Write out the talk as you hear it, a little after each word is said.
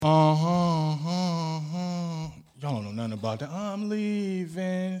something about that. I'm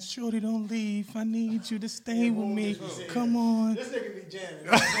leaving. Shorty, don't leave. I need you to stay with me. Come on. This nigga be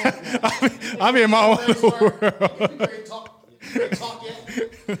jamming. I'm in my own little world. Great talk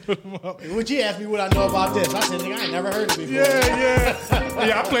yet? Would you ask me what I know about this? I said, nigga, I ain't never heard it before.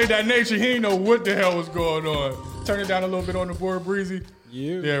 Yeah, I played that nature. He didn't know what the hell was going on. Turn it down a little bit on the board, Breezy.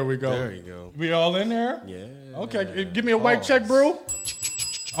 Yeah. There we go. There you go. We all in there? Yeah. Okay, give me a white check, bro.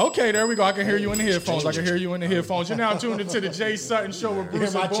 Okay, there we go. I can hear you in the headphones. You're now tuned into the Jay Sutton Show with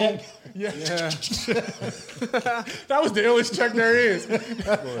Bruce and Boom. Check? Yeah. That was the illest check there is.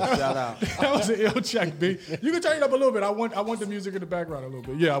 Shout out. That was an ill check, B. You can turn it up a little bit. I want the music in the background a little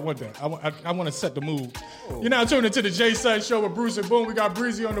bit. Yeah, I want that. I want to set the mood. You're now tuned into the Jay Sutton Show with Bruce and Boom. We got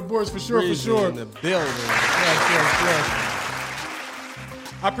Breezy on the boards for sure. In the building. Yes.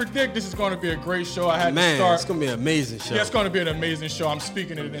 I predict this is going to be a great show. I had to start. It's going to be an amazing show. Yeah, it's going to be an amazing show. I'm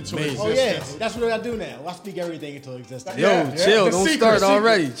speaking it into existence. Oh, yeah. That's what I do now. I speak everything into existence. Chill. Don't start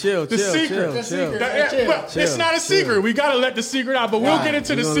already. Chill. Chill. It's not a secret. We got to let the secret out, but we'll get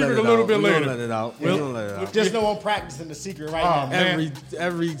into the secret a little bit later. We're going to let it out. Just know I'm practicing the secret right now.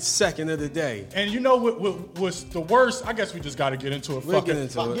 Every second of the day. And you know what was the worst? I guess we just got to get into it. We'll get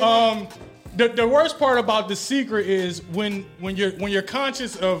into it. The worst part about the secret is when you're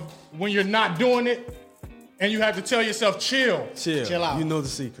conscious of when you're not doing it, and you have to tell yourself, chill out. You know the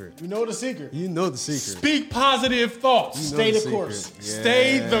secret. You know the secret. Speak positive thoughts. Stay the course.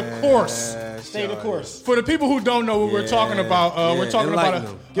 Stay the course. Stay the course. For the people who don't know what we're talking about, we're talking about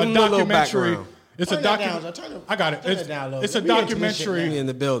a documentary. It's a documentary. I got it. It's a documentary in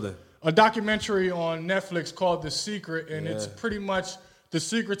the building. A documentary on Netflix called The Secret, and it's pretty much the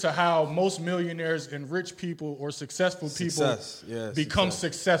secret to how most millionaires and rich people or successful people become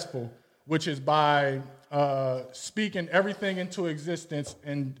successful, which is by speaking everything into existence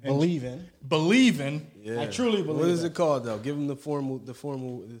and believing. Yeah. I truly believe. What is it called though? Give them the formal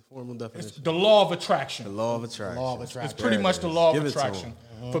definition. It's the law of attraction. The law of attraction. It's pretty much the law of attraction.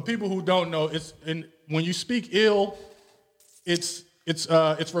 For people who don't know, when you speak ill, it's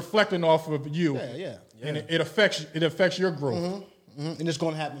reflecting off of you. Yeah. And it affects your growth. Mm-hmm. And it's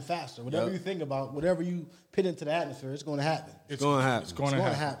going to happen faster. Whatever you think about, whatever you put into the atmosphere, it's going to happen. It's going to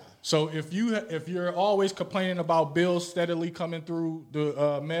happen. So if you're always complaining about bills steadily coming through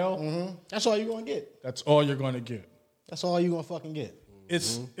the mail, that's all you're going to get. That's all you're going to get. That's all you're going to fucking get.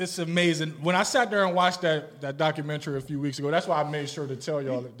 It's amazing. When I sat there and watched that documentary a few weeks ago, that's why I made sure to tell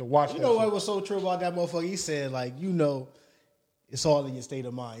y'all to watch. You know what was so true about that motherfucker? He said, it's all in your state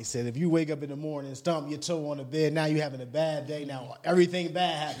of mind. He said, if you wake up in the morning and stomp your toe on the bed, now you're having a bad day. Now everything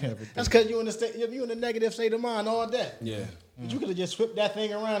bad happens. That's because you're in the negative state of mind all day. Yeah. But you could have just flipped that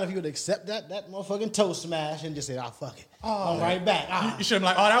thing around if you would accept that motherfucking toe smash and just said, fuck it. I'm right back. You should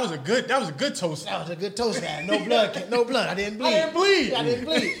have been like, that was a good toe smash. That was a good toe smash. No blood. I didn't bleed. I didn't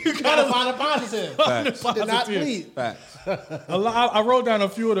bleed. You gotta find a positive. I did not bleed. I wrote down a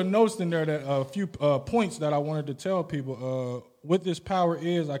few of the notes in there, a few points that I wanted to tell people. What this power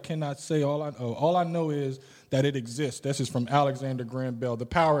is, I cannot say. All I know is that it exists. This is from Alexander Graham Bell. The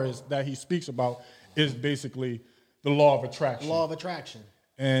power that he speaks about is basically the law of attraction. Law of attraction.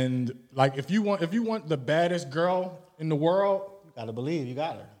 And like if you want the baddest girl in the world, you gotta believe you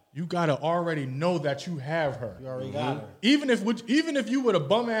got her. You gotta already know that you have her. You already got her. Even if you were a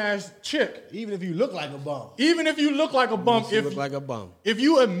bum ass chick. Even if you look like a bum. If you look like a bum. If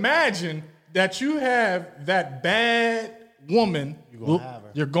you imagine that you have that bad woman,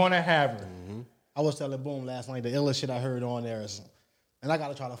 you're gonna have her. Mm-hmm. I was telling Boom last night, the illest shit I heard on there is, and I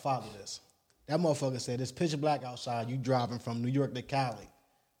gotta try to follow this. That motherfucker said it's pitch black outside. You driving from New York to Cali,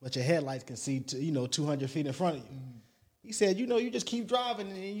 but your headlights can see 200 feet in front of you. Mm-hmm. He said, you just keep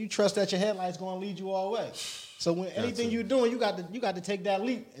driving and you trust that your headlights gonna lead you all the way. So when anything you're doing, you got to take that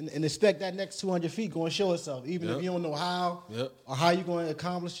leap and expect that next 200 feet going to show itself, even if you don't know how or how you're going to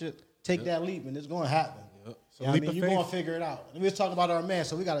accomplish it. Take that leap and it's going to happen. So you're going to figure it out. We're talking about our man,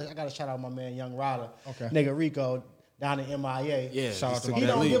 so I got to shout out my man, Young Ryder, nigga Rico down in MIA. Yeah, shout out to he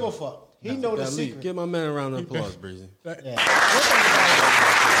don't give a fuck. He know the secret. Give my man a round of applause, Breezy.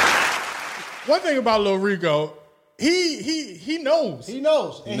 One thing about Lil Rico, he knows. He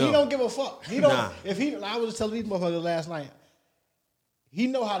knows, and he don't give a fuck. He don't. I was just telling these motherfuckers last night. He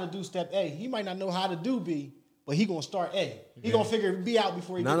know how to do step A. He might not know how to do B, but he gonna start A. He gonna figure B out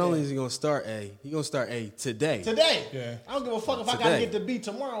before he. Not only is he gonna start A, he gonna start A today. Yeah. I don't give a fuck if I gotta get to B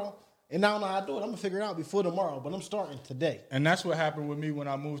tomorrow. And I don't know how to do it. I'm going to figure it out before tomorrow, but I'm starting today. And that's what happened with me when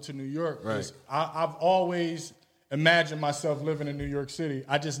I moved to New York. Right. I've always imagined myself living in New York City.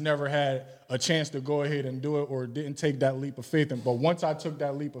 I just never had a chance to go ahead and do it or didn't take that leap of faith. But once I took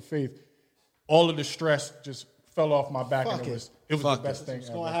that leap of faith, all of the stress just fell off my back, Fuck and it. it was Fuck the best it. thing It's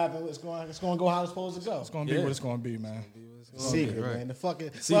ever. gonna happen. It's gonna go how it's supposed to go. It's gonna be Yeah. what it's gonna be, man. Secret, right. man. The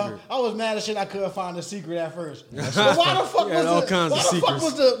fucking Secret. Well, I was mad as shit. I couldn't find the secret at first. But why the fuck We had all was kinds of why the fuck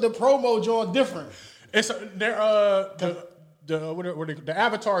secrets. was the promo joint different? It's the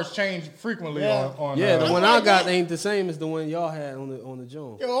avatars change frequently Yeah. on Yeah, the I'm one like, I got man. ain't the same as the one y'all had on the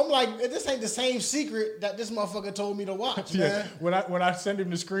joint. Yo, I'm like, this ain't the same secret that this motherfucker told me to watch, Yeah, man. when I send him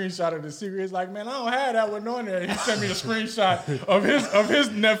the screenshot of the secret, it's like, man, I don't have that one on there. He sent me the screenshot of his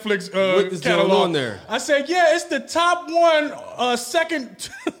Netflix What is catalog on there? I said, yeah, it's the top one, second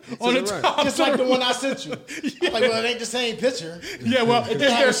on the the right. top. Just like the one I sent you. I'm like, well, it ain't the same picture. Yeah, well, It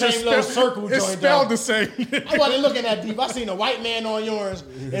just had the same little circle It's joint spelled down. the same. I wasn't looking that deep. I seen a white man on yours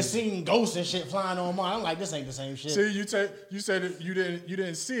and seen ghosts and shit flying on mine. I'm like, this ain't the same shit. See, you said that you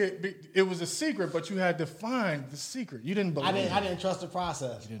didn't see it. It was a secret, but you had to find the secret. You didn't believe. I didn't trust the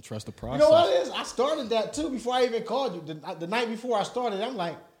process. You didn't trust the You process. know what it is? I started that too before I even called you. The night before I started, I'm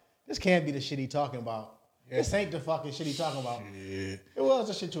like, this can't be the shit he talking about. This ain't the fucking shit he talking about. It was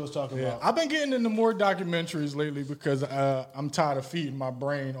the shit you was talking Yeah, about. I've been getting into more documentaries lately because I'm tired of feeding my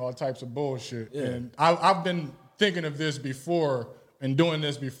brain all types of bullshit. Yeah. And I've been thinking of this before and doing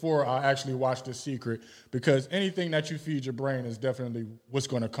this before I actually watched The Secret, because anything that you feed your brain is definitely what's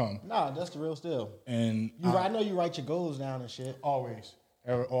going to come. Nah, that's the real still. And I know you write your goals down and shit. always.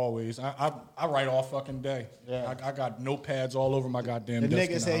 I write all fucking day. Yeah. I got notepads all over my goddamn The desk.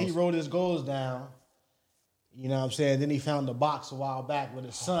 nigga in said the he house. wrote his goals down. You know what I'm saying? Then he found the box a while back with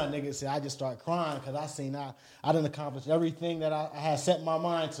his son. Nigga said, I just started crying because I seen I done accomplished everything that I had set my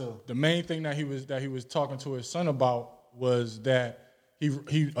mind to. The main thing that he was talking to his son about was that he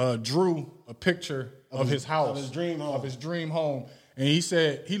drew a picture of his house, of his dream home. And he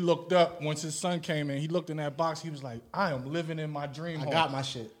said he looked up once his son came in. He looked in that box. He was like, "I am living in my dream home." I got my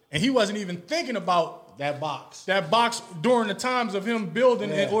shit. And he wasn't even thinking about That box. that box during the times of him building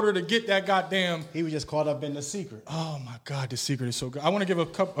in Yeah. order to get that goddamn. He was just caught up in the secret. Oh my God, The Secret is so good. I want to give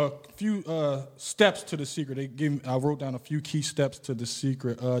a few steps to The Secret. I wrote down a few key steps to The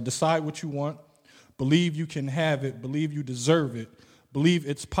Secret. Decide what you want. Believe you can have it. Believe you deserve it. Believe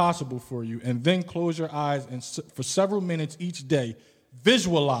it's possible for you. And then close your eyes and for several minutes each day,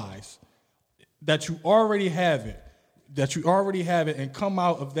 visualize that you already have it. That you already have it, and come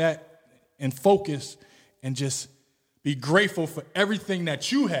out of that and focus and just be grateful for everything that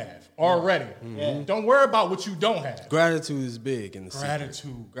you have already. Yeah. Don't worry about what you don't have. Gratitude is big in the secret.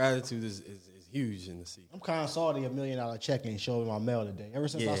 Gratitude. Gratitude is huge in the secret. I'm kind of salty $1 million check ain't showed in my mail today. Ever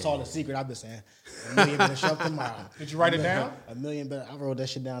since I Yeah. saw the secret, I've been saying $1 million better show up tomorrow. Did you write it down? $1 million better. I wrote that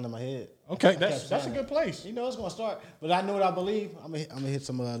shit down in my head. Okay, I that's kept a saying good place. You know it's gonna start, but I know what I believe. I'm gonna hit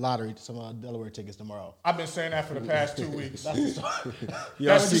some lottery, some Delaware tickets tomorrow. I've been saying that for the past 2 weeks. That's the start.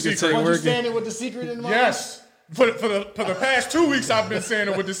 Y'all That's the secret secret. ain't Was you working. saying it with the secret in mind? Yes. For the past 2 weeks, I've been saying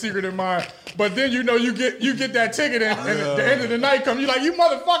it with The Secret in mind. But then you get that ticket, and at the end of the night come, you like, you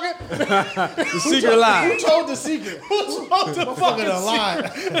motherfucker. The secret lie. Who told the secret? Who's supposed to Fucking fucking a lie.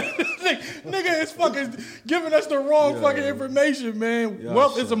 Nigga is fucking giving us the wrong fucking information, man. Yeah,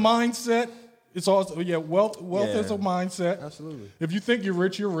 Wealth sure. is a mindset. It's also wealth Yeah. is a mindset. Absolutely. If you think you're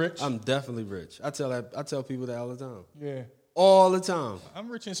rich, you're rich. I'm definitely rich. I tell people that all the time. Yeah. All the time. I'm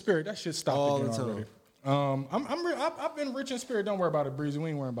rich in spirit. That shit stopped All again the time. already. I've been rich in spirit. Don't worry about it, Breezy. We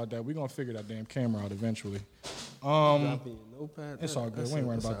ain't worrying about that. We gonna figure that damn camera out eventually. Dropping your notepad. It's all good. We ain't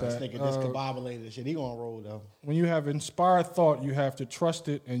worrying about This that. nigga discombobulated shit. He gonna roll though. When you have inspired thought, you have to trust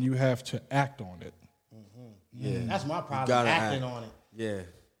it and you have to act on it. Yeah. That's my problem. gotta Acting act. on it. Yeah.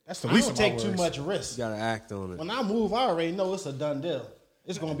 That's the I least don't of my take too worries. much risk. You gotta act on it. When I move, I already know it's a done deal.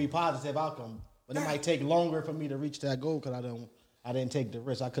 It's gonna be positive outcome, but it might take longer for me to reach that goal because I didn't take the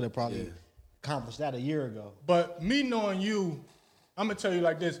risk. I could have probably accomplished that a year ago. But me knowing you, I'm gonna tell you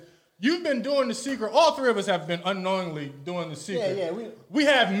like this. You've been doing The Secret. All three of us have been unknowingly doing The Secret. Yeah. We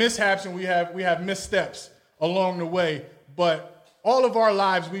have mishaps and we have missteps along the way. But all of our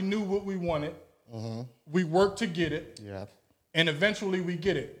lives, we knew what we wanted. We worked to get it. Yeah, And eventually we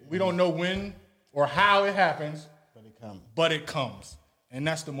get it. We don't know when or how it happens, but it comes. but it comes. And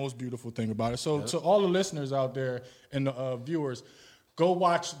that's the most beautiful thing about it. So to all the listeners out there and the viewers, go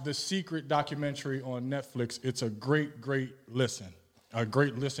watch The Secret documentary on Netflix. It's a great, great listen. A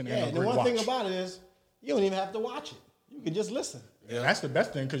great listen Yeah, and a and the great one watch. thing about it is you don't even have to watch it. You can just listen. Yeah, that's the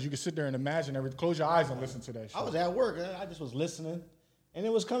best thing because you can sit there and imagine everything. Close your eyes and listen to that shit. I was at work. I just was listening, and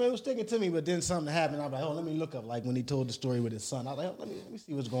it was sticking to me. But then something happened. I'm like, oh, let me look up. Like when he told the story with his son, I was like, oh, let me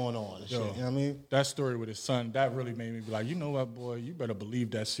see what's going on. And shit. You know what I mean? That story with his son, that really made me be like, you know what, boy, you better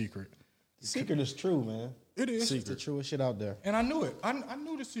believe that secret. The secret is true, man. It is. It's the truest shit out there. And I knew it. I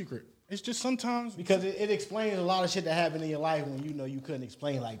knew the secret. It's just sometimes Because it explains a lot of shit that happened in your life when you know you couldn't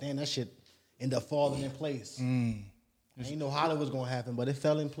explain. Like, damn, that shit ended up falling in place. I ain't know how that was going to happen, but it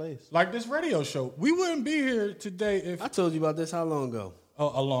fell in place. like this radio show. We wouldn't be here today if I told you about this how long ago?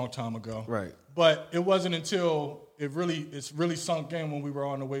 a long time ago. Right. But it wasn't until it's really sunk in when we were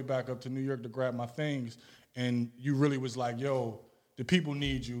on the way back up to New York to grab my things, and you really was like, yo, the people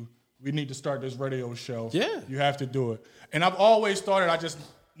need you. We need to start this radio show. Yeah. You have to do it. And I've always thought it. I just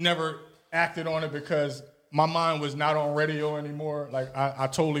never acted on it because my mind was not on radio anymore. Like, I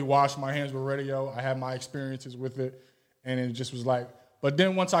totally washed my hands with radio. I had my experiences with it, and it just was like, but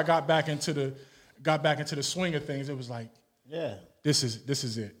then once I got back into the swing of things, it was like, Yeah. this is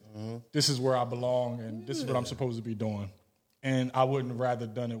it. This is where I belong, and this is what I'm supposed to be doing. And I wouldn't have rather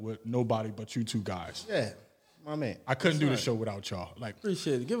done it with nobody but you two guys. Yeah. My man. I couldn't do the show without y'all. Like,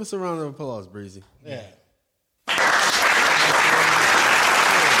 Appreciate it. Give us a round of applause, Breezy. Yeah.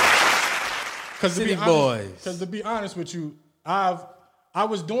 because City Boys. Because to be honest with you, I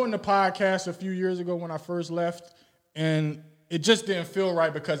was doing the podcast a few years ago when I first left, and it just didn't feel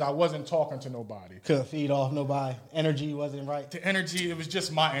right because I wasn't talking to nobody. Couldn't feed off nobody. Energy wasn't right. The energy, it was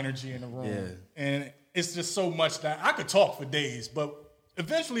just my energy in the room. Yeah. And it's just so much that I could talk for days, but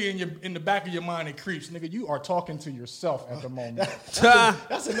eventually in the back of your mind it creeps, nigga, you are talking to yourself at the moment.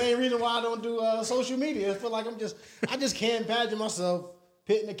 That's the main reason why I don't do social media. I feel like I just can't imagine myself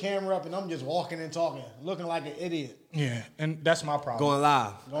pitting the camera up and I'm just walking and talking, looking like an idiot. Yeah, and that's my problem. Going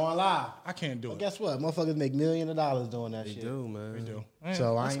live. Going live. I can't do But it. guess what? Motherfuckers make millions of dollars doing that They shit. do, man. We do.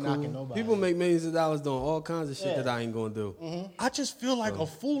 So I ain't knocking nobody. People make millions of dollars doing all kinds of shit Yeah. that I ain't gonna do. I just feel like a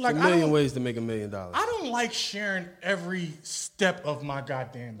fool. There's Like a I million don't, ways to make $1 million. I don't like sharing every step of my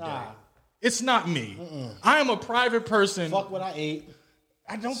goddamn day. Nah. It's not me. I am a private person. Fuck what I ate.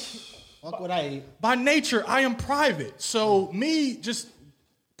 I don't. Fuck what I ate. By nature, I am private. So me just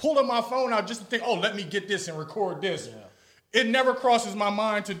pulling my phone out just to think, oh, let me get this and record this. It never crosses my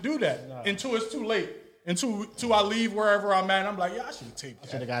mind to do that until it's too late. Until I leave wherever I'm at, I'm like, yeah, I should have taped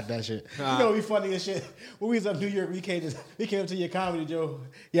Should that. have got that shit. You know what be funny as shit? When we was up in New York, we came up to your comedy, Joe.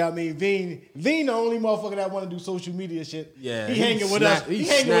 Yeah, I mean, Veen the only motherfucker that want to do social media shit. Yeah, he he hanging with snap- us. he He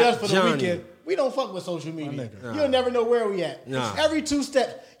hanging with us for the snapped weekend. We don't fuck with social media. nigga. You'll never know where we at. Nah. It's every 2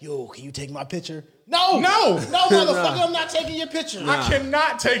 steps. Yo, can you take my picture? No, No. motherfucker, I'm not taking your picture. I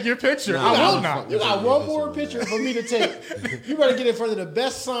cannot take your picture. Nah. I will not. You got one more picture for me to take. You better get in front of the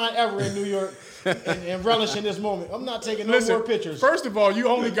best sign ever in New York and relish in this moment. I'm not taking no Listen, more pictures. first of all, you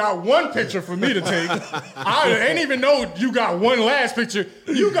only got one picture for me to take. I ain't even know you got one last picture.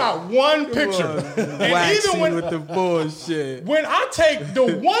 You got one picture. And Waxing even with the bullshit. when I take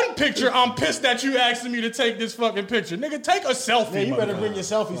the one picture, I'm pissed that you asking me to take this fucking picture. Nigga, take a selfie. Man, you better motherfucker. bring your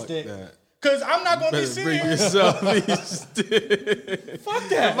selfie stick. Cause I'm not gonna be Better bring seeing. your selfie stick. Fuck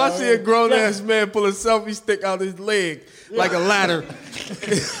that. If I see a grown ass man pull a selfie stick out his leg like a ladder,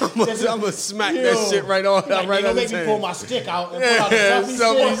 I'm gonna smack that Yo. shit right on, Like, right they on make his me hand. pull my stick out and pull out the Yeah, selfie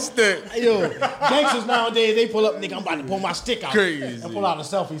selfie stick. Yo, gangsters nowadays, they pull up, nigga, I'm about to pull my stick out. Crazy. And pull out a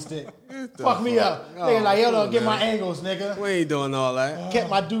selfie stick. Fuck me up. Nigga, like, yo, get my angles, nigga. We ain't doing all that. Kept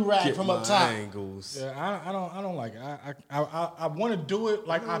my do-rag Get from my up top. angles. Yeah, I don't like it. I want to do it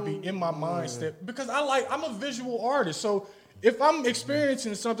like I be in my mindset because I'm a visual artist. So if I'm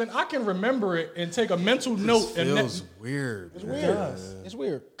experiencing something, I can remember it and take a mental note. It And feels weird. It's weird. It's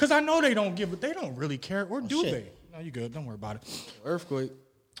weird. because I know they don't really care, or do shit. they? No, you good. Don't worry about it. Earthquake.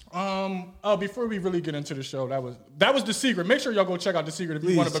 Before we really get into the show, that was The Secret. Make sure y'all go check out The Secret if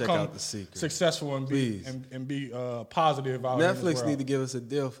Please you want to check become out The Secret. successful and be Please. and be positive out in this Netflix world. need to give us a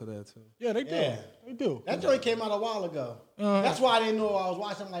deal for that too. Yeah, they do. Yeah. They do. That joint came out a while ago. That's why I didn't know I was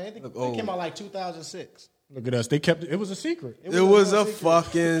watching. Like, I think Look it old. came out like 2006. Look at us. They kept it. It was a secret. It was a secret.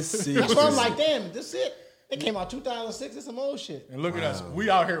 fucking secret. That's why I'm like, damn, this it. It came out 2006. It's some old shit. And look at us. We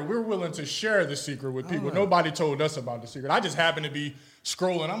out here. We're willing to share The Secret with people. Nobody told us about The Secret. I just happened to be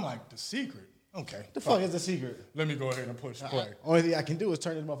scrolling. I'm like, The Secret? Okay. The fuck is the secret? Let me go ahead and push play. Only thing I can do is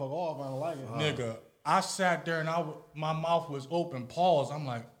turn this motherfucker off. I don't like it. Nigga, I sat there and my mouth was open. Pause. I'm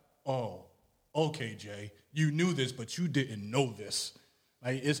like, oh, okay, Jay. You knew this, but you didn't know this.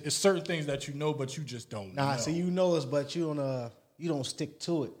 Like, it's certain things that you know, but you just don't know. Nah, see, you know us, but you don't stick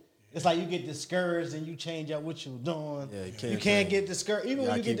to it. It's like you get discouraged and you change up what you're doing. Yeah, you can't You can't change. get discouraged. Even when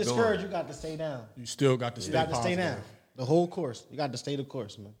gotta you get keep discouraged, going. you got to stay down. You still got to You stay got to stay positive. down. The whole course. You got to stay the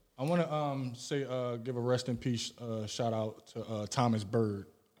course, man. I want to give a rest in peace shout out to Thomas Bird.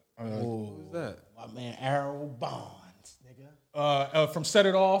 Who's that? My man, Arrow Bonds, nigga. From Set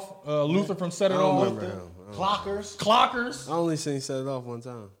It Off, Luther from Set It I don't Off. remember him. Clockers. Clockers. I only seen Set It Off one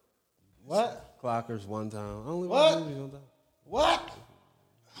time. What? Clockers one time. I only What? watched movies one time. What?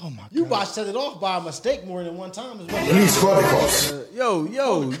 Oh my god. You watched Set It Off by mistake more than one time as well. Please call the cops.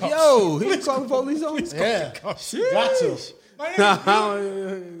 Yo, he calling police on? Yeah. Got to. My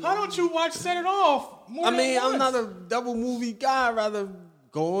nigga, how don't you watch Set It Off more I than mean, once? I'm not a double movie guy. I'd rather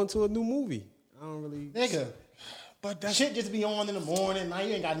go on to a new movie. I don't really. Nigga. But that's Shit just be on in the morning. Now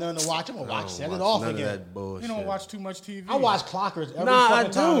you ain't got nothing to watch. I'm gonna I watch don't Set watch It Off none of again. that bullshit. you don't watch too much TV. I watch Clockers every Nah, I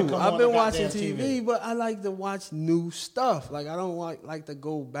fucking time it do. come I've on been the watching goddamn TV, but I like to watch new stuff. Like I don't like to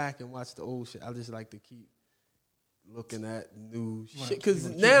go back and watch the old shit. I just like to keep looking at new shit. Because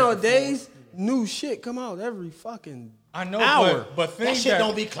nowadays, new shit come out every fucking I know, hour. but That things shit that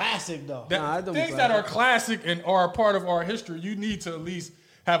don't be classic though. Nah, it don't be things that classic. are classic and are a part of our history, you need to at least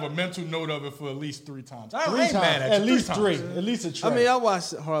have a mental note of it for at least 3 times. I ain't mad at you. At least 3 3. times. At least a I tray. mean, I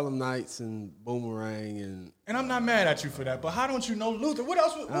watched Harlem Nights and Boomerang and And I'm not mad at you for that. But how don't you know Luther? What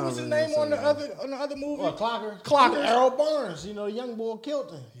else? What was his really name on the understand other movie? Or Clocker. Clocker. Errol Barnes. You know, the young boy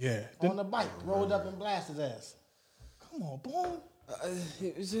killed him. Yeah. On the bike. Rolled up and blasted his ass. Come on, boom. but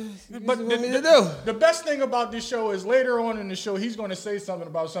But what you want me to do? the best thing about this show is later on in the show, he's going to say something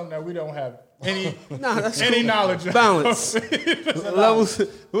about something that we don't have any That's any cool. knowledge of. Balance. Levels.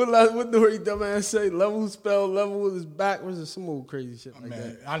 What Nori dumbass say? Level spell level with his backwards or some old crazy shit like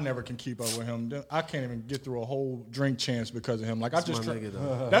Man, that. I never can keep up with him. I can't even get through a whole drink chance because of him. Like I just, my nigga,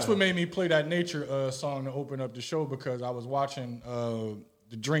 though. that's what made me play that Nature song to open up the show because I was watching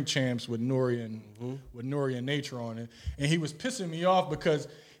the Drink Champs with Nori and Nature on it, and he was pissing me off because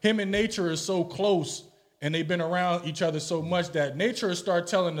him and Nature is so close. And they've been around each other so much that Nature start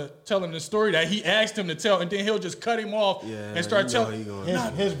telling the story that he asked him to tell, and then he'll just cut him off and start telling.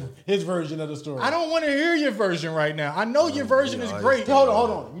 His version of the story. I don't want to hear your version right now. I know your version is great. Hold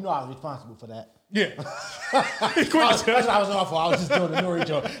on. You know I was responsible for that. Yeah. That's what I was on for. I was just doing the Nori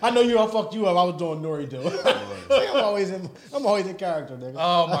joke. I know you all fucked you up. I was doing Nori joke. I'm always in character, nigga.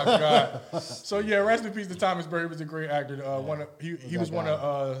 Oh my god. So yeah, rest in peace to Thomas Berry. He was a great actor. He was one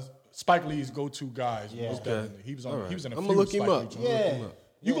of Spike Lee's go-to guys. Yeah. Most definitely. He was on. He was in a I'm few gonna look him Spike up. Lee joints. Yeah.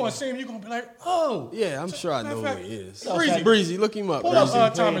 You gonna see him? You gonna be like, oh. Yeah, I'm sure I know Matter of who he fact, is. Breezy, look him up. Pull up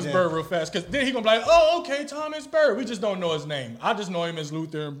Breezy. Thomas Berry real fast, because then he gonna be like, oh, okay, Thomas Berry. We just don't know his name. I just know him as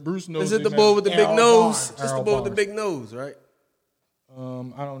Luther, and Bruce knows. Is it his the boy name. with the big Errol nose? Barnes. It's the Errol boy with the Barnes. big nose, right?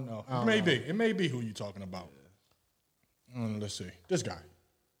 I don't know. It may be. It may be who you talking about. Let's see. This guy.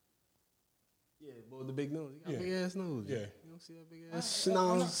 Yeah, boy with the big nose. He got Yeah. big ass nose. Yeah. You don't see that big ass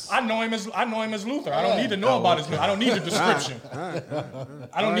nose? I know him as Luther. I don't need to know about his name. I don't need the description.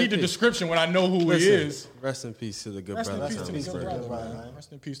 I don't need the description when I know who he is. Rest in peace to the good Rest in brother. peace to Thomas the good Berry. brother, man.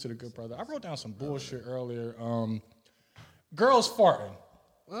 Rest in peace to the good brother. I wrote down some bullshit earlier. Girls farting.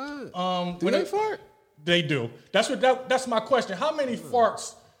 What? Do when they it- fart? They do. That's my question. How many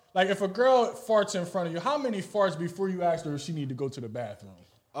farts? Like if a girl farts in front of you, how many farts before you ask her if she need to go to the bathroom?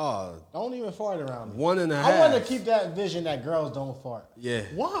 Oh, Don't even fart around me. 1.5. I want to keep that vision that girls don't fart. Yeah.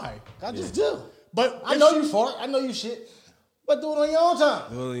 Why? I just do. But I if know she- you fart. I know you shit. But do it on your own time.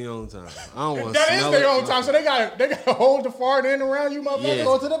 Do it on your own time. I don't want to That is smell their it. own time, so they gotta hold the fart in around you, motherfucker. Yeah.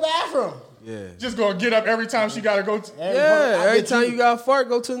 Go to the bathroom. Yeah. Just gonna get up every time she gotta go. Every time you got to fart,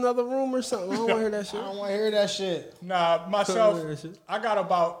 go to another room or something. I don't want to hear that shit. I don't want to hear that shit. Nah, myself, Couldn't hear that shit. I got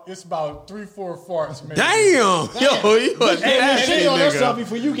about 3-4 farts. Maybe. Damn! Yo, you a And nasty shit on yourself nigga.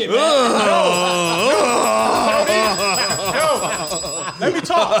 before you get mad. Let me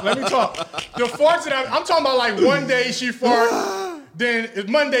talk. The farts that I'm talking about, like one day she fart, then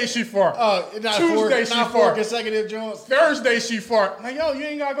Monday she fart. Tuesday she not four fart. consecutive joints. Thursday she fart. Like yo, you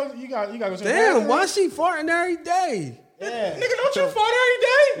ain't gotta go. You gotta go to the Damn, bathroom. why she farting every day? Yeah. Nigga, don't you fart every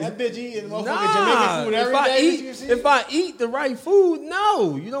day? That bitch eating motherfucking Nah, Jamaican food if every I day. eat, you see? if I eat the right food,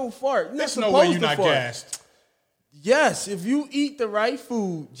 no, you don't fart. You're not There's no supposed way you're to not fart. gassed. Yes, if you eat the right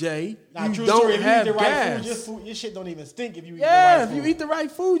food, Jay, Nah, you true don't story. If you eat have the right gas. food, your shit don't even stink if you eat Yeah, the if right you food. eat the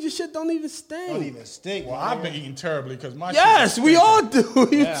right food, your shit don't even stink. Don't even stink. Well, man. I've been eating terribly because my Yes, shit we stinks. all do.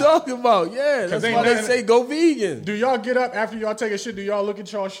 What you talking about? Yeah, that's ain't why they nothing- say go vegan. Do y'all get up after y'all take a shit? Do y'all look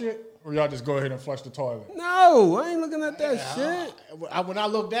at y'all shit? Or y'all just go ahead and flush the toilet? No, I ain't looking at that shit. When I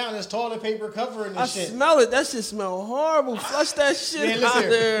look down, there's toilet paper covering I this shit. smell it. That shit smell horrible. Flush that shit Yeah, out listen,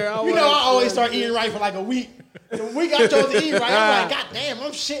 there. you know I always start eating right for like a week. The week I chose to eat right, I'm like, God damn,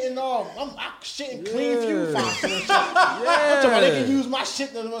 I'm shitting I'm shitting clean fuel faucets and shit. I'm talking about they can use my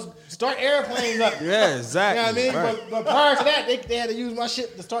shit to start airplanes up. Yeah, exactly. You know what I mean? Right. But prior to that, they had to use my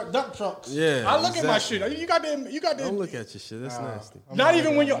shit to start dump trucks. Yeah, I look at my exactly. shit. You got them. Don't look at your shit. That's nasty. Not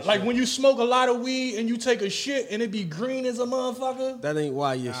even when you when you smoke a lot of weed and you take a shit and it be green as a motherfucker. That ain't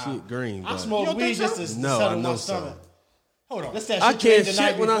why your shit green. I but- You smoke don't weed think just so? to No, I settle know my so. stomach. Hold on. That's that shit I you ate can't the shit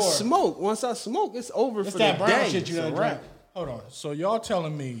night when I before. smoke. Once I smoke, it's over It's for that the brown day. shit you It's done a drank. wrap. Hold on. So y'all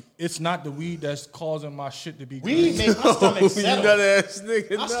telling me it's not the weed that's causing my shit to be Weed green? make my stomach You settle. nut ass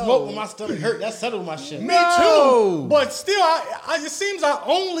nigga. I no. smoke when my stomach hurt. That settled my shit. Me No. too. But still, it seems I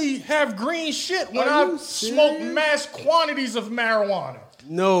only have green shit when Are I you smoke serious? mass quantities of marijuana.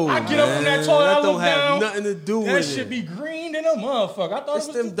 No, I get up from that toilet, that I don't look have down. nothing to do that with shit it. be green in a motherfucker. I thought It's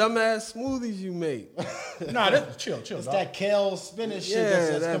it was them dumbass smoothies you make. Nah, chill, It's dog. that kale spinach shit Yeah,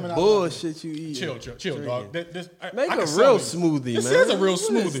 that's coming that out. bullshit you eat. Chill, dog. Make I a can sell real this. smoothie, This man. is a real What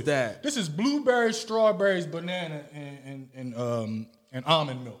smoothie. is that? This is blueberries, strawberries, banana, and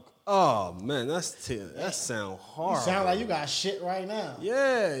almond milk. Oh man, that sound You hard. sound like you got shit right now.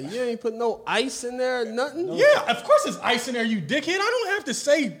 Yeah, you ain't put no ice in there or nothing. Yeah, of course it's ice in there, you dickhead. I don't have to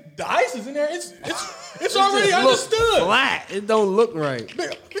say the ice is in there. It's already Just look understood. flat. It don't look right.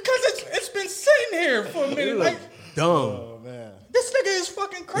 Because it's been sitting here for a minute. It Like, look dumb. Oh man. this nigga is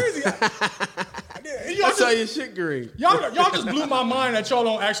fucking crazy. y'all, That's how just, your shit green. y'all just blew my mind that y'all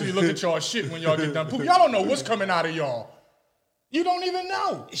don't actually look at y'all shit when y'all get done pooping. Y'all don't know what's coming out of y'all. You don't even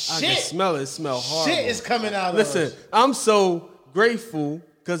know. I can Shit. smell it. It smell horrible. Shit is coming out Listen, of us. I'm so grateful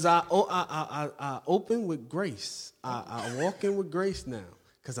because I open with grace. I walk in with grace now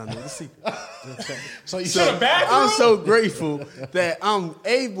because I know the secret. So you To the bathroom? I'm so grateful that I'm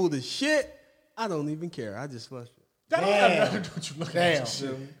able to shit. I don't even care. I just flush it. That don't have nothing to do with you looking at Damn. your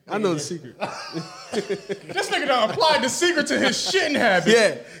shit. I know the secret. This nigga done applied the secret to his shitting habit.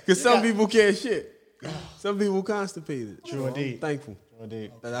 Yeah, because some people can't shit. Some people constipated. True indeed. I'm thankful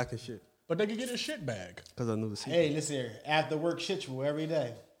Indeed. that I can shit But they can get a shit bag. because I know the secret Hey, listen here. After work shit you every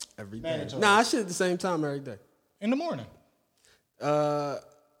day. every day. mandatory. Nah, I shit at the same time every day. In the morning. Let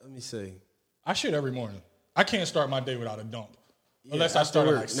me see. I shit every morning. I can't start my day without a dump. Yeah, Unless I after start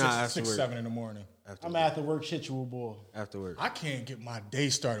at work. like 6, Nah, after 6 work. 7 in the morning. I'm after work shit you boy. After work. I can't get my day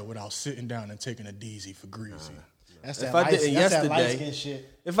started without sitting down and taking a DZ for greasy. That's If that I light, didn't that's that yesterday- light skin shit.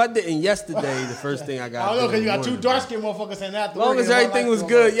 If I didn't yesterday, the first thing I got. I don't know because you got two dark skinned motherfuckers saying after Long work, as and one everything light was skinned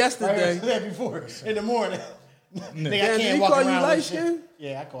good motherfucker. yesterday. Right, that before in the morning. Nigga, I Damn, can't did he walk call you around light with shit. skinned?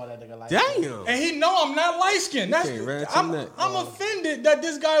 Yeah, I call that nigga light skinned. Damn. And he know I'm not light skinned. That's Okay, rat your I'm neck. offended that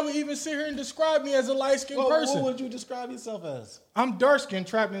this guy would even sit here and describe me as a light skinned person. What would you describe yourself as? I'm dark skinned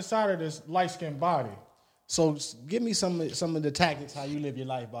trapped inside of this light skinned body. So give me some of the tactics how you live your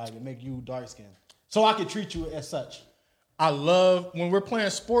life by to make you dark skinned, so I can treat you as such. I love when we're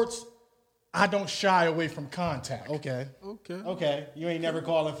playing sports. I don't shy away from contact. Okay. Okay. Okay. You ain't never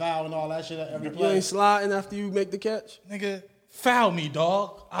calling foul and all that shit every You play. ain't sliding after you make the catch? Nigga, foul me,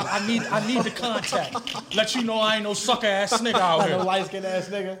 dog. I need the contact. Let you know I ain't no sucker ass nigga out I here. know You light skinned ass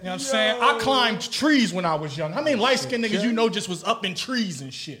nigga. know what I'm saying? I climbed trees when I was young. How many light skinned niggas you know just was up in trees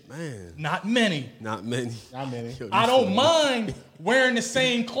and shit? Man. Not many. Not many. Not many. Yo, I don't mind wearing the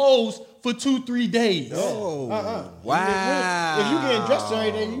same clothes for 2-3 days. Oh, Wow. If you wow. getting dressed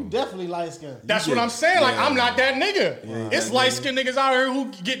every day, you definitely light skinned. That's You what get- I'm saying. Like, yeah. I'm not that nigga. It's light skinned niggas out here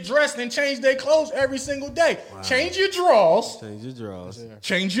who get dressed and change their clothes every single day. Change your drawers. Change your drawers.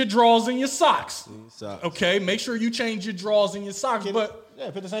 Change your drawers and your socks. Socks. Okay, make sure you change your drawers and your socks, but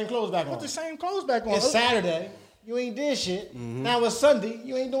Yeah, put the same clothes back on. put the same clothes back on. It's Saturday. You ain't did shit. Now it's Sunday.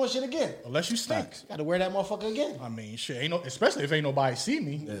 You ain't doing shit again. Unless you stink. Got to wear that motherfucker again. I mean, shit, ain't no, especially if ain't nobody see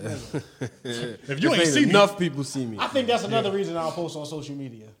me. If you If ain't see me, enough people see me. I think that's another reason I don't post on social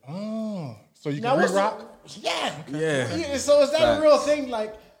media. oh, so you Now can what's re-rock. Yeah. Yeah. So is that Facts. a real thing?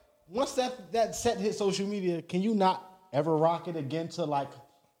 Like, once that set hit social media, can you not ever rock it again to like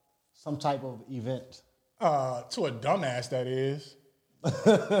some type of event? To a dumbass, that is.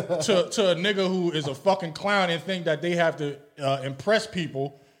 to a nigga who is a fucking clown and think that they have to impress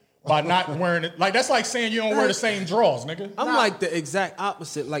people by not wearing it. Like, that's like saying you don't wear the same drawers, nigga. I'm like the exact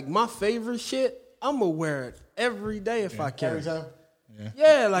opposite. Like my favorite shit, I'm gonna wear it every day if I can. Every time.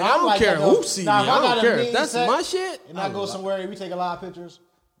 Yeah, like I I'm don't like care that, though. who see Now, me. if I I got don't a care. mean If that's set my shit, And I go somewhere, we take a lot of pictures.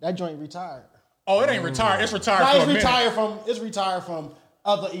 That joint retired. Oh, it ain't retired. It's retired Now, for a it's minute. retired from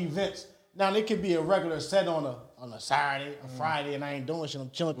other events. Now it could be a regular set on a Saturday, a Friday, and I ain't doing shit. I'm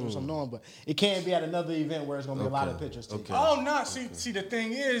chilling through something on, but it can't be at another event where it's gonna be a lot of pictures. Taken. Oh, no. See, the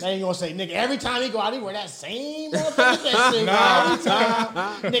thing is, They ain't gonna say, nigga, every time he go out, he wear that same motherfucking sweatsuit. Every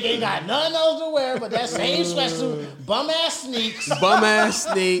time. Nigga ain't got nothing else to wear but that same sweatsuit, bum ass sneaks. bum ass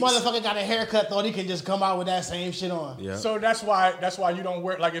sneaks. Motherfucker got a haircut, thought he can just come out with that same shit on. Yeah. so that's why you don't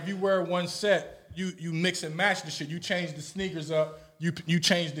wear, like, if you wear one set, you mix and match the shit. You change the sneakers up. You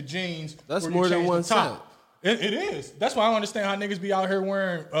change the jeans. That's or you more than change one the top. It is. That's why I don't understand how niggas be out here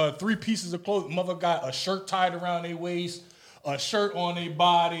wearing 3 pieces of clothes. Mother got a shirt tied around their waist, a shirt on their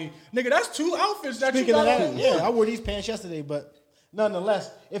body. Nigga, that's 2 outfits that Speaking you of got that, on. yeah, I wore these pants yesterday, but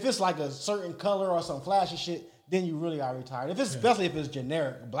nonetheless, if it's like a certain color or some flashy shit, then you really are retired. If it's especially if it's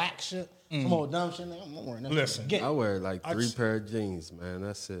generic black shit, some old dumb shit, I'm not wearing that. Listen, shit. I wear like 3 pair of jeans, man.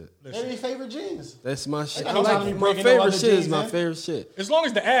 That's it. They're your favorite jeans. That's my shit. Ain't I no time to like be my breaking no favorite other shit is jeans, my man. favorite shit. as long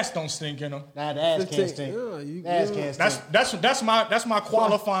as the ass don't stink in them. Nah, the ass can't stink. Yeah, you- The ass yeah. can't stink. That's my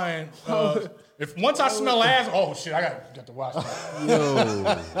qualifying. If once I smell ass, oh shit, I got to watch that.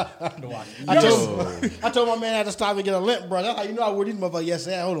 Yo, I told my man I had to stop and get a lint, bro. That's how you know I wore these motherfuckers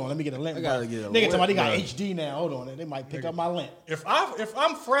yesterday. Hold on, let me get a lint. I gotta bro. get a Nigga, lint, somebody got bro. HD now. Hold on, they might pick up my lint. If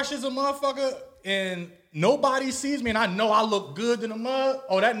I'm fresh as a motherfucker and nobody sees me and I know I look good in the mud,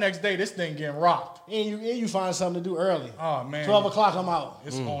 oh, that next day this thing getting rocked. And you find something to do early. Oh man, 12 o'clock, I'm out.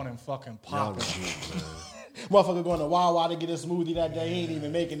 It's on and fucking popping. Motherfucker going to Wawa to get a smoothie that day. He ain't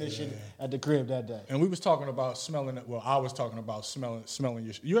even making this shit at the crib that day. And we was talking about smelling it. Well, I was talking about smelling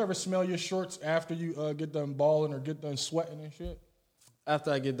your. You ever smell your shorts after you get done balling or get done sweating and shit?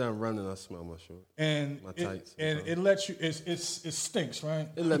 after I get done running, I smell my shorts. And My it, tights. and it lets you. It stinks, right?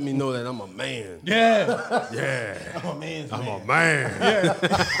 It let me know that I'm a man. Yeah, Yeah. Oh, man. I'm a man.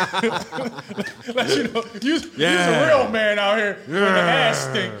 let you know. You's a Yeah. real man out here when the ass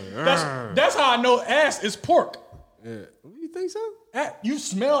stink. That's how I know ass is pork. Yeah. You think so? You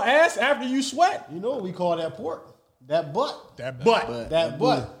smell ass after you sweat. You know what we call that pork? That butt. That butt. That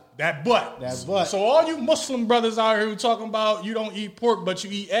butt. That butt. That butt. So all you Muslim brothers out here who talking about you don't eat pork, but you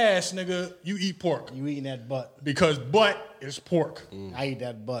eat ass, nigga, you eat pork. You eating that butt. Because butt is pork. I eat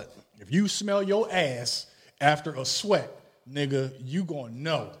that butt. If you smell your ass after a sweat, nigga, you gonna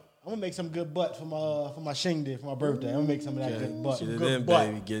know. I'm gonna make some good butt for my shindig for my birthday. I'm gonna make some of that good butt. Get it good in, butt.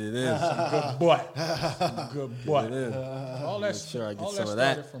 baby. Get it in. Good butt. Good butt. in. All that, sure I get all some that of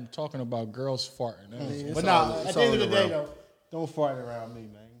that. started from talking about girls farting. That was- But nah, all- at it's the end of all the day around. though, don't fart around me,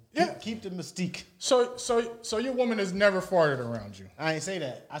 man. Yeah. Keep the mystique. So your woman has never farted around you. I ain't say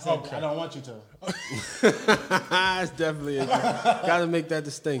that. I said Okay. I don't want you to. It's definitely gotta make that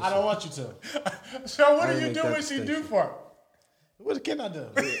distinction. I don't want you to. So what I do you make do that when she do distinction. fart? What can I do?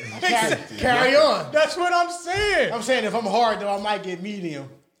 Carry on. That's what I'm saying. I'm saying if I'm hard though, I might get medium.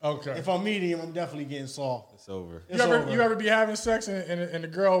 Okay. If I'm medium, I'm definitely getting soft. It's over. It's over. You ever be having sex and the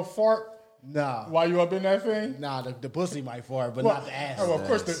girl fart Nah. while you up in that thing? Nah, the pussy might fart, but Well, not the ass. oh, well, of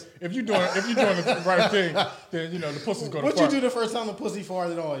course, if you're doing the right thing, then you know the pussy's gonna What fart. you do the first time the pussy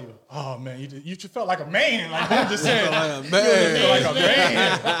farted on you? Oh man, you just felt like a man, like I'm just saying, Like a you feel like a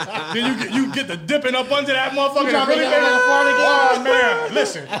man. Then you get the dipping up under that motherfucker. You trying and to really make that fart fart again? Oh man,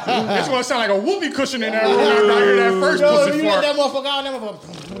 listen, it's gonna sound like a whoopee cushion in that room after I hear that first Yo, pussy you let fart. that motherfucker out, that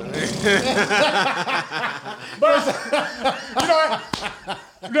motherfucker. But you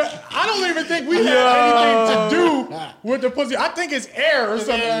know, I don't even think we have anything to do with the pussy. I think it's air or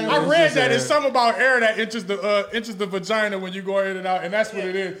something. I read that it's something about air that enters the vagina when you go in and out, and that's what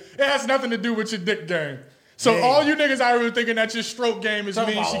it is. It has nothing to do with your dick game. So all you niggas out here thinking that your stroke game is mean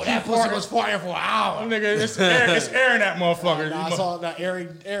she keep that pussy farting. was farting for an hour. Nigga, it's air in that motherfucker. Nah, I saw that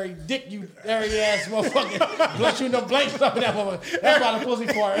airy dick, you airy ass motherfucker. Bless you in the blank stuff in that motherfucker. That's why the pussy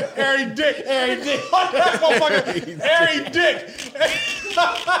farted. Airy dick. Airy dick. That motherfucker. Airy dick.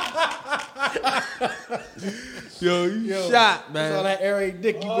 Yo, you shot, man. That's all that airy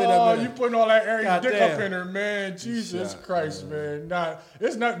dick you put Oh, up in you there. putting all that airy God dick damn. up in her, man. Jesus Christ, man. Nah,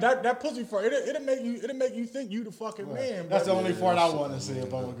 it's not that pussy fart. It'll make you think you the fucking man. That's the bro. only fart I want to see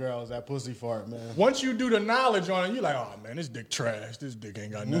if I'm a girl is that pussy fart, man. Once you do the knowledge on it, you like, oh man, this dick trash. This dick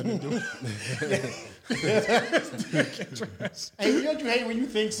ain't got nothing to do. Hey, you know what you hate when you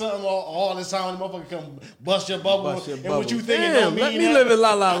think something all the time and the motherfucker come bust your bubble, Bust your and what bubble. you think it Damn, don't mean let me that. live in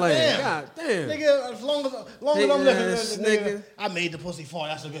La La Land. Damn. God damn. Nigga, as long as I'm Hating living, ass nigga, nigga. I made the pussy fart.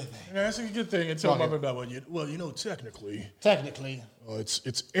 That's a good thing. Yeah, that's a good thing until Fuck my it. baby, well, you know, technically, Technically,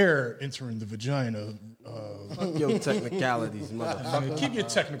 it's air entering the vagina. Fuck your technicalities, motherfucker. Keep your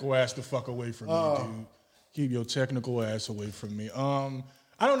technical ass the fuck away from me, dude. Keep your technical ass away from me.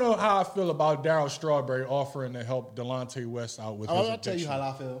 I don't know how I feel about Daryl Strawberry offering to help Delonte West out with his I'll tell you addiction. how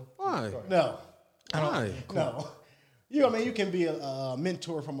I feel. Why? No, Why? no. You can be a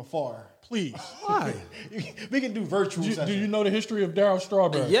mentor from afar. Please. Why? We can do virtual Do sessions. you know the history of Daryl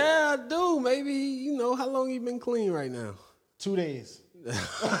Strawberry? Yeah, I do. Maybe, how long you been clean right now? 2 days.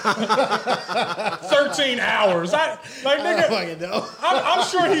 13 hours. I Nigga, fucking know. I'm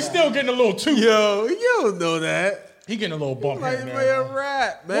sure he's still getting a little too. Yo, you don't know that. He getting a little bump Like, here and man, there.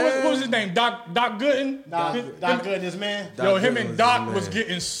 rap, What man. was his name? Doc Gooden? Doc Goodness, man. Yo, him Gooden and was Doc his was man.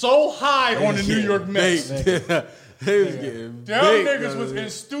 getting so high on the New York Mets. Baked. They was getting Them big, niggas was in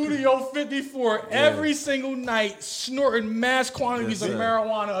Studio 54 every single night, snorting mass quantities of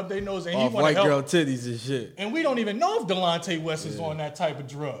marijuana up their nose, and he off want white to help. girl titties and shit. And we don't even know if Delonte West is on that type of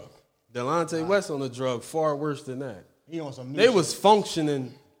drug. Delonte West on the drug far worse than that. He on some new They shit. was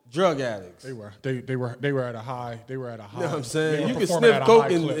functioning drug addicts. They were at a high. They were at a high. You know what I'm They saying? were You can performing sniff at a coke high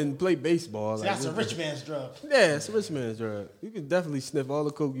clip. and play baseball. See, Like, that's a rich man's drug. yeah, it's a rich man's drug. You can definitely sniff all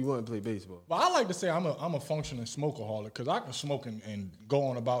the coke you want and play baseball. But I like to say I'm a functioning smokeaholic because I can smoke and go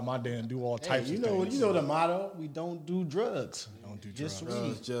on about my day and do all types You of know, things. you know the motto: we don't do drugs. Don't do Just drugs. weed.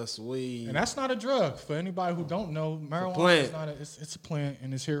 It's just weed. And that's not a drug. For anybody who don't know, marijuana plant. is not a. It's a plant,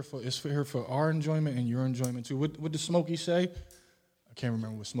 and it's here for our enjoyment and your enjoyment too. What did Smokey say? I can't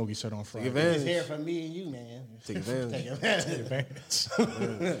remember what Smokey said on Friday. advantage. It's here for me and you, man. Take advantage. Take advantage.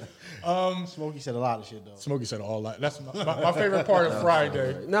 Advantage. Smokey said a lot of shit though. Smokey said all that. That's my favorite part of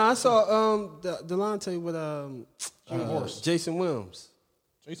Friday. Nah, I saw Delonte with Jason Williams.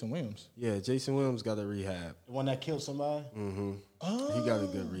 Jason Williams. Yeah, Jason Williams got a rehab. The one that killed somebody. He got a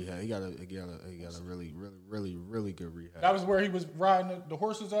good rehab. He got a really good rehab. That was where he was riding the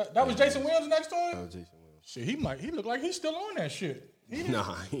horses at. That was Jason Williams next to That him. was Jason Williams. Shit, he looked like he's still on that shit.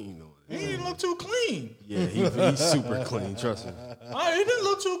 Nah, he ain't know He that. didn't look too clean. Yeah, he's super clean. Trust me. He didn't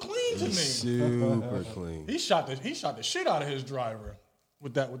look too clean to me. Super clean. He shot the shit out of his driver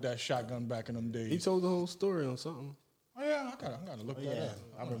with that shotgun back in them days. He told the whole story on something. Oh yeah, I gotta look that Yeah, up.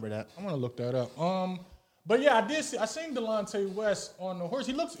 I remember that. I'm gonna look that up. But yeah, I seen Delonte West on the horse.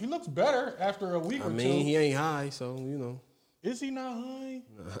 He looks better after a week I or mean, two. he ain't high, so you know. Is he not high?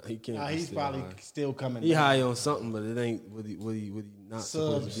 He can't. Nah, be he's still probably high. still coming. He down. high on something, but it ain't what he not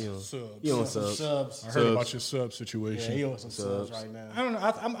supposed to be on. Subs. He on Some subs. subs. I heard Subs. about your sub Yeah, situation. he on some subs right now. I don't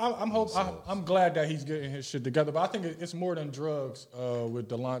know. I'm glad that he's getting his shit together, but I think it's more than drugs with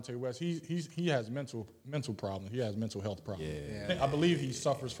Delonte West. He has mental problems. He has mental health problems. Yeah. I believe he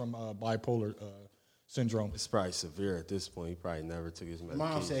suffers from bipolar syndrome. It's probably severe at this point. He probably never took his medication.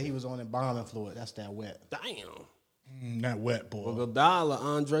 Mom said he was on embalming fluid. That's that wet. Damn. That wet boy. Wiggle dollar,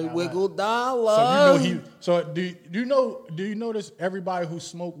 Andre Wiggle dollar. So do you notice everybody who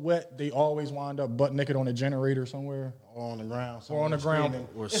smoke wet, they always wind up butt naked on a generator somewhere? Or on the ground. Or on the ground. Screaming,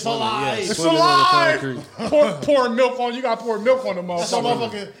 Or it's swimming, alive. yeah, It's swimming on the alive! concrete. Pouring milk on you. Got to pour milk on the That's all motherfucker.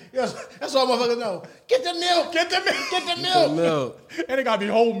 motherfuckers. Yes, that's all motherfuckers know. Get the milk. Get the milk. Get the milk. Milk. And it got to be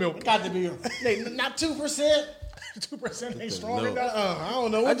whole milk. Got to be not 2%. 2% ain't strong milk. enough. I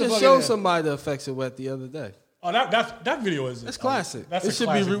don't know what I the just fuck showed it is. somebody the effects of wet the other day. Oh, that video is That's classic. That's It a should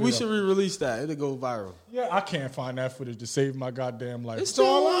classic be. We video. should re-release that. It'll go viral. Yeah, I can't find that footage to save my goddamn life. It's still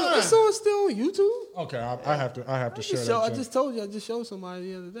online. It's still on YouTube. Okay, I have to share that. I junk. just told you. I just showed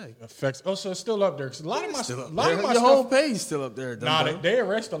somebody the other day. Effects. Oh, so it's still up there. 'Cause a lot of my Still up lot there. of my Your whole stuff. page still up there. Nah, dumbo. they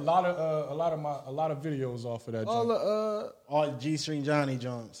erased a lot of videos off of that. all junk. the All G-string Johnny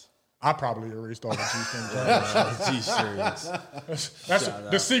Jones. I probably erased all the G-string Johnny. G-strings. That's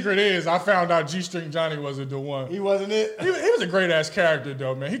the secret is I found out G-string Johnny wasn't the one. He wasn't it? He was a great ass character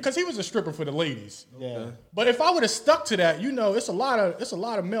though, man. Because he was a stripper for the ladies. Yeah. But if I would have stuck to that, you know, it's a lot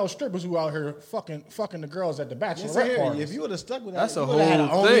of male strippers who out here fucking the girls at the bachelorette parties. If you would have stuck with that, That's you a would've had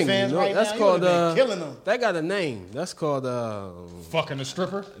whole an thing. OnlyFans You know? right That's now. called You would've been killing them. That got a name. That's called fucking the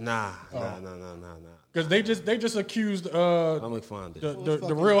stripper. Nah. Because they just accused I'm make fun of it.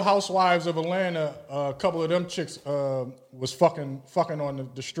 the Real Housewives of Atlanta. A couple of them chicks was fucking on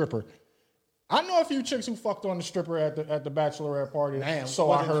the stripper. I know a few chicks who fucked on the stripper at the bachelorette party. Damn, so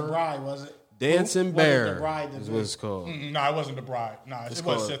I wasn't the heard. bride, was it? Dancing Wasn't Bear the bride is the what it's called. Nah, it wasn't the bride. Nah, it was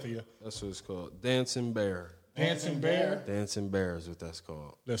called- Cynthia. That's what it's called. Dancing Bear. Dancing Bear. Dancing Bear is what that's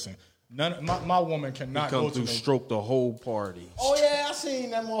called. Listen, my woman cannot Come go to through, no. stroke the whole party. Oh yeah, I seen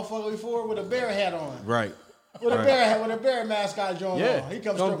that motherfucker before with a bear hat on. Right. With a bear hat, with a bear mascot joint Yeah. on. He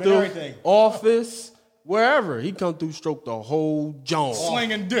comes Come stroking through everything. office, wherever. He come through, stroke the whole joint.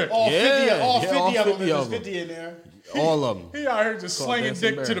 Slinging dick. All 50 of them. all If there's 50 of 50 in there. All of them. He out here just Called slinging Dancing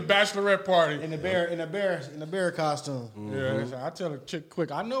dick Bear. to the bachelorette party. In the bear costume. Yeah, listen, I tell a chick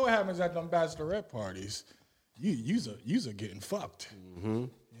quick. I know what happens at them bachelorette parties. You's getting fucked. Mm-hmm.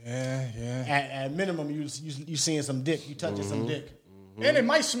 Yeah. At minimum, you seeing some dick. You touching some dick. And it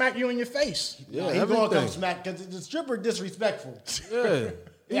might smack you in your face. Yeah, He gonna come everything. smack because the stripper disrespectful. Yeah.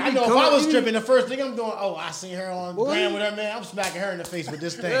 Yeah, I know if I was stripping, the first thing I'm doing, I seen her on Grand with her man. I'm smacking her in the face with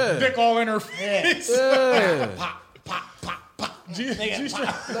this thing. Yeah. Dick all in her face. Yeah. Pop, pop, pop, pop. G-string.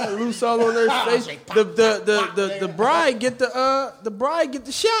 That loose all on their face. The bride get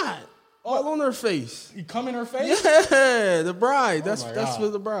the shot. All on her face. You come in her face? Yeah, the bride. That's my that's God. for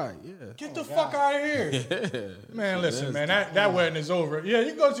the bride. Yeah. Get the fuck out of here. Man, listen, man, that wedding is over. Yeah,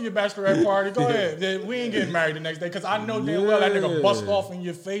 you go to your bachelorette party. Go ahead. We ain't getting married the next day because I know damn well that nigga bust off in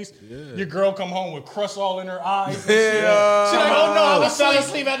your face. Your girl come home with crust all in her eyes. And shit. She like, oh no, I was fell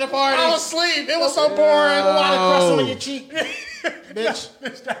asleep at the party. I was asleep. It was so boring. A lot of crust on your cheek. Bitch.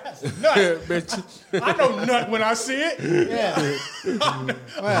 That's nut. Bitch. I know nut when I see it. Yeah.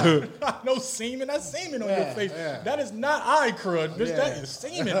 No semen. That's semen on your face. That is not eye crud, bitch. That is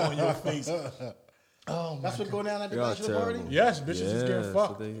semen on your face. That's what go down at the Y'all bachelor terrible. party? Yes, bitches is getting so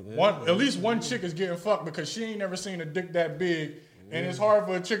fucked. they- At least one chick is getting fucked because she ain't never seen a dick that big. And it's hard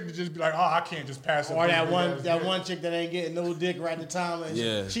for a chick to just be like, oh, I can't just pass it. Or that one chick that ain't getting no dick right at the time. And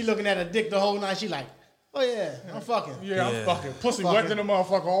Yeah. she looking at a dick the whole night. She like, oh yeah, I'm fucking. Yeah, I'm fucking. Pussy I'm wet fucking. in the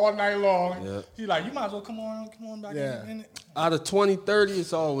motherfucker all night long. Yeah. She like, you might as well come on back in it. Out of 20, 30,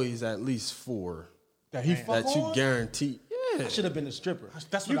 it's always at least 4 That he fuck that you on? guarantee. Yeah. I should have been a stripper.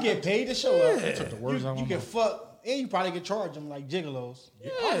 That's you what get paid to show up. took the words out of You my get mouth. fucked, and you probably get charged them like gigalos.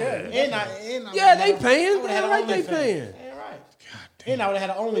 Yeah. And I Yeah, they paying. I would've had Damn an right they OnlyFans. paying. Yeah, right. And I would have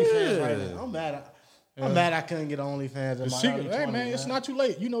had an OnlyFans Yeah. right now. I'm mad I couldn't get an OnlyFans in The my secret, early hey 20s, man, it's not too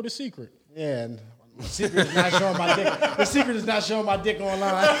late. You know the secret. Yeah, and the secret is not showing my dick. The secret is not showing my dick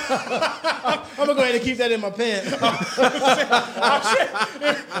online. I'm gonna go ahead and keep that in my pants.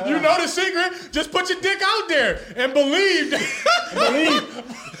 You know the secret. Just put your dick out there and believe.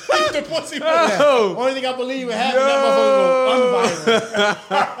 The pussy. Oh. Only thing I believe would happen, that motherfucker go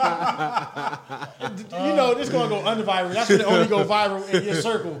unviral. You know, this gonna go unviral. That's when it only go viral in your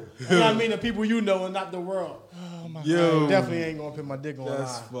circle. You know what I mean? The people you know and not the world. Yo, I definitely ain't gonna put my dick online.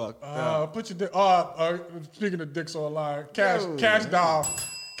 that's fucked up. Put your dick. Speaking of dicks online, cash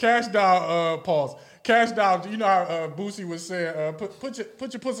doll, pause. Cash doll. You know how Boosie was saying, put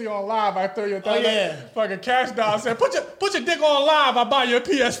your pussy on live. I throw your thing. Oh, yeah. Fucking cash doll said, put your dick on live. I buy you a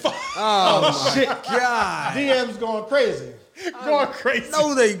PS5. Oh, shit. God. DM's going crazy. Going crazy.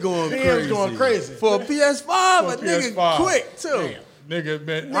 No, they going DM's crazy. going crazy. For a PS5, a nigga PS5. quick, too. Damn. Nigga,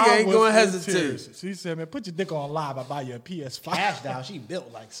 man, Nigga ain't was gonna in hesitate. tears. She said, man, put your dick on live. I buy you a PS5. Cash doll, she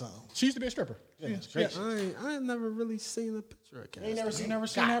built like something. She used to be a stripper. Straight. I ain't never really seen a picture of Cass. Ain't never seen, Never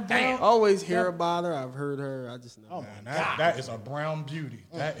seen God that damn. brown. Always hear about her. I've heard her. I just know. Man, that is a brown beauty.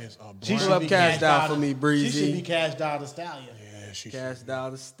 That is a She brown. should Pull up be Cash cashed Doll out for of- me, Breezy. She should be cashed out the stallion. Yeah, she Cash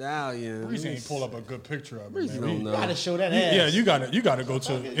Doll the Stallion. Breezy ain't pull up a good picture of it. Breezy man. don't know. You gotta show that ass. Yeah, you gotta go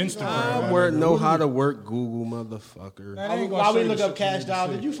to Instagram. I know how to work Google, motherfucker. That ain't gonna While show we you look the up shit you Cash need to Doll,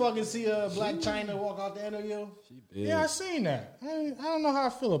 see. did you fucking see Black China walk out the interview? Yeah, I seen that. I don't know how I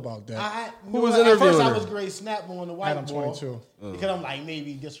feel about that. Who was At first interviewing I her? was great snap on the white Adam boy 22. because I'm like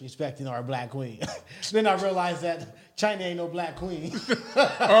maybe disrespecting our black queen. Then I realized that China ain't no black queen.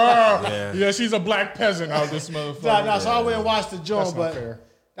 Yeah, she's a black peasant out this motherfucker. So I went and watched the joint, That's not but fair.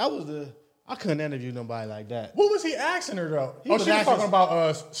 that was I couldn't interview nobody like that. What was he asking her though? He She was was asking- talking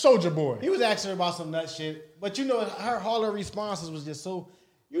about Soldier Boy. He was asking her about some nut shit, but you know, all her responses was just so.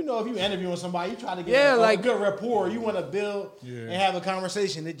 You know, if you interviewing somebody, you try to get a good rapport. You want to build and have a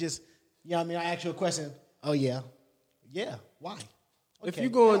conversation. It just, you know what I mean? I ask you a question. Oh yeah, why? If Okay, you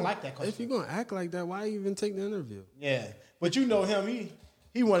I going, don't like that question. if you gonna act like that, why even take the interview? Yeah, but you know him.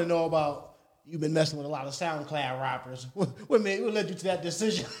 He want to know about you've been messing with a lot of SoundCloud rappers. What led you to that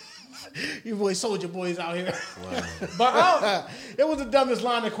decision? You boys, Soldier Boys out here. Wow. But It was the dumbest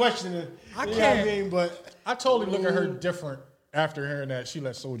line of questioning. I You know what can't- I mean, but I totally look at her different after hearing that she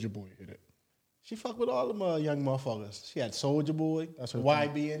let Soldier Boy hit it. she fucked with all them young motherfuckers. She had Soldier Boy, That's her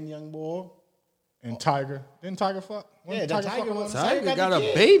YBN Young Boy. And Tiger. Didn't Tiger fuck? Yeah, the Tiger was. Tiger got the a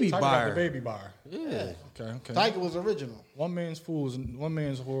kid. baby Tiger by got the her. baby by her. Yeah. Okay. Tiger was original. One man's fools and one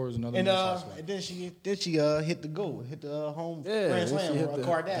man's whore is another And man's housewife. and then she hit the goal, hit the home Yeah. Grand and Slam she hit or the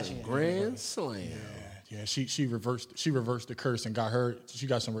Kardashian. Grand Slam. Yeah, she reversed the curse and got her. She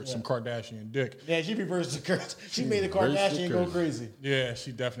got some Kardashian dick. Yeah, she reversed the curse. She made the reversed the Kardashian go curse. crazy. Yeah,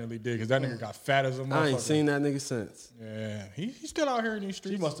 she definitely did because that nigga got fat as a motherfucker. I ain't seen that nigga since. Yeah, he's still out here in these She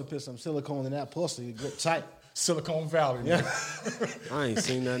streets. must have put some silicone in that pussy to grip tight. Silicon Valley. Yeah, I ain't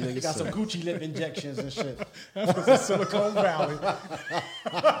seen that nigga Got some since. Gucci lip injections and shit. Silicon Valley.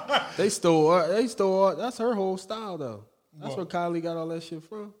 They stole. That's her whole style though. That's where Kylie got all that shit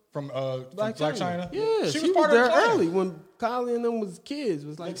from. From Black China. Yeah, she was part of there the clan. early when Kylie and them was kids.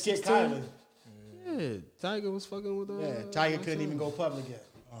 Was like Like Kid 16. Kylie. Yeah, Tiger was fucking with her. Yeah, Tiger couldn't even go public yet.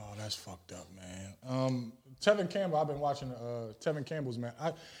 Oh, that's fucked up, man. Tevin Campbell, I've been watching Tevin Campbell's man.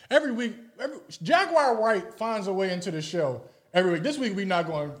 Every week, Jaguar White finds a way into the show, every week. This week we're not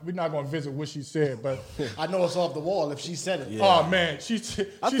going to visit what she said, but I know it's off the wall if she said it. Yeah. oh man,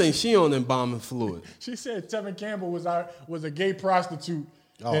 I think she on embalming fluid. she said Tevin Campbell was a gay prostitute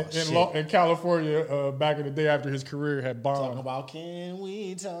Oh, in California back in the day after his career had bombed. Talking about can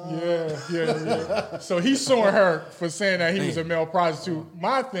we talk? Yeah. So he's suing her for saying that he was a male prostitute.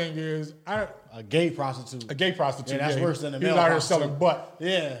 My thing is, A gay prostitute. a gay prostitute. Yeah, that's worse than a He male was out here prostitute. selling butt.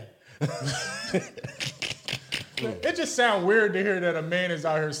 Yeah. It just sounds weird to hear that a man is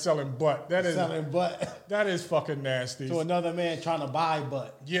out here selling butt. Selling butt That is fucking nasty. to another man trying to buy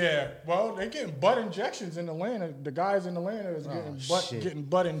butt. Yeah, well, they're getting butt injections in Atlanta. The guys in Atlanta is getting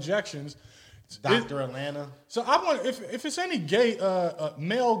butt injections. Dr. Atlanta. So I want if it's any gay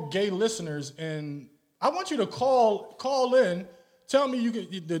male gay listeners, and I want you to call in, tell me you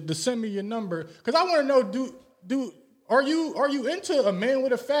can to send me your number, because I want to know do are you into a man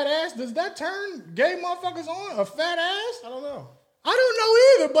with a fat ass? Does that turn gay motherfuckers on a fat ass? I don't know.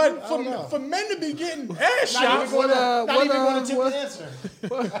 I don't know either, but for men to be getting ass shots, Not even going to tip the answer.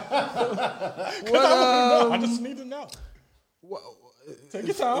 I just need to know. Take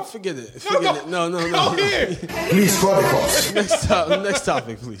your time. Forget it. No. No. Go ahead. Please call the cops. Next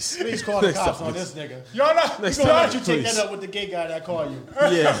topic, please. Please call the cops on this nigga. Y'all not. We're going to let you take that up with the gay guy that called you.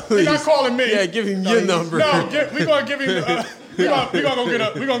 Yeah, He's please. not calling me. Yeah, give him your number. No, we're gonna give him. We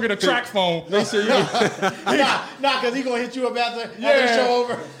gonna get a track phone. Make sure you. Because he going to hit you up after the show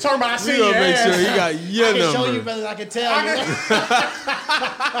over. Talking about I see We your gonna make ass. sure he got your I can number. show you better than I can tell you.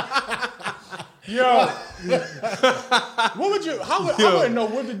 Yo, what would you? I wouldn't know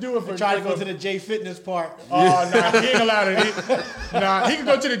what to do if Try to go to the J Fitness part. Oh nah, he ain't allowed it. He can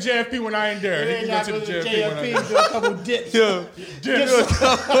go to the JFP when I ain't there. He can go to the JFP when I ain't do a couple dips. Yeah. dips.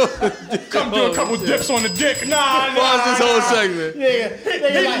 Come do a couple dips on the dick. Nah. Pause this whole segment. Yeah.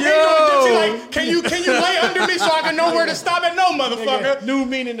 He like, can you lay under me so I can know where to stop at? No, motherfucker. New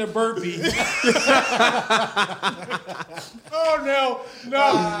meaning to burpee. Oh no,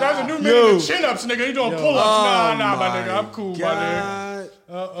 that's a new meaning of chin-ups, nigga. You doing pull-ups? Nah, my nigga. I'm cool, my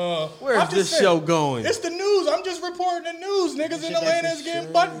nigga. Where's this show going? It's the news. I'm just reporting the news. Niggas in Atlanta is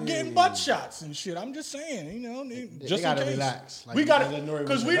getting butt shots and shit. I'm just saying, just gotta in case. relax. We gotta,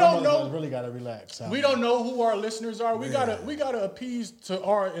 because we don't know. Really gotta relax. We don't know who our listeners are. We gotta appease to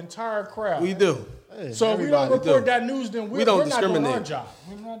our entire crowd. We do. So if we don't report that news, then we're don't not doing our discriminate. job.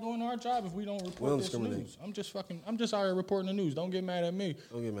 We're not doing our job if we don't report this news. I'm just out here reporting the news. Don't get mad at me.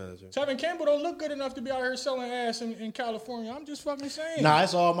 Don't get mad at you. Tevin Campbell don't look good enough to be out here selling ass in California. I'm just fucking saying. Nah,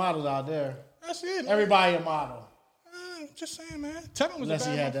 it's all models out there. That's it. Man. Everybody a model. Just saying, man. Tevin was Unless a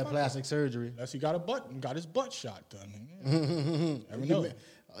bad he had that motherfucker. plastic surgery. Unless he got his butt shot done. Never know.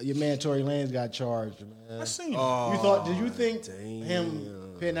 Your man Tory Lanez got charged, man. I seen it. Did you think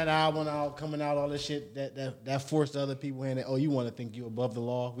him putting that album out, coming out, all this shit that forced other people in it? Oh, you want to think you above the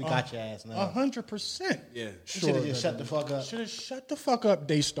law? We got your ass now. 100%. Yeah. Should have just shut the fuck up. Should have shut the fuck up,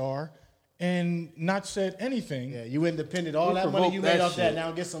 Daystar, and not said anything. Yeah, you independent. All Who that money provoked you made that off that, shit?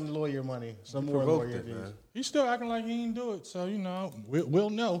 now get some lawyer money. Some more Provoked lawyer it, fees. man. He's still acting like he didn't do it, so we'll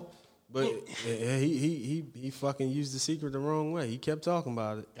know. But he fucking used the secret the wrong way. He kept talking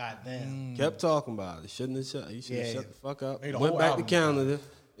about it. God damn. Kept talking about it. Shouldn't have shut. He should have shut the fuck up. Made a Went whole back to album Canada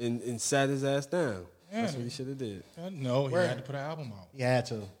and sat his ass down. Yeah. That's what he should have did. No, he had to put an album out. He had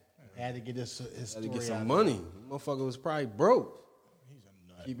to. Had to get his Had story to get out some there. money. Motherfucker was probably broke. He's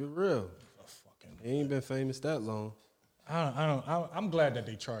a nut. Keep it real. He ain't been famous that long. I'm glad that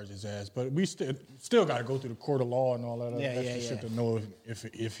they charged his ass, but we still got to go through the court of law and all that other extra shit to know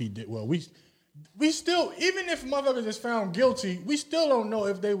if he did well. We still, even if motherfuckers is found guilty, we still don't know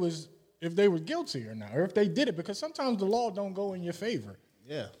if they were guilty or not, or if they did it, because sometimes the law don't go in your favor.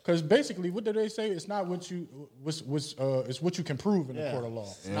 Yeah. Because basically, what do they say? It's not what you it's what you can prove in the court of law.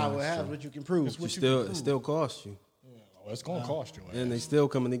 It's not what happens, what you can prove. It still cost you. Oh, it's gonna cost you. And they still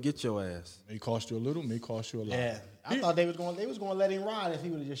coming to get your ass. May cost you a little, may cost you a lot. Yeah, I thought they was gonna let him ride if he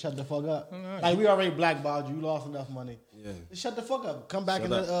would have just shut the fuck up. Like we already blackballed you, you lost enough money. Yeah. Just shut the fuck up. Come back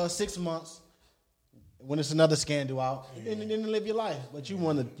in 6 months when it's another scandal out, and then live your life. But you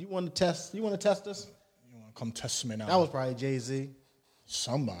want to test us. You want to come test me now? That was probably Jay-Z.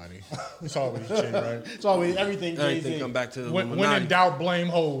 Somebody. It's always Jay, right? It's always everything Jay-Z. Everything come back to the When Illuminati. in doubt, blame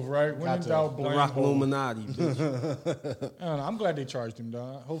Hove, right? When in doubt, The blame Rock Hove. Illuminati, bitch. I don't know, I'm glad they charged him,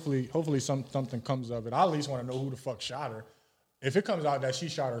 dog. Hopefully something comes of it. I at least want to know who the fuck shot her. If it comes out that she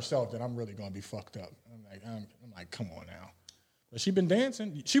shot herself, then I'm really gonna be fucked up. I'm like, come on now. But she been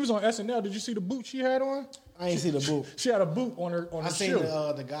dancing. She was on SNL. Did you see the boot she had on? I ain't see the boot. She had a boot on her I seen shoe.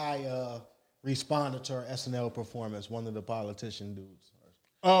 the guy responded to her SNL performance. One of the politician dudes.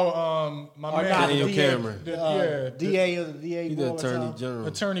 My Or man, not, Daniel DA, Cameron. DA or the DA. He the boy or attorney something. general.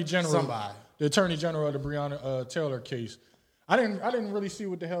 Attorney General, Somebody. the Attorney General of the Breonna Taylor case. I didn't really see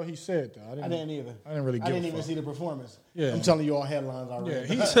what the hell he said though. I didn't either. I didn't really. Give I didn't a even fuck. see the performance. Yeah. I'm telling you all headlines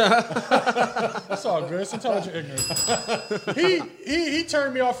already. Yeah, that's all good. It's intelligent ignorance. he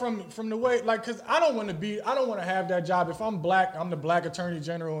turned me off from the way, like, cause I don't want to have that job. If I'm black, I'm the black attorney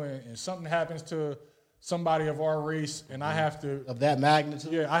general, and something happens to somebody of our race, and I have to Of that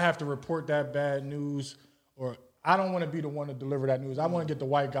magnitude. I have to report that bad news, or I don't want to be the one to deliver that news. I want to get the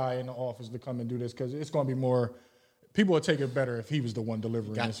white guy in the office to come and do this, because it's going to be more. People would take it better if he was the one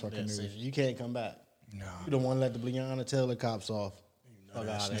delivering this fucking news. You can't come back. No. You don't want to let the Breonna Taylor cops off. Fuck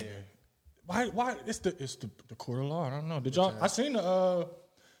out of here. Why? It's the court of law. I don't know. Did y'all? I seen the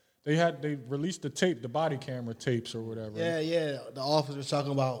they released the tape, the body camera tapes or whatever. Yeah. The officers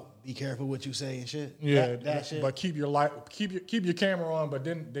talking about be careful what you say and shit. Yeah, that shit. but keep your camera on. But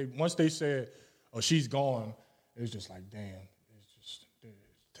then once they said, "Oh, she's gone," it was just like, damn. It's just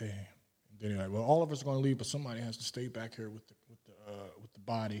damn. And then they're like, well, all of us are gonna leave, but somebody has to stay back here with the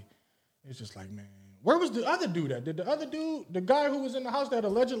body. It's just like, man, where was the other dude at? Did the other dude, the guy who was in the house that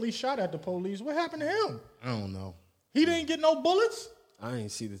allegedly shot at the police, what happened to him? I don't know. He didn't get no bullets. I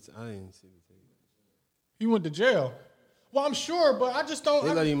didn't see the tape. He went to jail. Well, I'm sure, but I just don't.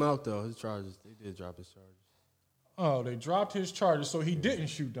 They let him out though. His charges. They did drop his charges. Oh, they dropped his charges, so he didn't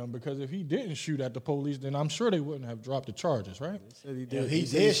shoot them, because if he didn't shoot at the police, then I'm sure they wouldn't have dropped the charges, right? They said he did. Yeah, he he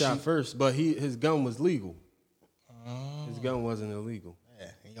said he did shot shoot. first, but his gun was legal. His gun wasn't illegal. Yeah,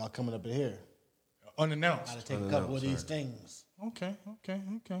 and y'all coming up in here. Unannounced. Gotta take a couple of these things. Okay.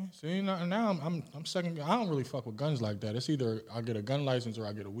 See, now I'm second. I don't really fuck with guns like that. It's either I get a gun license or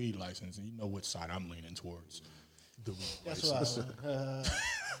I get a weed license, and you know which side I'm leaning towards. The weed That's license. why.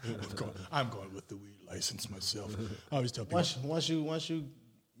 I'm going with the weed license myself. I always tell people. Once you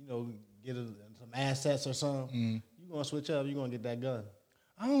get some assets or something, you gonna switch up. You gonna get that gun.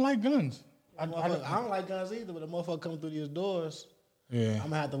 I don't like guns. I don't like guns either, but the motherfucker coming through these doors, Yeah. I'm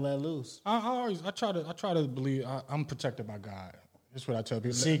gonna have to let loose. I try to believe I'm protected by God. That's what I tell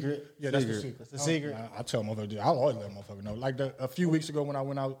people. Secret. Yeah, that's the secret. That's the secret. I tell motherfuckers. I'll always let motherfuckers know. Like a few weeks ago when I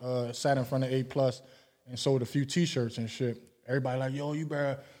went out, sat in front of A+ and sold a few T-shirts and shit. Everybody like, yo, you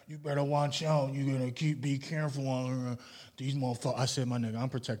better watch out. You gonna be careful on these motherfuckers. I said, my nigga, I'm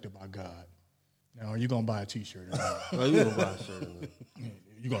protected by God. Now, are you gonna buy a T-shirt? Oh, you gonna buy a shirt?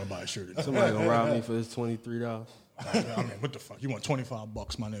 You gonna buy a shirt? Somebody gonna rob me for this $23? I mean, what the fuck? You want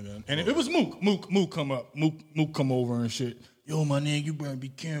 $25, my nigga? And it was Mook. Mook come up. Mook come over and shit. Yo, my nigga, you better be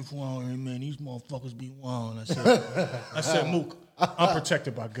careful out here, man. These motherfuckers be wild. I said, Mook, I'm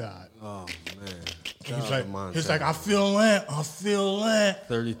protected by God. Oh man, He's like, I feel that.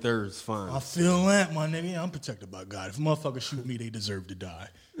 33rd is fine. I feel that, my nigga. Yeah, I'm protected by God. If motherfuckers shoot me, they deserve to die.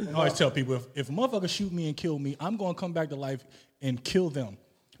 I always tell people, if motherfuckers shoot me and kill me, I'm going to come back to life and kill them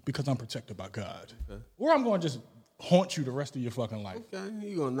because I'm protected by God. Okay. Or I'm going to just haunt you the rest of your fucking life. Okay,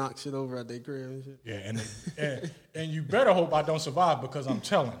 you gonna knock shit over at their crib and shit. Yeah, and you better hope I don't survive, because I'm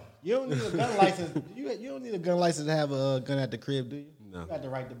telling. You don't need a gun license. You don't need a gun license to have a gun at the crib, do you? No. You got the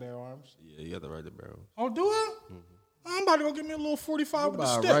right to bear arms. Yeah, you got the right to bear. Oh, do I? Mm-hmm. I'm about to go get me a little 45 with a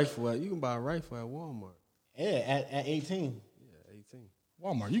stick. You can buy a rifle at Walmart. Yeah, at 18. Yeah, 18.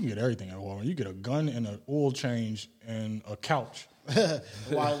 Walmart, you can get everything at Walmart. You get a gun and an oil change and a couch.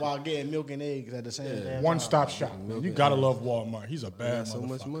 while getting milk and eggs at the same time. One-stop shop. You gotta love Walmart. He's a bad motherfucker. So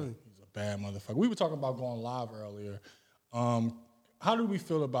much money. He's a bad motherfucker. We were talking about going live earlier. How do we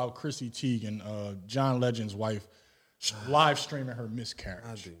feel about Chrissy Teigen, John Legend's wife, live streaming her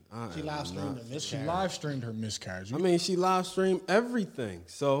miscarriage? She live streamed her miscarriage. She live streamed her miscarriage. I mean, she live streamed everything.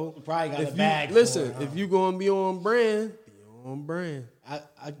 So You probably got a if bag you for listen, it, huh? if you gonna be on brand, be on brand. I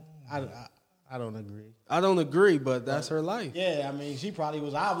don't agree. I don't agree, but that's her life. Yeah, I mean, she probably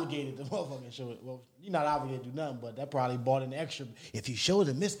was obligated to motherfucking show it. Well, you're not obligated to do nothing, but that probably bought an extra. If you show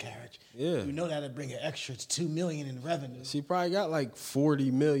the miscarriage, Yeah. you know that'll bring an extra $2 million in revenue. She probably got like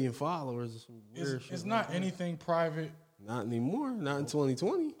 40 million followers or some weird shit. It's not anything private. Not anymore. Not in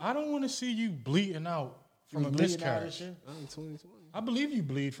 2020. I don't want to see you bleeding out from a Bleeding out and miscarriage. shit. Not in 2020. I believe you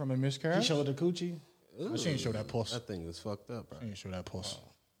bleed from a She miscarriage. showed the coochie. She ain't show that puss. That thing was fucked up, bro. She ain't show that puss.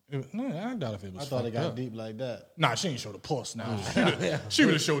 No, I doubt if it was. I thought it fucked got up. deep like that. Nah, she ain't showed the puss. Now she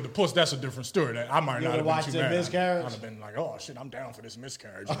would have showed the puss. That's a different story. That I might You not would've have watched been too the mad. miscarriage? I'd have been like, oh shit, I'm down for this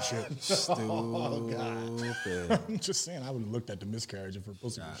miscarriage and shit. Stupid. I'm just saying, I would have looked at the miscarriage if her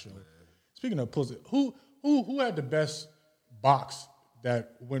pussy was showing. Speaking of pussy, who had the best box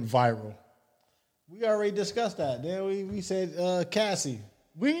that went viral? We already discussed that. Then we said Cassie.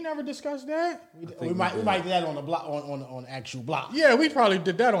 We ain't never discussed that. We might do that on the block on the actual block. Yeah, we probably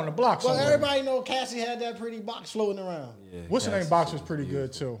did that on the block. Well, somewhere. everybody know Cassie had that pretty box floating around. Yeah, What's her name? Box was pretty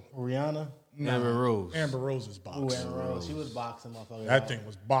good too. Rihanna. Amber Rose. Amber Rose's box. Ooh, Amber Rose. She was boxing, motherfucker. That thing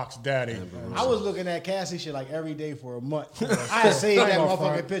was box daddy. I was looking at Cassie shit like every day for a month. I had saved that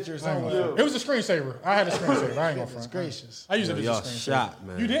motherfucking picture somewhere. It was a screensaver. I had a screensaver. I ain't gonna front. Gracious. I used it as a Y'all screensaver. shot,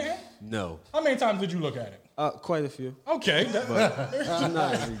 man. You didn't? No. How many times did you look at it? Quite a few. Okay.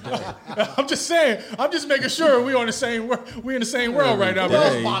 Not every day. I'm just saying. I'm just making sure we on the same. We in the same world right now. Who Bro.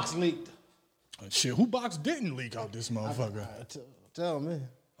 else box leaked? Shit, who box didn't leak out this motherfucker? Tell me.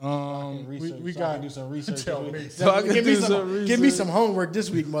 We got do some research. Tell me. So I can Give me do some research. give me some homework this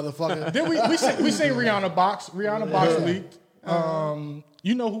week, motherfucker. Then we seen Rihanna box. Rihanna box leaked.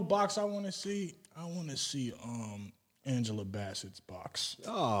 You know who box I want to see? I want to see Angela Bassett's box.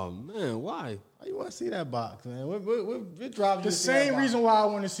 Oh man, why? Why you want to see that box, man? What drive you The to see that same box? reason why I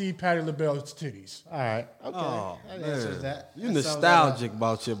want to see Patti LaBelle's titties. All right. Okay. Oh That answers man, that. you That sounds nostalgic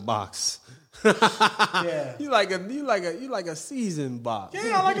about your box. Yeah. You like a seasoned box.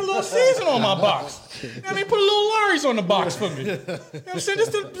 Yeah, I like a little season on my box. I mean, put a little Larry's on the box for me. You know what I'm saying?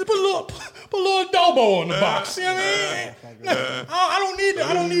 Just put a little adobo on the box. You know what I mean?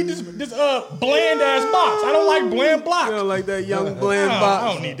 I don't need this bland ass box. I don't like bland You box. don't like that young bland No, box.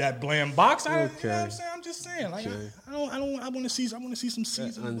 I don't need that bland box. You know what Okay. I'm saying? I'm just saying. Like, I want to see some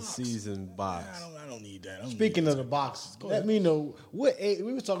seasoned box. Unseasoned box. I don't need that. I don't Speaking of the box, let me know what age.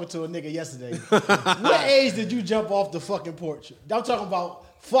 We was talking to a nigga yesterday. What age did you jump off the fucking porch? I'm talking about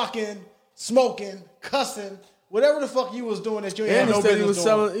fucking, smoking, cussing, whatever the fuck you was doing that you ain't had And no he said business he was doing.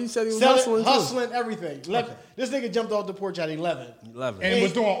 selling. He said he was Selling, hustling too. everything. This nigga jumped off the porch at 11. 11. And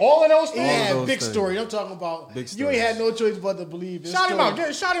was doing all of those He things. had those big things. story. I'm talking about. Big You ain't stories. had no choice but to believe his Shout him story.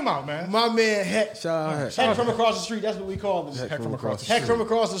 out. Shout him out, man. My man Heck. Shout out. Heck from across the street. That's what we call him. Heck from across the Heck from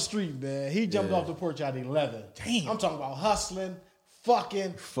across the street, man. He jumped Yeah. off the porch at 11. Damn. I'm talking about hustling,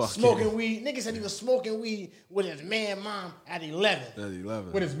 fucking, smoking weed. Nigga said he was smoking weed with his man mom at 11. At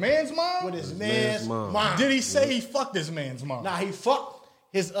 11. With his man's mom? With his man's mom. mom. Did he say he fucked his man's mom? Nah, he fucked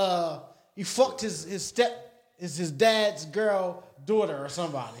his dad's girl daughter or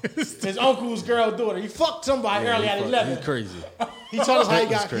somebody. His uncle's girl daughter. He fucked somebody early at 11. He's crazy. He told us how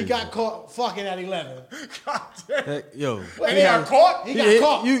That's he crazy. got caught fucking at 11. God damn. Heck, yo. And he got caught? He got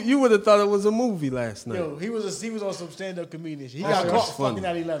caught. You would have thought it was a movie last night. Yo, he was on some stand-up comedian shit. He That got shit caught was funny. fucking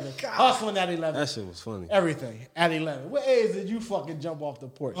at 11. Hustling at 11. That shit was funny. Everything at 11. What age did you fucking jump off the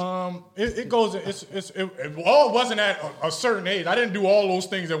porch? It goes. It all wasn't at a certain age. I didn't do all those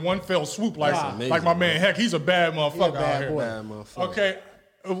things in one fell swoop like Amazing, my man. Heck, he's a bad motherfucker bad out here. boy. Bad motherfucker. Okay,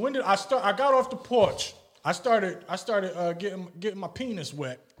 when did I start? I got off the porch. I started getting my penis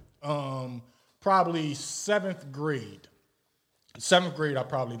wet. Probably 7th grade. 7th grade, I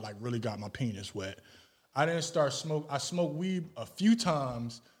probably like really got my penis wet. I didn't start smoke. I smoked weed a few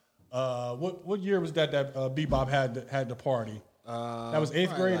times. What year was that Bebop had the party? That was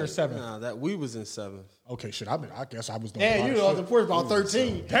 8th grade or 7th? Nah, that we was in 7th. Okay, shit. I guess I was doing. Yeah, a lot you of was off shit. the porch about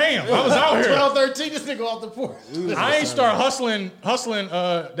 13. Damn, I was out here. 12, 13, this nigga off the porch. I ain't start hustling.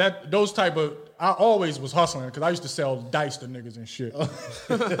 Those type of. I always was hustling because I used to sell dice to niggas and shit. You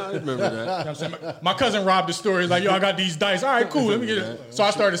know I remember that. what I'm saying? My cousin robbed the store. He's like, yo, I got these dice. All right, cool. Let me get it. So I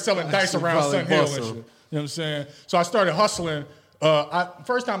started selling dice around probably Sun Hill bought and shit. some. You know what I'm saying? So I started hustling.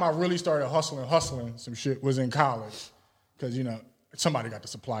 First time I really started hustling some shit was in college. Because, somebody got to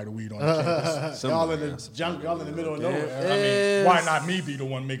supply the weed on the campus. Y'all in the junk, y'all in the middle of nowhere. I mean, why not me be the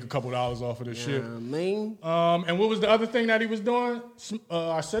one make a couple dollars off of this shit? Man. And what was the other thing that he was doing?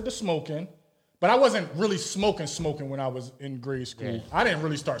 I said the smoking. But I wasn't really smoking when I was in grade school. Yeah. I didn't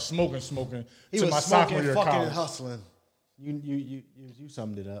really start smoking He to was my smoking, sophomore year of fucking, college. and hustling. You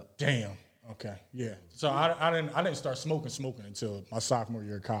summed it up. Damn. Okay. Yeah. So I didn't start smoking until my sophomore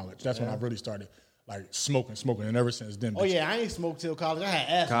year of college. That's when I really started like smoking, and ever since then. Oh yeah, I ain't smoked till college. I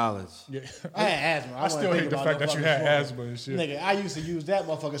had asthma. College. Yeah. I had asthma. I still hate the fact that you had asthma and shit. Nigga, I used to use that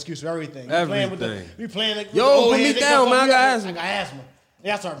motherfucking excuse for everything. Everything. We playing with Yo, the old put me heads, they down, fuck man. I me got up. asthma. I got asthma.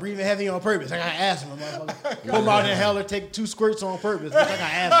 Yeah, I start breathing heavy on purpose. I got asthma, motherfucker. Come out in the hell and take 2 squirts on purpose. Bitch, I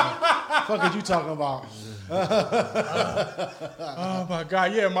got asthma. Fuck is you talking about? Oh my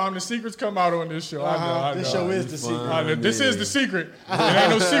God. Yeah, Mom, the secrets come out on this show. I know. This show is the secret. I know. This is the secret. It ain't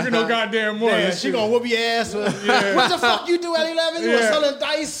no secret no goddamn more. Yeah, This she shit- gonna whoop your ass. What the fuck you do at 11? You was Yeah. selling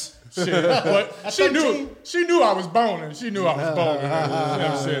dice? Shit. But At she 13? knew I was boning. She knew I was boning. You know what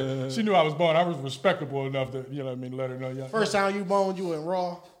I'm saying? She knew I was boning. I was respectable enough to, let her know. Yeah. First time you boned, you went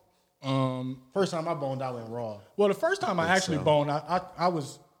raw. First time I boned, I went raw. Well, the first time I actually boned, I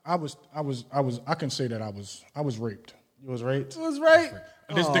can say that I was raped. You was raped? It was right.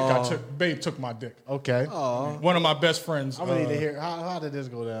 This dick Babe took my dick. Okay. One of my best friends. I'm gonna need to hear how did this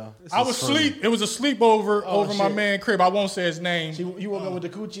go down? I was asleep. It was a sleepover over my man crib. I won't say his name. You woke up with the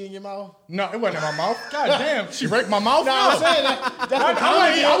coochie in your mouth? No, it wasn't in my mouth. God damn, she raped my mouth. No, I'm saying that's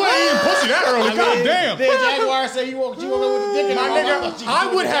I wasn't eating pussy that early. God damn. Then Jaguar say you woke up with the dick in My my nigga, mouth.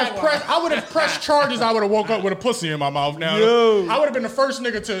 I would have pressed charges. I would have woke up with a pussy in my mouth. Now, I would have been the first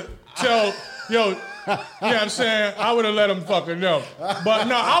nigga to tell, yo. You know what I'm saying? I would have let him fucking know. But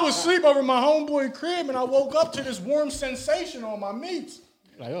no, I was asleep over my homeboy crib and I woke up to this warm sensation on my meats.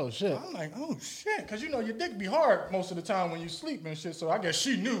 Like, oh shit. I'm like, oh shit. Because you know your dick be hard most of the time when you sleep and shit. So I guess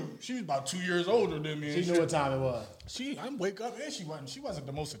she knew. She was about 2 years older than me. She knew what time it was. I wake up and she wasn't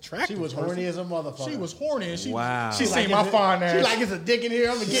the most attractive. She was person. horny as a motherfucker. She was horny and she She seen my fine ass. She like, it's a dick in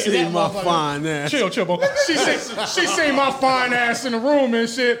here. I'm gonna get See that my motherfucker. fine ass. Chill, bro. She seen my fine ass in the room and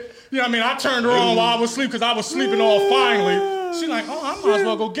shit. You know what I mean? I turned her on while I was asleep because I was sleeping all finely. She like, oh, I might as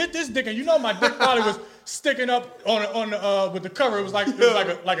well go get this dick. And you know my dick probably was sticking up on with the cover. It was like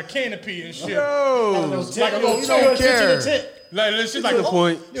a canopy and shit. Yo, Like a little you tent. picture the tent. Like she's That's like, a good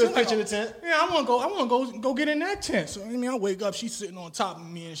point. You was pitching the tent. Yeah, I want to go get in that tent. So I mean, I wake up, she's sitting on top of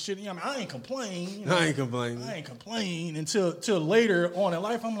me and shit. You know, I ain't complaining. You know? I ain't complaining. I ain't complaining until later on in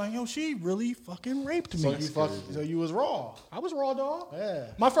life. I'm like, yo, she really fucking raped me. So you was raw. I was raw, dog. Yeah.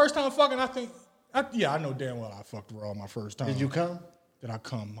 My first time fucking, I know damn well I fucked raw my first time. Did you come? Did I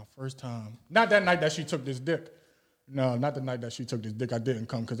come my first time? Not that night that she took this dick. No, not the night that she took this dick. I didn't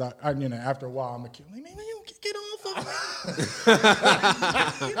come because I after a while I'm a kid. Like, man, you get on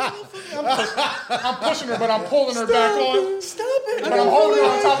I'm pushing her, but I'm pulling her back on. Stop it! But I'm holding her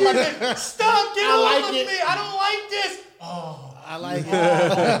on top of my dick. Stop! Get off of me! I don't like this. Oh, I like it.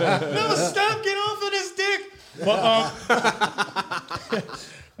 no! Stop! Get off of this dick. But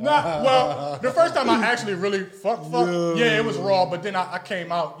well, the first time I actually really fucked, yeah, it was raw. But then I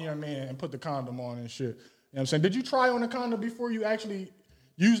came out, you know what I mean, and put the condom on and shit. You know what I'm saying? Did you try on the condom before you actually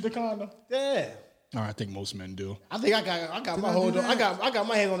used the condom? Yeah. All right, I think most men do. I think I got my hold on. I got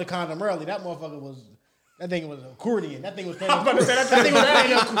my hands on the condom early. That motherfucker was. That thing was an accordion. That thing was playing.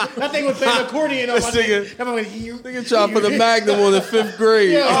 That thing was playing accordion on my dick. That nigga trying to put the Magnum on in 5th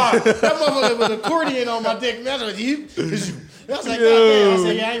grade. Yeah, that motherfucker was accordion on my dick. That's what you. I was like, goddamn. I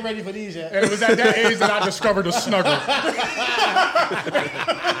said, yeah, I ain't ready for these yet. And it was at that age that I discovered a snuggle.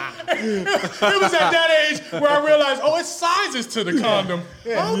 It was at that age where I realized, it's sizes to the condom.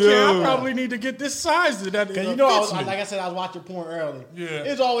 Yeah. Okay, I probably need to get this size to that. Because you know, like I said, I was watching porn early. Yeah.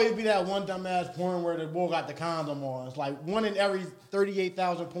 It's always be that one dumbass porn where the boy got the condom on. It's like 1 in every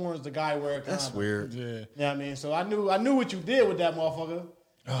 38,000 porns the guy wear a condom. That's weird. Yeah. You know what I mean? So I knew what you did with that motherfucker.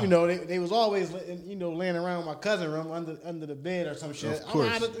 You know, they was always, laying around my cousin room under the bed or some shit. Of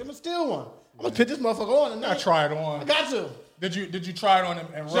course. I'm gonna steal one. I'm gonna put this motherfucker on tonight. I try it on. I got to. Did you try it on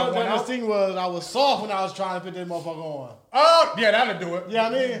and rub one The out? thing was, I was soft when I was trying to put this motherfucker on. Oh, yeah, that'll do it. You know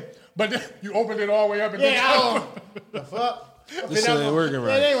what I mean? But then you opened it all the way up and The fuck? This shit ain't working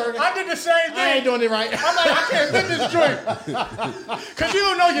right. It ain't working. I did the same thing. I ain't doing it right. I'm like, I can't fit this joint. Because you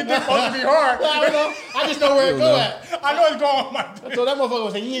don't know your dick supposed to be hard. I just know where it go at. I know it's going on my dick. So that motherfucker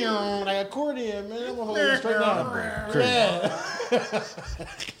was like accordion, man. That motherfucker was straight down.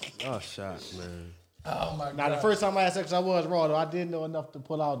 Yeah. Oh, shot, man. Oh, my God. Now, the first time I had sex, I was raw, though. I didn't know enough to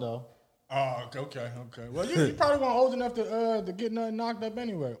pull out, though. Oh, okay. Well, you probably weren't old enough to get nothing knocked up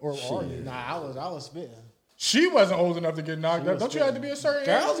anyway. Or are you? Nah, I was spitting. She wasn't old enough to get knocked up. Don't you have to be a certain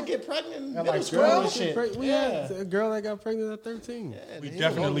Girls age? get pregnant in like middle school girls and shit. We had a girl that got pregnant at 13. Yeah, We he was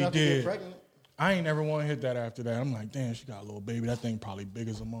definitely old enough to get did. pregnant. I ain't never want to hit that after that. I'm like, damn, she got a little baby. That thing probably big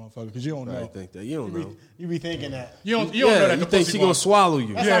as a motherfucker. Because you don't know. I think that. You don't know. You be thinking that. You don't know that you the think pussy she gonna wants- swallow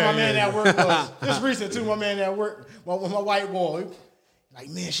you. That's how my man at work was. This recent, too, my man at work, my white boy. Like,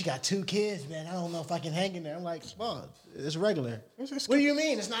 man, she got 2 kids, man. I don't know if I can hang in there. I'm like, fuck, it's regular. just- What do you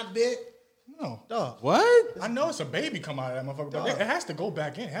mean? It's not big? No. Dog. What? I know it's a baby come out of that motherfucker, but it has to go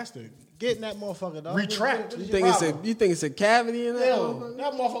back in. It has to. Get in that motherfucker, dog. Retract. What is You your think problem? it's a cavity in that? Hell,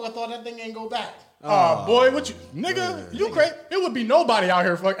 that motherfucker thought that thing ain't go back. Oh, boy, what you, nigga, you crazy? It would be nobody out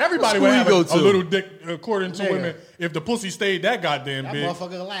here. Fuck, everybody What would have school a you go to? little dick, according to Nigga. women, if the pussy stayed that goddamn That big.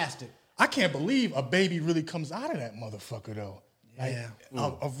 motherfucker elastic. I can't believe a baby really comes out of that motherfucker, though. Like,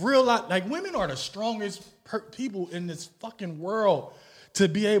 Yeah. a real lot. Like, women are the strongest people in this fucking world to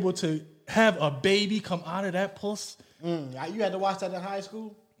be able to have a baby come out of that puss. You had to watch that in high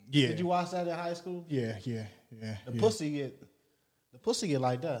school? Yeah. Did you watch that in high school? Yeah. The pussy get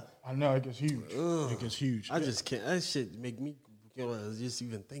like that. I know, it gets huge. It gets huge. I just can't. That shit make me just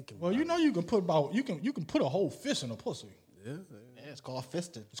even thinking. Well, about you know you can put a whole fist in a pussy. Yeah. it's called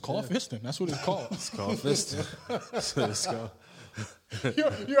fisting. It's called fisting. That's what it's called. It's called fisting. That's what it's called.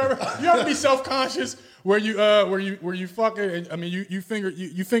 You ever be self-conscious where you fucking, and, I mean you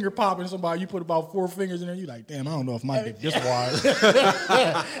finger popping somebody, you put about 4 fingers in there, you like, damn, I don't know if my dick this wide.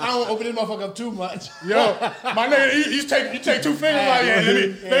 I don't open this motherfucker up too much. Yo, my nigga, you take 2 fingers like,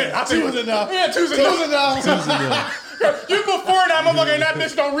 I think Two's enough. Yeah, two's enough. You put 4 in that motherfucker and that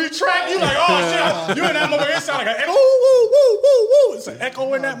bitch don't retract. You like, oh shit, you in that motherfucker, it sound like an echo. Woo, woo, woo, woo. It's an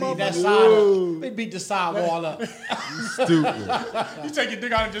echo in that motherfucker. They beat the side wall up. Stupid. You take your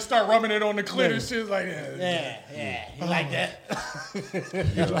dick out and just start rubbing it on the clit and shit like that. Yeah. You like that?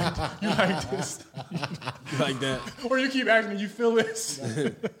 You like this. You like that? Or you keep asking, you feel this?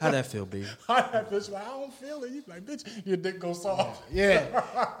 How that feel, baby? I bitch like, I don't feel it. You like, bitch, your dick goes soft.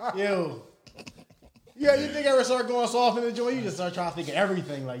 Yeah. Yo. Yeah, you think ever start going soft in the joint, you just start trying to think of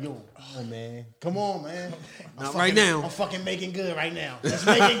everything. Like, yo, come on, man. Not right now. I'm fucking making good right now. It's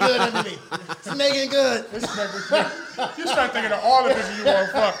making good under me. It's making good. You start thinking of all the bitches you want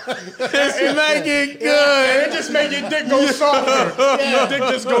to fuck. It's making good. And it just make your dick go softer. Your dick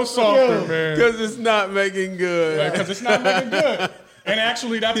just goes softer, man. Because it's not making good. Because it's not making good. And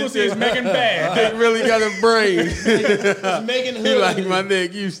actually, that pussy is making bad. Dick really got a brain. It's making hood. You like my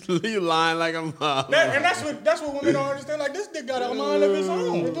dick? You lying like I'm. And that's what women don't understand. Like, this dick got a mind of its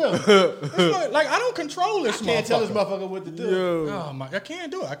own. It do. Like, I don't control this. Can't tell this motherfucker what to do. Oh my! I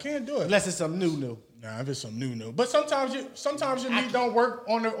can't do it. Unless it's some new. Nah, if it's some new. But sometimes your meat don't work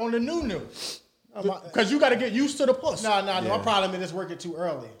on the new. Because you got to get used to the puss. No. My problem is it's working too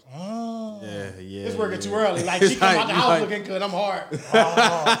early. Oh. Yeah. It's working too early. Like, she come out the house looking good. I'm hard.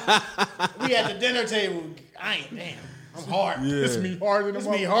 We at the dinner table. Damn. I'm hard. Yeah. It's me hard as a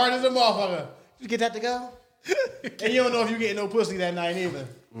motherfucker. It's me hard as a motherfucker. You get that to go? And you don't know if you getting no pussy that night either.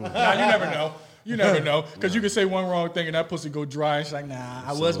 Nah, you never know. You never know. Because you can say one wrong thing and that pussy go dry. And she's like, nah,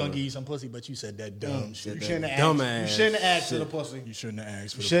 I was going to give you some pussy, but you said that dumb shit. You shouldn't have asked for the pussy. You shouldn't have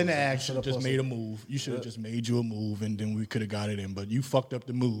asked for the pussy. Shouldn't have asked for the pussy. You should have just pussy. made a move. You should have just made you a move, and then we could have got it in. But you fucked up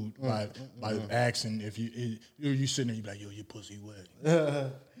the mood by asking if you sitting there, you be like, yo, your pussy wet.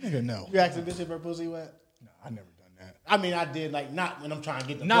 Nigga, no. You asked a bitch if her pussy wet? No, I never done that. I mean, I did, like, not when I'm trying to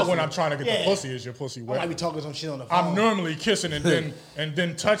get the pussy. Not when I'm trying to get the pussy. Is your pussy wet? I might be talking some shit on the phone. I'm normally kissing and then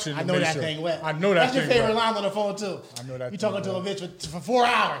touching. I know that thing wet. I know that That's thing your favorite wet. line on the phone, too. I know that You thing talking to a wet. bitch for 4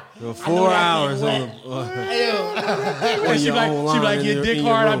 hours. For 4 hours on And she be like, your dick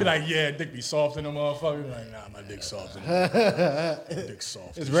hard? I'd be like, yeah, dick be soft in the motherfucker. Like, nah, my dick soft in the My dick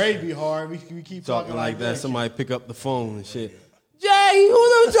soft. It's ready to be hard. We keep talking like that. this. Somebody pick up the phone and shit. Jay,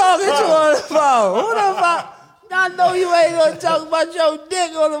 who them talking to on the phone? Who the fuck? I know you ain't gonna talk about your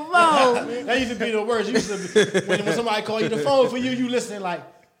dick on the phone. That used to be the worst. You used to be, when somebody call you the phone for you listening like,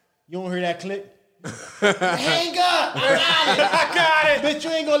 you don't hear that click? Hang up. I got it. Bitch, you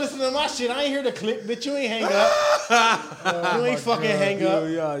ain't gonna listen to my shit. I ain't hear the click. Bitch, you ain't hang up. You ain't fucking hang up.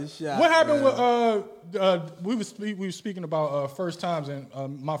 What happened with we was speaking about first times, and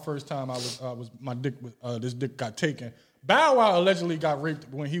my first time this dick got taken. Bow Wow allegedly got raped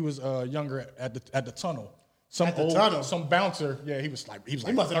when he was younger at the tunnel. Some bouncer, he was like He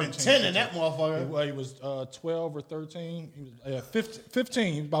must have been 10 in that motherfucker. Well, he was 12 or 13. He was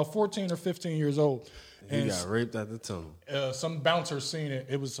 15. He was about 14 or 15 years old. He got raped at the tunnel. Some bouncer seen it.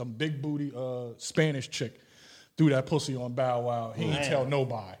 It was some big booty Spanish chick threw that pussy on Bow Wow. He didn't tell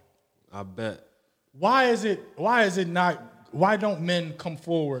nobody. I bet. Why is it not? Why don't men come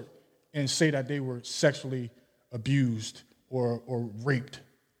forward and say that they were sexually abused or raped?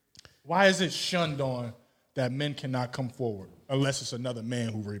 Why is it shunned on that men cannot come forward unless it's another man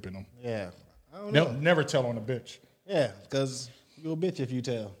who raping them? Yeah. I don't They'll know. never tell on a bitch. Yeah, because you a bitch if you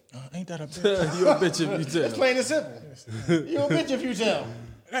tell. Ain't that a bitch? You a bitch if you tell. It's plain and simple. You a bitch if you tell.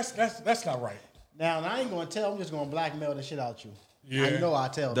 That's not right. Now, I ain't going to tell. I'm just going to blackmail the shit out you. Yeah. I know I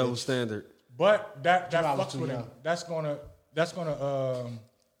tell. Double bitch. standard. But that I was fucks too with him. young. That's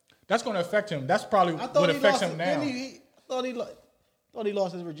gonna affect him. That's probably what affects him now. I thought he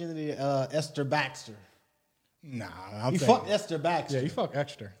lost his virginity to Esther Baxter. Nah, He fucked Esther Baxter. Yeah, he fucked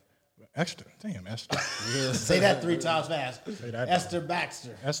Esther. Esther, damn Esther. Say that 3 times fast. Say that. Esther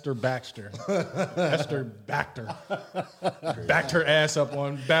Baxter. Esther Baxter. Esther Baxter. Backed her ass up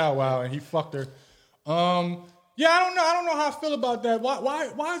on Bow Wow and he fucked her. Yeah, I don't know how I feel about that.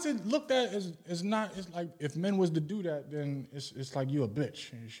 Why is it looked at as not? It's like if men was to do that, then it's like you a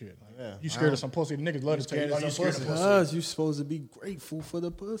bitch and shit. Like, you scared of some pussy? The niggas love to tell you, you scared of pussy. Because you supposed to be grateful for the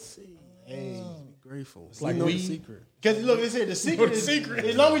pussy. Hey, grateful. It's like know weed. the secret. Because look, it's here. The secret is secret.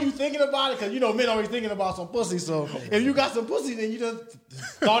 as long as you thinking about it, because you know men always thinking about some pussy. So if you got some pussy, then you just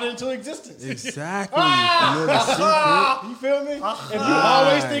thought it into existence. Exactly. You know the secret. You feel me? If you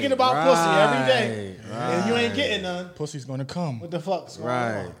always thinking about pussy every day, and you ain't getting none, Pussy's gonna come. what the fuck's going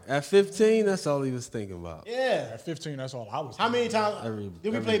Right. on? At 15, that's all he was thinking about. Yeah. At 15, that's all I was. How many thinking. times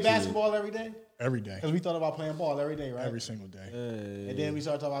did we every play kid. basketball every day? Every day, Because we thought about playing ball every day, right? every single day. And then we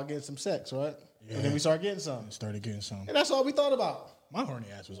started talking about getting some sex, right? And then we started getting some. Started getting some. And that's all we thought about. My horny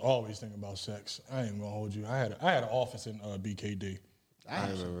ass was always thinking about sex. I ain't gonna hold you. I had an office in BKD. I had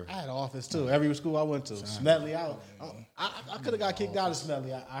an office too. Every school I went to, Smedley. I could have got kicked out of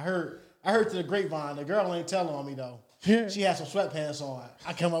Smedley. I heard to the grapevine. The girl ain't telling on me though. Yeah. She had some sweatpants on.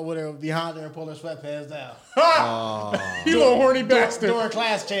 I come up with her behind her and pull her sweatpants down. You little horny bastard. During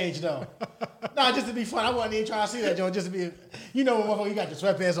class change though. No, just to be fun. I wasn't even trying to see that joint. Just to be, you know, when motherfucker, you got your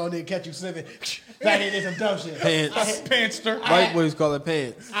sweatpants on, they catch you slipping. Back in there, some dumb shit. Pants. Pantster. White boys call it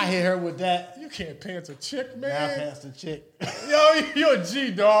pants. I hit her with that. You can't pants a chick, Now I man. passed the chick. Yo, you a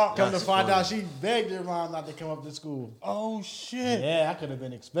G, dog. Come to find out, she begged her mom not to come up to school. Oh shit. Yeah, I could have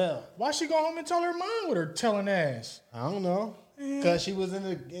been expelled. Why she go home and tell her mom with her telling ass? I don't know. Because she was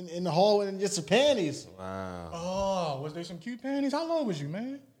in the hallway in just her panties. Wow. Oh, was they some cute panties? How low was you,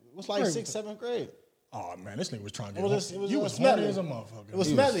 man? It was like Great. 6th, 7th grade. Oh man, this nigga was trying to get It home. was- it was you a was Smedley. horny as a motherfucker. It was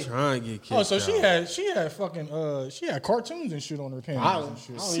He Smedley. was trying to get kicked Oh, so out. she had fucking she had cartoons and shit on her I panties don't, and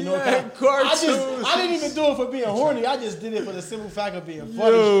shit. I don't She even know. had What cartoons. I didn't even do it for being horny. I just did it for the simple fact of being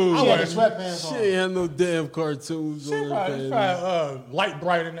funny. Yo, I had the she- sweatpants She on. ain't had no damn cartoons She on her probably panties. light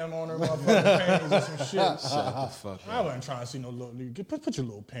brighten them on her motherfucking panties and some shit. Shut the fuck I up. wasn't trying to see no little nigga. Put your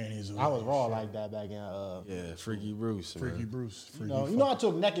little panties on. I was raw like that back in. Yeah, Freaky Bruce, Freaky man. Bruce. Freaky You know, I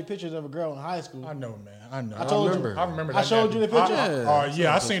took naked pictures of a girl in high school. I know, man. I know. I told you. I remember. I that showed you the nappy- picture?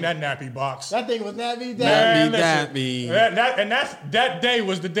 Yeah, I seen that nappy box. That thing was nappy. Man, Nappy listen, dappy. that day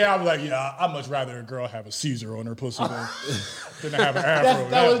was the day I was like, yeah, I'd much rather a girl have a Caesar on her pussy than to have an afro.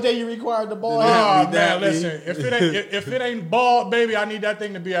 That was the day you required the ball. Oh Nappy man, dappy. listen, if it ain't bald, baby, I need that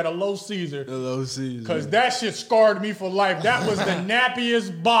thing to be at a low Caesar. Hello, Caesar. Because that shit scarred me for life. That was the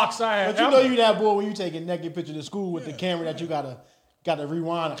nappiest box I had. But you know you that boy when you take a naked picture to school with the camera that you gotta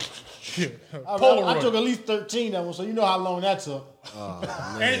rewind. I took at least 13 of them, so you know how long that took.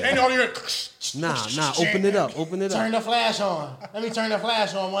 Ain't all you Nah, open it up. Open it Turn up. the flash on. Let me turn the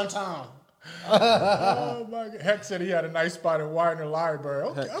flash on one time. Oh my God. Heck said he had a nice spot in Widener Library.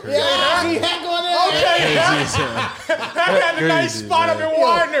 Okay. Yeah, he had going there. I had a nice Crazy, spot man. up in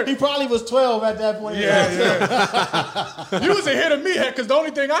Widener. He probably was 12 at that point. Yeah. You was a hit of me, heck, because the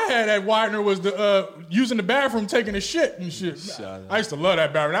only thing I had at Widener was the using the bathroom, taking a shit and shit. I used to love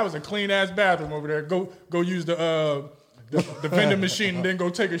that bathroom. That was a clean ass bathroom over there. Go use the vending machine and then go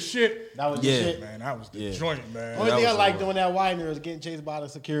take a shit. That was the Yeah. shit. Man, that was the Yeah. joint, man. Only That thing I was liked the doing that Widener is getting chased by the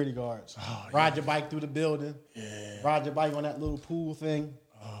security guards. Ride your bike through the building. Yeah. Ride your bike on that little pool thing.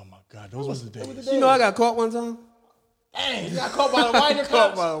 Oh my God, those was the days. You know I got caught one time? Dang, you got caught by the Widener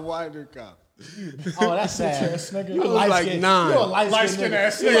cops. a wider cop. Oh, that's sad. nigga. You a I was light like skin. 9. You a light Light skin skin nigga.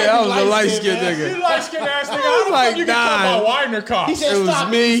 ass You nigga. Yeah, I was a light-skinned, light-skinned man. nigga. You light skin ass nigga. was How the like fuck you get caught 9. by Widener cops? He said It was stop.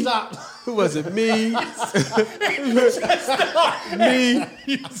 me. He Stop. Who was it? Me? Me?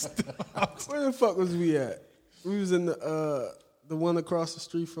 Where the fuck was we at? We was in the one across the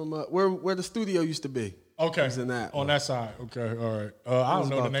street from where the studio used to be. Okay. It was in that On one. that side. Okay, all right. I was don't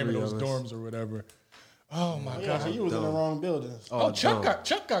know the about name of 3 those of us. dorms or whatever. Oh my Yeah, God. so you was in the wrong building. Oh, Chuck dumb.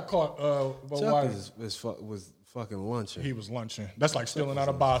 got caught by Chuck Widener. was fucking lunching. He was lunching. That's like stealing out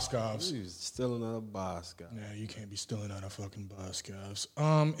of Boscov's. He was stealing out of Bosco. Yeah, you can't be stealing out of fucking Boscov's.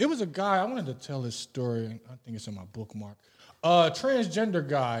 It was a guy, I wanted to tell his story. I think it's in my bookmark. Transgender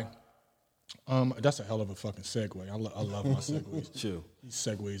guy. That's a hell of a fucking segue. I love my segues. Chill. These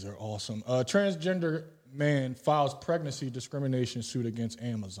segues are awesome. Transgender man files pregnancy discrimination suit against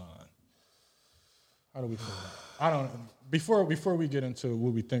Amazon. How do we feel that? I don't. Before we get into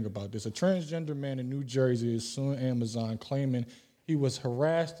what we think about this, a transgender man in New Jersey is suing Amazon, claiming he was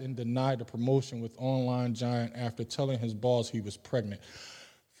harassed and denied a promotion with online giant after telling his boss he was pregnant.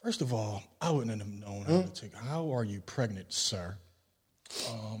 First of all, I wouldn't have known how to take. How are you pregnant, sir?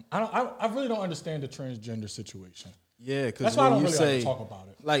 I really don't understand the transgender situation. Yeah, because That's why I when don't you really like say to talk about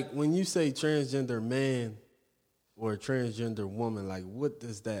it. like when you say transgender man or transgender woman, like what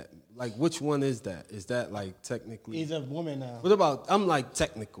does that like? Which one is that? Is that like technically? He's a woman now. What about? I'm like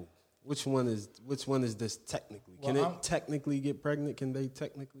technical. Which one is this technically? Can Well, it technically get pregnant? Can they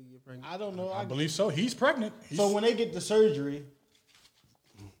technically get pregnant? I don't know. I believe so. He's pregnant. So when they get the surgery,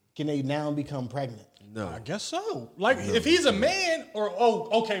 can they now become pregnant? No. I guess so. Like if he's a man, or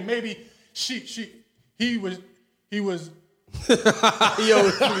okay, maybe she he was. Yo,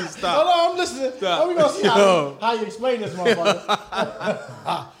 please stop. Hold on, I'm listening. Stop. We gonna see how you explain this,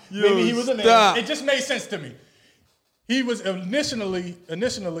 motherfucker. Maybe he was a man. Stop. It just made sense to me. He was initially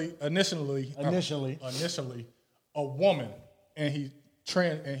a woman, and he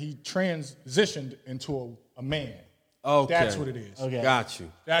transitioned into a man. Okay. That's what it is. Okay. Got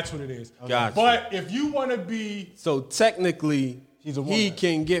you. That's what it is. Got you. But if you want to be, So technically, He's a woman. he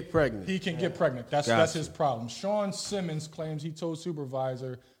can get pregnant. he can get pregnant. That's Gotcha. his problem. Sean Simmons claims he told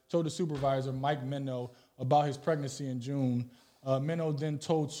the supervisor Mike Minnow about his pregnancy in June. Minnow then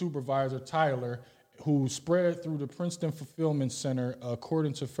told supervisor Tyler, who spread it through the Princeton Fulfillment Center,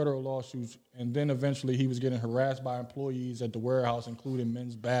 according to federal lawsuits. And then eventually he was getting harassed by employees at the warehouse, including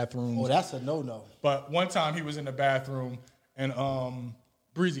men's bathrooms. Oh, that's a no-no. But one time he was in the bathroom, and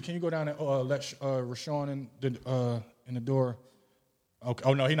Breezy, can you go down and let Rashawn in the door? Okay.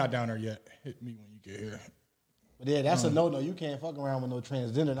 Oh no, he's not down there yet. Hit me when you get here. But yeah, that's a no-no. You can't fuck around with no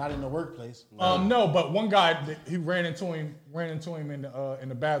transgender, not in the workplace. No, but one guy he ran into him in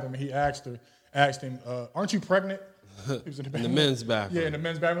the bathroom, and he asked him, "Aren't you pregnant?" He was in In the men's bathroom. Yeah, in the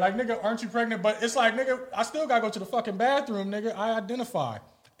men's bathroom. Like, nigga, aren't you pregnant? But it's like, nigga, I still gotta go to the fucking bathroom, nigga. I identify.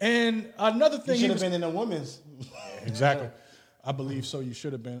 And another thing, You should have been in the women's. Exactly. I believe so. You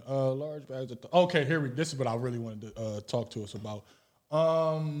should have been. Large bags. Okay, this is what I really wanted to talk to us about.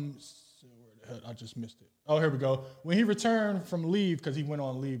 Where the hell? I just missed it. Oh, here we go. When he returned from leave, because he went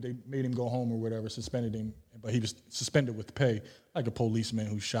on leave, they made him go home or whatever, suspended him, but he was suspended with pay, like a policeman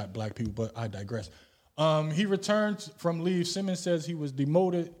who shot black people, but I digress. He returned from leave. Simmons says he was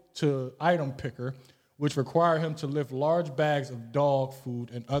demoted to item picker, which required him to lift large bags of dog food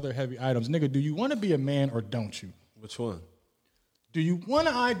and other heavy items. Nigga, do you want to be a man or don't you? Which one? Do you want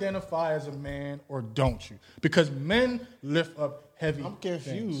to identify as a man or don't you? Because men lift up heavy I'm confused.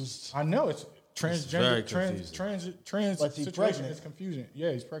 things. I know it's transgender, very trans But he's situation pregnant. is confusing.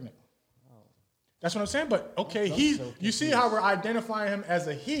 Yeah, he's pregnant. That's what I'm saying. But okay, I'm so you see how we're identifying him as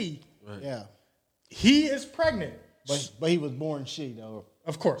a he. Right. Yeah. He is pregnant. But he was born she, though.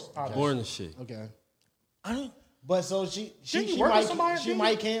 Of course. obviously. Born the shit. Okay. I don't. But so she Didn't you work with might, somebody, she didn't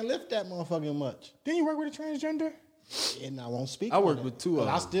might can't lift that motherfucking much. Didn't you work with a transgender? And I won't speak. I on worked it. with two of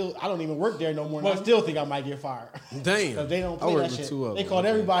But them. I don't even work there no more. And I still think I might get fired. Damn. Because they don't I play worked that with shit. two of They them. called Okay.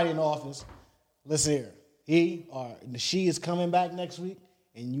 everybody in the office. Listen here. He or she is coming back next week,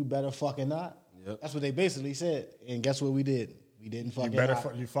 and you better fucking not. Yep. That's what they basically said. And guess what we did? We didn't fucking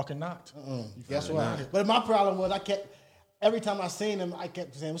not. You fucking not. Guess what? But my problem was every time I seen him, I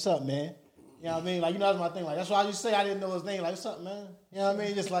kept saying, "What's up, man?" You know what I mean? Like, you know, that's my thing. Like, that's why I used to say I didn't know his name. Like, what's up, man? You know what I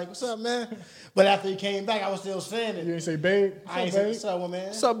mean? Just like, what's up, man? But after he came back, I was still saying it. You ain't say, babe. I ain't What's up, say, babe? what's up, man?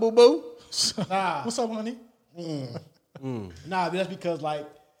 What's up, boo boo? Nah. What's up, honey? Nah, but that's because, like,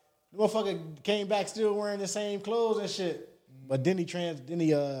 the motherfucker came back still wearing the same clothes and shit. But then he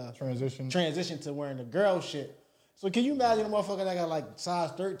transitioned to wearing the girl shit. So can you imagine a motherfucker that got like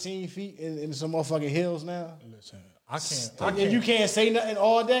size 13 feet in some motherfucking heels now? Listen, I can't. And you can't say nothing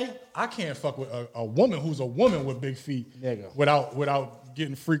all day? I can't fuck with a woman who's a woman with big feet Nigga. without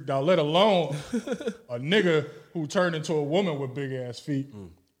getting freaked out, let alone a nigga who turned into a woman with big ass feet.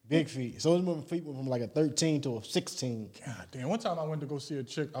 Big feet. So his feet went from like a 13 to a 16. God damn. One time I went to go see a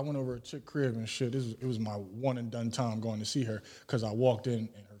chick. I went over a chick crib and shit. It was my one and done time going to see her because I walked in and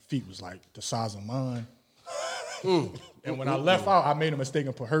her feet was like the size of mine. And when I left out, I made a mistake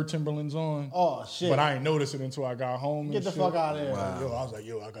and put her Timberlands on. Oh, shit. But I ain't noticed it until I got home. Get and the shit. fuck out of there. Yo, I was like,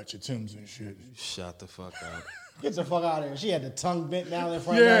 yo, I got your Timbs and shit. Shut the fuck up. Get the fuck out of there. She had the tongue bent down in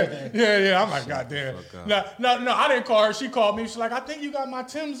front of everything. Yeah. I'm like, goddamn. No, I didn't call her. She called me. She's like, I think you got my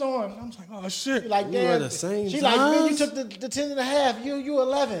Timbs on. I was like, oh shit. She like, We damn. were the same She like, man, you size? took the 10 and a half. You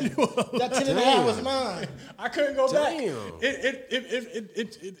 11. That 10 and a half was mine. I couldn't go back. Damn.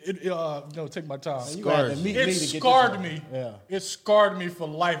 Take my time. You gonna have to Scars. meet It me to get scarred this me. Yeah. It scarred me for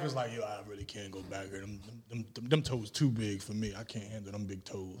life. It's like, yo, I really can't go back here. Them toes too big for me. I can't handle them big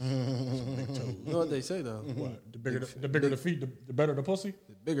toes. Some big toes. You know what they say though? What? The bigger the feet, the better the pussy?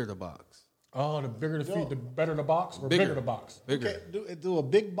 The bigger the box. Oh, the bigger the feet, the better the box? Or bigger the box? Bigger. Okay, do a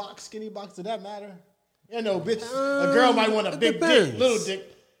big box, skinny box. Does that matter? You know, bitch. A girl might want a it big depends. dick, little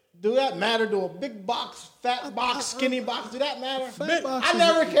dick. Do that matter? Do a big box, fat box, skinny box? Do that matter? box I is-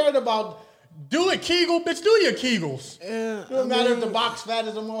 never cared about. Do it, Kegel, bitch. Do your Kegels. Yeah. Do it matter if the box fat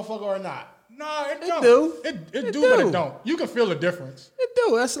as a motherfucker or not? Nah, it don't. do. It It do, but do. it don't. You can feel the difference. It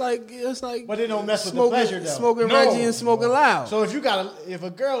do. That's like But it don't mess with the pleasure though. Smoking No. Reggie and smoking loud. So if a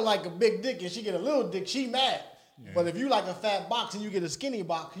girl like a big dick and she get a little dick, she mad. But if you like a fat box and you get a skinny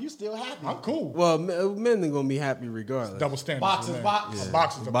box, you still happy. I'm cool. Well, men are gonna be happy regardless. Double standard. Box is box. A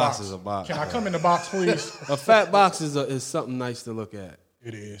box is a Box box. is a box. Can I come in the box, please? A fat box is something nice to look at.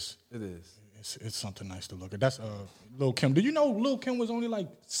 It is. It is. It's something nice to look at. That's Lil' Kim. Do you know Lil' Kim was only like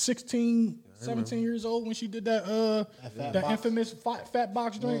 16, 17 years old when she did that infamous fat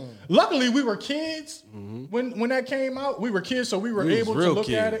box joint? Luckily, we were kids when that came out. We were kids, so we were able to look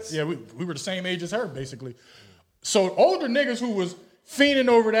at it. Yeah, we were the same age as her, basically. So older niggas who was fiending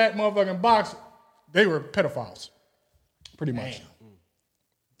over that motherfucking box, they were pedophiles, pretty much.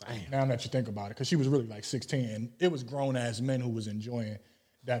 Damn. Now that you think about it, because she was really like 16, and it was grown ass men who was enjoying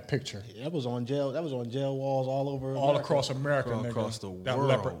that picture. Yeah, that was on jail walls all over All across America, nigga. Across the that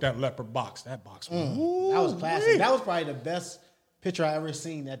world. That leopard box. That box. That was classic. That was probably the best picture I ever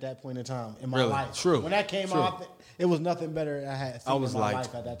seen at that point in time in my life. True. When that came out, it was nothing better I had seen in my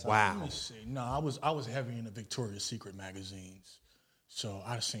life at that time. wow. Let me see. No, I was heavy in the Victoria's Secret magazines, so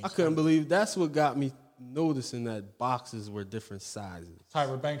I seen. I couldn't believe that's what got me noticing that boxes were different sizes.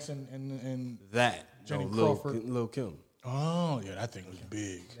 Tyra Banks and That Jenny Lil' Crawford. Lil' Kim. Oh yeah, that thing was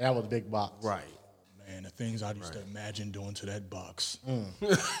big. That was a big box. Right. Man, the things I used to imagine doing to that box. That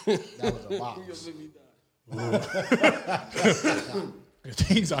was a box. The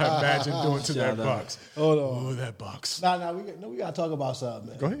things I imagined doing to that box. Hold on. Oh, that box. Nah, we gotta talk about something,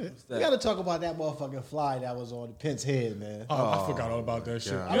 man. Go ahead. We gotta talk about that motherfucking fly that was on Pence head, man. Oh, I forgot all about that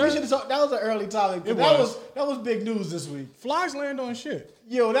shit. I wish that was an early topic. It that was. that was big news this week. Flies land on shit.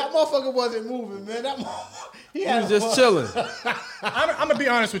 Yo, that motherfucker wasn't moving, man. That he He was just chilling. I'm gonna be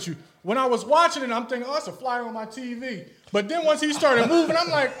honest with you. When I was watching it, I'm thinking, oh, it's a fly on my TV. But then once he started moving, I'm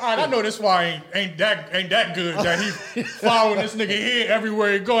like, all right, I know this fly ain't that good that he following this nigga head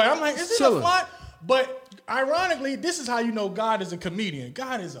everywhere he go. I'm like, is it a fly? But ironically, this is how you know God is a comedian.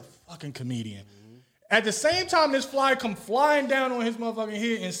 God is a fucking comedian. At the same time, this fly come flying down on his motherfucking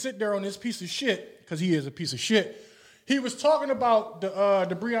head and sit there on this piece of shit, because he is a piece of shit. He was talking about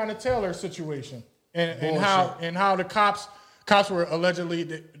the Breonna Taylor situation and how the cops were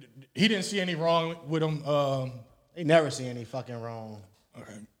allegedly, he didn't see any wrong with him. They never see any fucking wrong.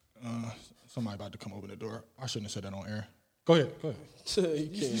 Okay. Somebody about to come open the door. I shouldn't have said that on air. Go ahead.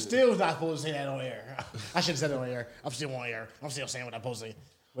 You still not supposed to say that on air. I should have said it on air. I'm still on air. I'm still saying what I'm supposed to say.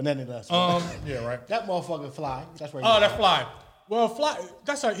 But none of us. Yeah, right. That motherfucker fly. That's where. That fly. Well, fly.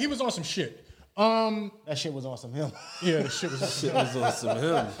 That's how he was on some shit. That shit was on some him. Yeah, the shit was on some It was on some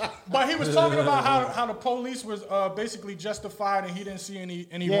him. But he was talking about how the police was basically justified and he didn't see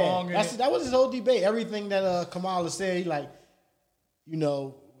any wrong in it. That was his whole debate. Everything that Kamala said, he like, you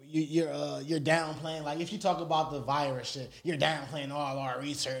know, you're downplaying. Like if you talk about the virus shit, you're downplaying all our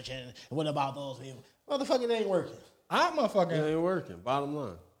research and what about those people? Motherfucker, it ain't working. It ain't working. Bottom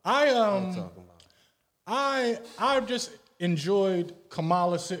line. I just enjoyed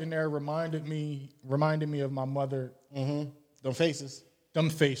Kamala sitting there reminding me of my mother. Mm-hmm. Them faces. Them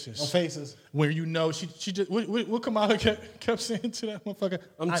faces. Where you know she just what Kamala kept saying to that motherfucker.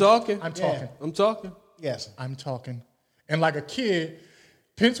 I'm talking. Yeah. I'm talking. Yes. I'm talking. And like a kid,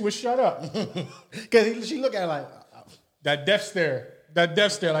 Pence would shut up. Because she looked at her like that death stare. Like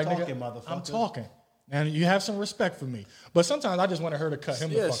talking, nigga, motherfucker. I'm talking. And you have some respect for me. But sometimes I just wanted her to cut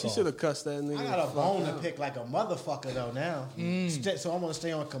him the fuck off. She should have cussed that nigga. I got a bone to pick like a motherfucker though now. So I'm gonna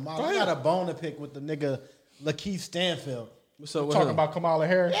stay on Kamala. I got a bone to pick with the nigga Lakeith Stanfield. What's up with Talking him? about Kamala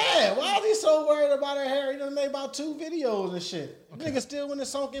Harris. Yeah, why is he so worried about her hair? He done made about 2 videos and shit. Okay. Nigga still in the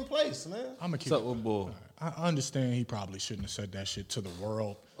sunken place, man. I'm gonna keep What's up with Bull? I understand he probably shouldn't have said that shit to the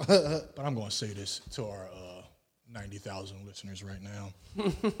world, but I'm gonna say this to our 90,000 listeners right now.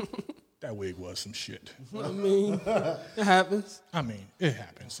 That wig was some shit. I mean, it happens. I mean, it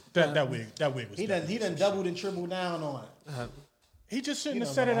happens. That wig was. He done doubled and tripled down on it. He just shouldn't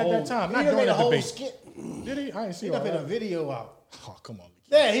have said it at that time. Not He done during made a the whole debate. skit. Did he? I didn't see He all done put a that. video out. Oh, come on.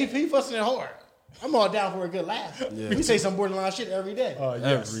 Yeah, he fussing it hard. I'm all down for a good laugh. Yeah. We say some borderline shit every day.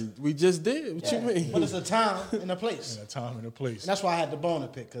 Yes. We just did. What you mean? But it's a time and a place. In a time and a place. And that's why I had the bone to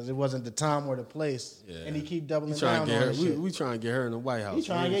pick, because it wasn't the time or the place. Yeah. And he keep doubling We trying down to get on her. this shit. We trying to get her in the White House. He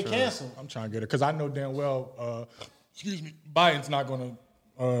trying to get canceled. I'm trying to get her because I know damn well, Biden's not going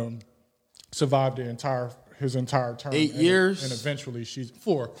to survive his entire term. 8 years, and eventually she's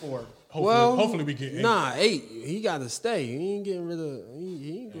 4. Hopefully we get 8. Nah, 8. He got to stay. He ain't getting rid of.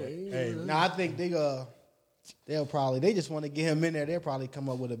 He ain't Hey, Nah, I think they just want to get him in there. They'll probably come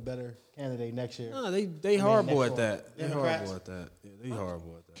up with a better candidate next year. Nah, they horrible next at that. They Democrats? horrible at that. Yeah, they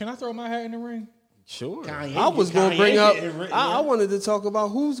horrible at that. Can I throw my hat in the ring? Sure. Kanye- I was going to bring Kanye up. getting written, I man. wanted to talk about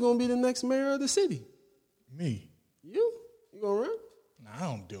who's going to be the next mayor of the city. Me. You going to run? Nah, I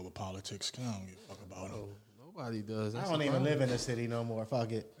don't deal with politics. 'Cause I don't give a fuck about it. Nobody does. I That's don't the even problem. live in the city no more.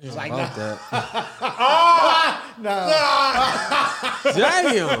 Fuck it. It's like, About nah. that.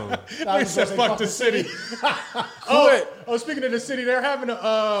 Damn. They said fuck the city. Oh, speaking of the city, they're having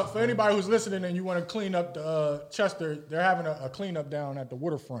for anybody who's listening and you want to clean up the Chester, they're having a cleanup down at the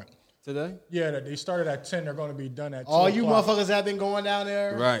waterfront. Today? Yeah, they started at 10. They're going to be done at 2 all you o'clock. motherfuckers have been going down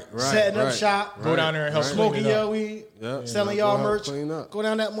there, Right. setting up shop, Go down there and help smoking clean it your up. weed, Yeah. selling Go y'all help merch. clean up. Go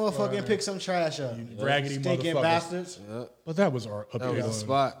down that motherfucker and pick some trash up. Raggedy Stinking motherfuckers. bastards. But that was our That was update. a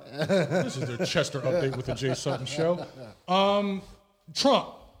spot. This is the Chester update with the Jay Sutton Show. Trump.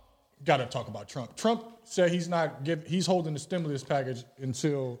 Got to talk about Trump. Trump said he's holding the stimulus package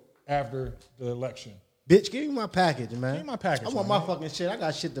until after the election. Bitch, give me my package, man. Give me my package, I want man. my fucking shit. I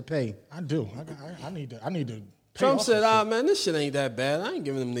got shit to pay. I do. I need to. Pay Trump off said, this shit. man, this shit ain't that bad. I ain't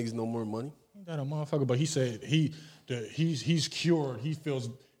giving them niggas no more money. Ain't that a motherfucker? But he said he's cured. He feels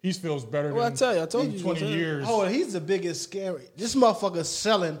better. Well, than I tell you, I told in you, 20 you know. years. Oh, he's the biggest scary. This motherfucker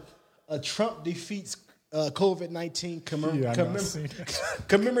selling a Trump defeats COVID-19 Yeah, I know, I seen that.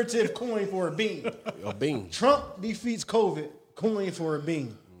 commemorative coin for a bean. A bean. Trump defeats COVID, coin for a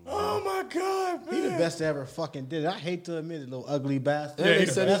bean. Oh my God, man! He the best that ever fucking did it. I hate to admit it, little ugly bastard. And he they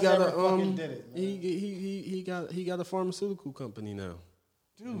the said best he got ever a fucking did it, man. he got a pharmaceutical company now.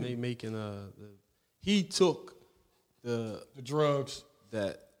 Dude, and they making he took the drugs.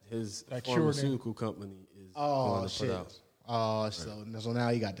 that his That cured him. pharmaceutical company is Oh going to shit. put out. Oh, so now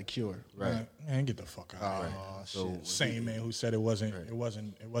he got the cure. Right. Man, get the fuck out. Oh So shit. Same man who said it wasn't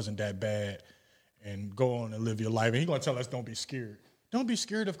that bad, and go on and live your life. And he gonna tell us don't be scared. Don't be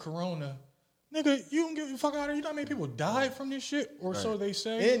scared of corona, nigga. You don't get the fuck out of here. You know how many people died from this shit, or so they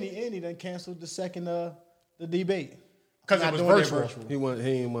say. And he done canceled the second the debate Because it Not was doing it virtual. He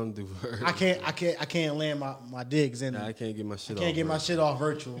ain't want to do it. I can't land my digs in. Nah, I can't get my shit off. Can't get my bro. shit off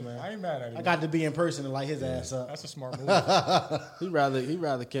virtual, man. I ain't mad at him. I got to be in person and light his ass up. That's a smart move. He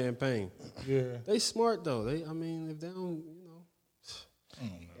rather campaign. Yeah. They smart though. If they don't,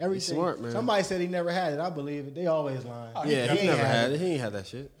 Everything. smart, man. Somebody said he never had it. I believe it. They always lying. yeah, he ain't never had it. it. He ain't had that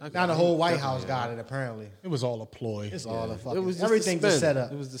shit. Now the whole White House got it. Apparently, It was all a ploy. it's all a fucking. It was just everything's the a spin.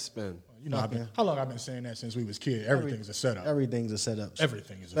 setup. It was the spin. You know, how long I've been saying that since we was kids. Everything's a setup. Everything's a setup.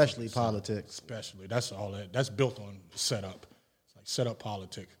 Everything is a especially fucking setup. politics. Especially. That's all that. That's built on setup. It's like setup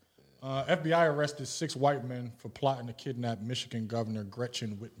politics. FBI arrested 6 white men for plotting to kidnap Michigan Governor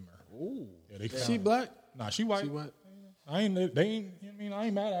Gretchen Whitmer. Ooh, Yeah, they is she black? Nah, she white. She white. They ain't. You know what I mean, I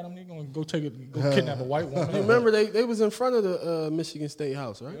ain't mad at them. They gonna go kidnap a white woman. You remember they was in front of the Michigan State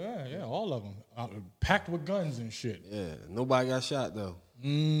House, right? Yeah, all of them packed with guns and shit. Yeah. Nobody got shot though.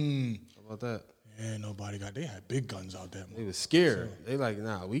 How about that? Yeah, nobody got. They had big guns out there. They was scared. They like,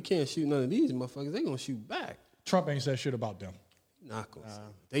 nah, we can't shoot none of these motherfuckers. They gonna shoot back. Trump ain't said shit about them. Not gonna.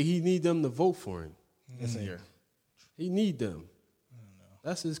 He need them to vote for him this year. He need them.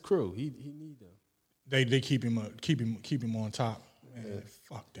 That's his crew. He need them. They keep him on top. Man,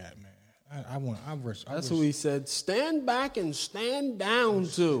 fuck that, man. I wish. That's who he said. Stand back and stand down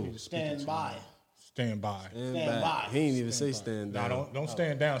to. Stand by. Stand by. Stand Stand back. by. He ain't even say stand Nah, down. don't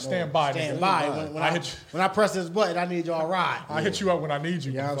stand down. Stand by. Stand nigga. by. When I press this button, I need y'all to ride. I hit you up when I need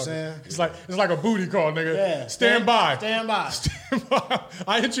you. You know what I'm motherfucker. saying? It's like a booty call, nigga. Yeah. Stand by. Stand by. Stand by.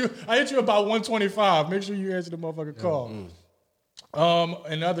 I hit you about 125. Make sure you answer the motherfucking call.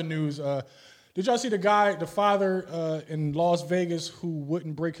 In other news, did y'all see the father in Las Vegas who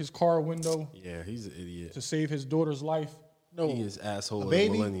wouldn't break his car window Yeah, he's an idiot. to save his daughter's life? He is asshole. A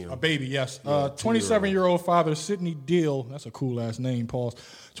baby? Millennium. A baby, yes. Yeah, 27-year-old father Sidney Deal, that's a cool ass name, Pauls.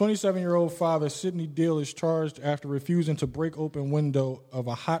 27-year-old father Sidney Deal is charged after refusing to break open window of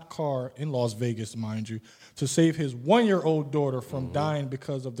a hot car in Las Vegas, mind you, to save his 1-year-old daughter from dying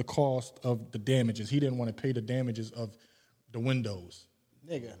because of the cost of the damages. He didn't want to pay the damages of the windows.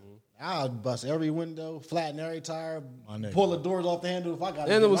 Nigga, I'll bust every window, flatten every tire, My nigga. pull the doors off the handle if I got.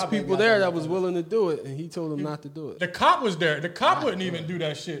 And there was people there that was willing to do it, and he told them not to do it. The cop was there. The cop wouldn't even do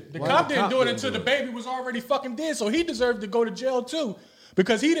that shit. The Why cop the didn't cop do it didn't until do the it? baby was already fucking dead, so he deserved to go to jail too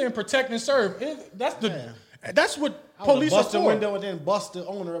because he didn't protect and serve. That's what police are bust the for. window and then bust the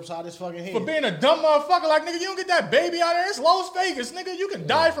owner upside his fucking head. For being a dumb motherfucker, like, nigga, you don't get that baby out there. It's Las Vegas, nigga. You can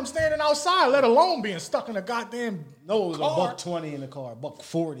die from standing outside, let alone being stuck in a goddamn No, it was car. $120 in the car,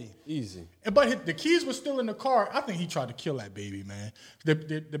 $140. Easy. But the keys were still in the car. I think he tried to kill that baby, man. The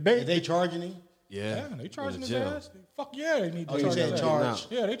baby. Are they charging him? Yeah. Yeah, they charging Go his to jail. ass. Fuck yeah, they need to Oh, you charge said his ass. charge.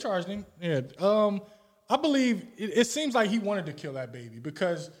 Yeah, they charged him. Yeah. I believe it seems like he wanted to kill that baby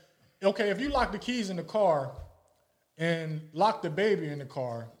because, okay, if you lock the keys in the car and lock the baby in the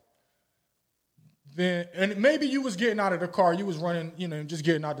car, then and maybe you was getting out of the car, you was running, just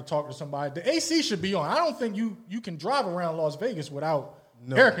getting out to talk to somebody. The AC should be on. I don't think you can drive around Las Vegas without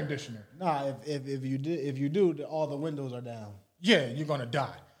air conditioner. Nah, if you do, all the windows are down. Yeah, you're gonna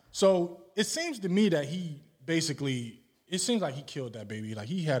die. So it seems to me that it seems like he killed that baby. Like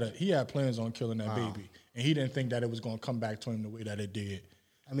he had plans on killing that baby, and he didn't think that it was gonna come back to him the way that it did.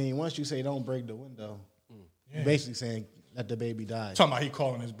 I mean, once you say don't break the window, you're basically saying let the baby die. Talking about he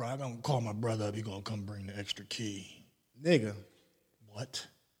calling his brother. I'm gonna call my brother up. He gonna come bring the extra key. Nigga. What?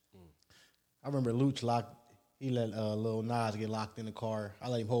 I remember Luch he let Lil Nas get locked in the car. I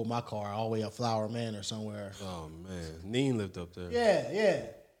let him hold my car all the way up Flower Manor somewhere. Oh, man. Neen lived up there. Yeah.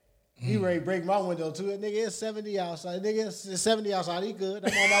 He ready to break my window too. Nigga, it's 70 outside. Nigga, it's 70 outside. He good.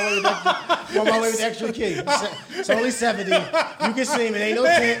 I'm on my way with the extra key. It's only 70. You can see him. It ain't no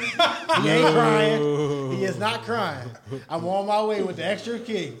tent. He ain't crying. He is not crying. I'm on my way with the extra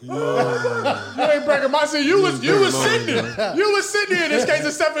key. You ain't breaking my seat. You was sitting there. You was sitting there. In this case,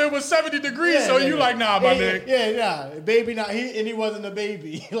 it was 70 degrees. So you like, nah, my nigga. Yeah. Baby, not he wasn't a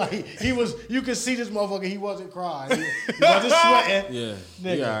baby. Like he was. You could see this motherfucker. He wasn't crying. He wasn't sweating. Yeah.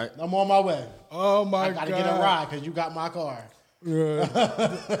 Nigga, all right. I'm on my way. Oh my God! I gotta get a ride because you got my car.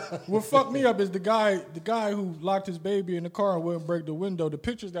 What fucked me up is the guy who locked his baby in the car and wouldn't break the window. The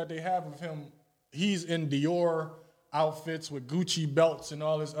pictures that they have of him, he's in Dior outfits with Gucci belts and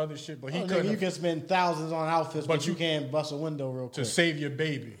all this other shit. But he couldn't. You can spend thousands on outfits, but you can't bust a window real quick to save your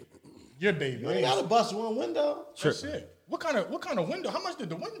baby. Your baby. You gotta bust one window. That's it. What kind of window? How much did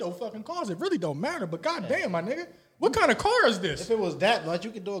the window fucking cost? It really don't matter. But goddamn, my nigga, what kind of car is this? If it was that much,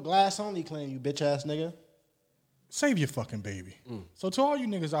 you could do a glass only claim, you bitch ass nigga. Save your fucking baby. So to all you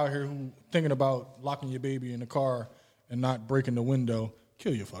niggas out here who thinking about locking your baby in the car and not breaking the window,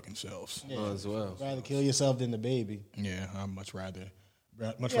 kill your fucking selves. Yeah. As well. Rather kill yourself than the baby. Yeah, I'd much rather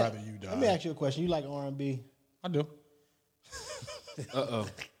you die. Let me ask you a question. You like R&B? I do.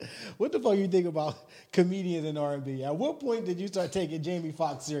 What the fuck you think about comedians in R&B? At what point did you start taking Jamie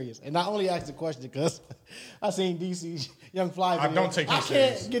Foxx serious? And I only asked the question because I seen DC Young Fly. I don't take him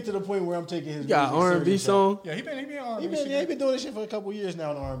serious. I can't get to the point where I'm taking his. You got R&B song? Yeah, he been R&B. He been doing this shit for a couple years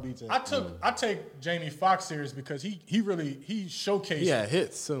now in R&B. I take Jamie Foxx serious because he showcased. Yeah,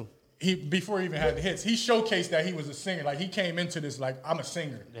 hits too. Before he even had the hits, he showcased that he was a singer. Like he came into this like I'm a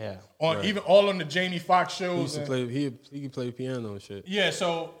singer. Yeah. Even all on the Jamie Foxx shows. He could play piano and shit. Yeah,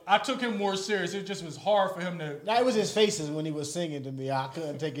 so I took him more serious. It just was hard for him to. Now it was his faces when he was singing to me. I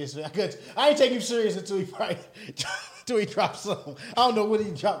couldn't take his. I didn't take him serious until he dropped something. I don't know what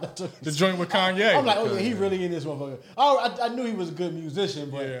he dropped. The joint with Kanye. I'm like, oh yeah, he really in this motherfucker. I knew he was a good musician,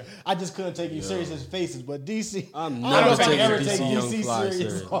 but I just couldn't take him serious as faces. But DC, I'm never taking DC Young Fly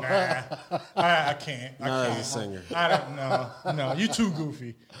serious. I can't. Not as a singer. I don't. No, you too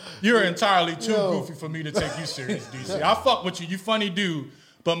goofy. You're entirely too goofy for me to take you serious, DC. I fuck with you. You funny dude,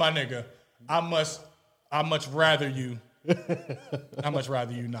 but my nigga, I much rather you. I much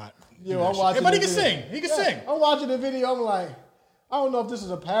rather you not. Yo, I'm watching. But he can sing. He can sing. I'm watching the video. I'm like, I don't know if this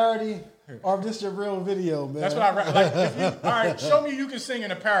is a parody or if this is a real video, man. That's what I like. All right, show me you can sing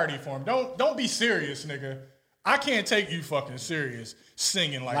in a parody form. Don't be serious, nigga. I can't take you fucking serious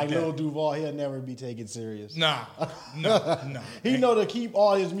singing like that. Like Lil Duval, he'll never be taken serious. Nah. He know to keep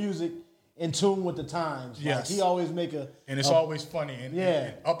all his music in tune with the times. Yes. Like he always make and it's always funny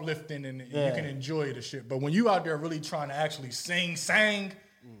and uplifting and you can enjoy the shit. But when you out there really trying to actually sang,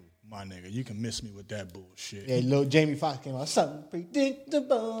 my nigga, you can miss me with that bullshit. Yeah, little Jamie Foxx came out, something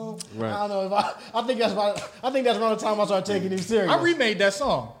predictable. Right. I don't know if I think that's around the time I started taking him serious. I remade that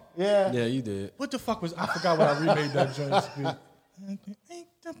song. Yeah. Yeah, you did. What the fuck was I forgot what I remade that joint to be.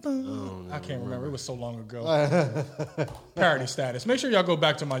 I can't remember. It was so long ago. Parody status. Make sure y'all go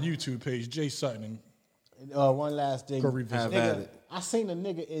back to my YouTube page, Jay Sutton. And, one last thing. Go revisit. Nigga, I seen a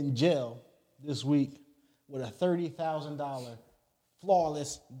nigga in jail this week with a $30,000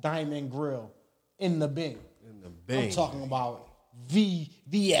 flawless diamond grill in the Bing. I'm talking about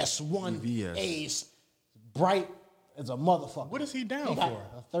VVS1 Ace, bright as a motherfucker. What is he down got for?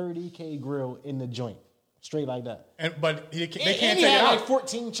 A $30K grill in the joint, straight like that. But they can't And he take had it out. like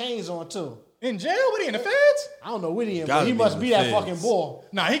 14 chains on too. In jail? What, he in the feds? I don't know what he in, Gotta but he be must in be the that feds. fucking bull.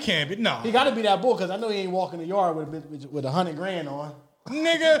 Nah, he can't be. Nah. He got to be that bull because I know he ain't walking the yard with $100 grand on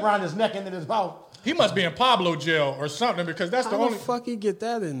Nigga, around his neck and in his mouth. he must be in Pablo jail or something because that's the How only. the fuck he get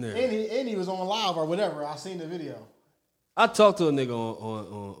that in there? And he was on live or whatever. I seen the video. I talked to a nigga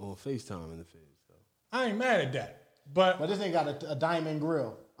on FaceTime in the feds. So. I ain't mad at that. But But this nigga got a diamond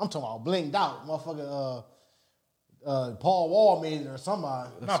grill. I'm talking about blinged out, motherfucker. Paul Wall made it or somebody.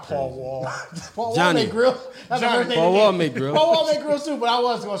 Not Paul Wall. Paul Johnny. Wall made grill. That's how his name Paul is. Wall made grill. Paul Wall made grill too, but I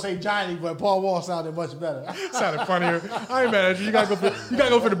was gonna say Johnny, but Paul Wall sounded much better. Sounded funnier. I ain't mad at you. You gotta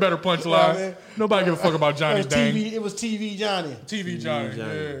go for the better punchline. man. Nobody give a fuck about Johnny's Dang. It was TV Johnny. TV Johnny.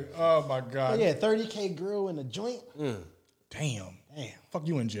 Yeah. Oh my God. But yeah, 30K grill in the joint. Damn. Damn. Fuck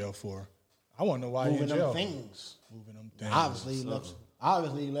you in jail for? I want to know why you in Moving jail. them things. Moving them things.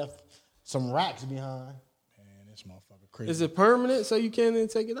 Obviously he left some racks behind. Man, this motherfucker crazy. Is it permanent so you can't even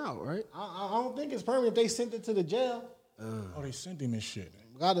take it out, right? I don't think it's permanent. They sent it to the jail. Oh, they sent him this shit.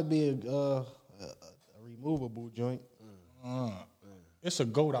 Got to be a removable joint. It's a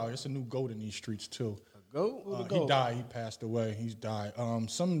goat out. It's a new goat in these streets too. A goat? He died. He passed away. He's died.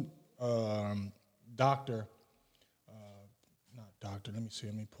 Some doctor, not doctor. Let me see.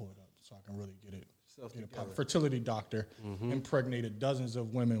 Let me pull it up so I can really get it. Fertility doctor impregnated dozens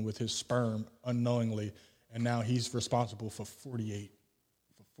of women with his sperm unknowingly, and now he's responsible for 48.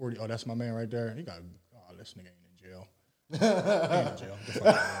 Oh, that's my man right there. He got. Oh, this nigga ain't in jail. He ain't in jail.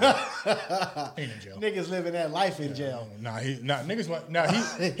 He ain't in jail. Niggas living that life in jail.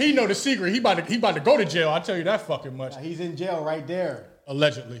 He know the secret. He about to go to jail. I tell you that fucking much. He's in jail right there.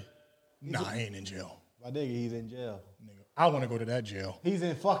 Allegedly. He ain't in jail. My nigga, he's in jail. Nigga, I want to go to that jail. He's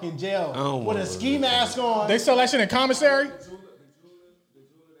in fucking jail don't with a ski mask on. They sell that shit in commissary?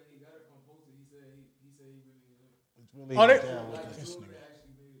 Oh, this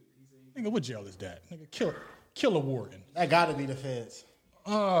nigga, what jail is that? Nigga, kill a warden. That gotta be the feds.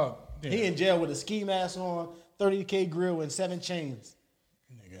 Yeah. He in jail with a ski mask on, 30K grill, and 7 chains.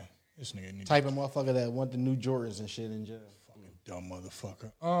 Nigga, this nigga need Type of motherfucker that want the new Jordans and shit in jail. fucking dumb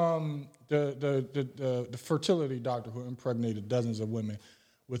motherfucker. The fertility doctor who impregnated dozens of women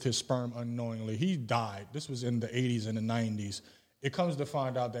with his sperm unknowingly, he died. This was in the 80s and the 90s. It comes to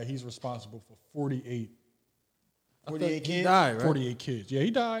find out that he's responsible for 48 kids? He died, right? 48 kids. Yeah,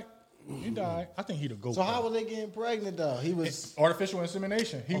 he died. I think he'd a goat. So how was they getting pregnant though? He was artificial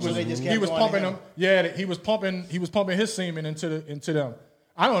insemination. He so they just kept was going to pumping him. them. Yeah, he was pumping his semen into them.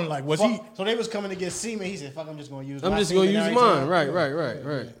 I don't like he. So they was coming to get semen. He said, "Fuck, I'm just gonna use. I'm my just going to semen use every mine. time."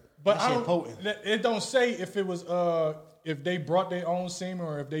 Right. But That I shit don't. potent. It don't say if it was if they brought their own semen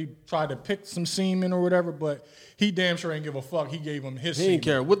or if they tried to pick some semen or whatever. But he damn sure ain't give a fuck. He gave him his. He semen. didn't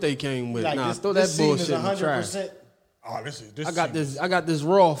care what they came with. Like, Nah, this, throw this that semen bullshit is in the trash. 100%. Oh, this I got this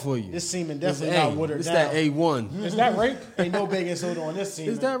raw for you. This semen This definitely not watered It's down. that A1. Is that rape? Ain't no baking soda on this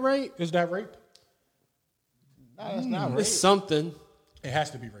semen. Is that rape? Is that rape? Nah, that's not rape. It's something. It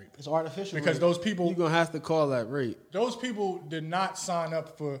has to be rape It's artificial. because rape. those people You're going to have to call that rape. did not sign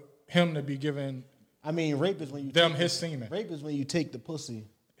up for him to be given I mean, rape is when you them take his semen. Rape is when you take the pussy.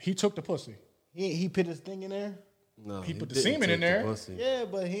 He took the pussy. He put his thing in there. No, He put the didn't semen take in the there. pussy. Yeah,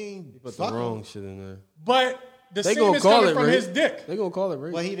 but he ain't Put fuck the her. wrong shit in there. But the They semen gonna is call coming it from rape. his dick. They gonna call it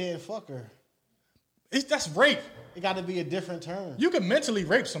rape. But he didn't fuck her. That's rape. It got to be a different term. You can mentally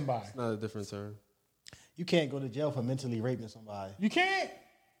rape somebody. Not a different term. You can't go to jail for mentally raping somebody. You can't.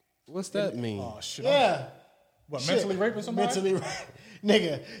 What's that mean? Oh shit. Yeah. What, Shit. mentally raping somebody? Mentally rape.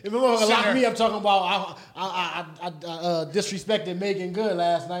 Nigga, if a motherfucker lock me up talking about I disrespected Megan Good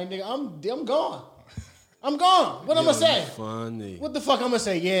last night, nigga, I'm gone. I'm gone. What I'm gonna say? Funny. What the fuck I'm gonna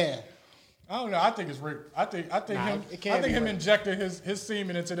say? Yeah. I don't know. I think it's rape. I think Nah, it can't be him rape. injecting his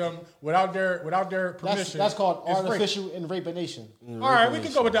semen into them without their permission. That's called is rape. artificial and rapination. All right, we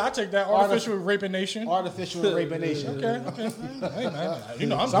can go with that. I take that. Artificial rapination. Artificial and rapination. Okay. Hey man, you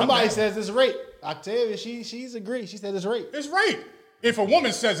know Somebody I'm says it's rape. I tell you, she's agreed. She said it's rape. it's rape. If a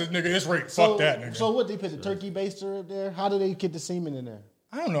woman says it, nigga, it's rape. Fuck that, nigga. So what? They put the turkey baster up there. How do they get the semen in there?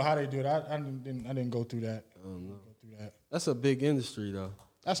 I don't know how they do it. I didn't go through that. I don't know. That's a big industry, though.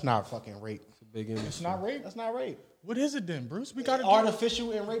 That's not fucking rape. It's a big industry. It's not rape. That's not rape. What is it then, Bruce? We got to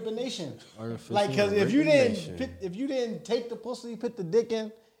Artificial and rapination. Artificial Like, because and rapination. if you didn't take the pussy, put the dick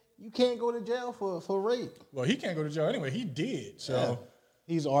in, you can't go to jail for rape. Well, he can't go to jail anyway. He did. So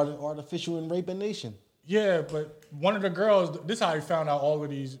He's artificial and rapination. yeah, but one of the girls. This is how he found out all of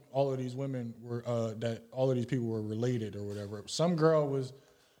these women were that all of these people were related or whatever. Some girl was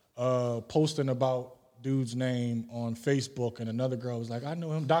posting about dude's name on Facebook, and another girl was like, "I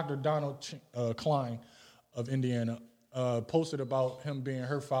know him." Dr. Donald Klein of Indiana posted about him being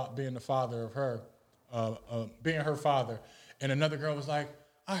being the father of her, being her father, and another girl was like,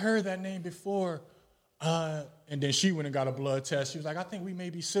 "I heard that name before. and then she went and got a blood test. She was like, I think we may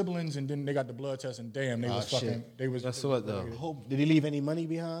be siblings, and then they got the blood test, and damn, they was fucking. Shit. They was. That's what though. Did he leave any money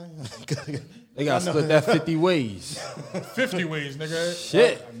behind? They got split that 50 ways. 50 ways, nigga.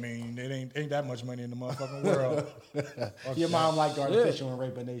 Shit. I mean, it ain't that much money in the motherfucking world. Your mom liked artificial and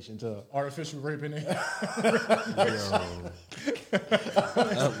rape a nation too. Artificial raping it.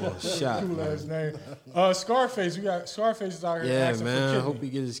 That was shot. Cool Man. ass name. Scarface, we got Scarface is out here Yeah, asking man. for I kidney. hope he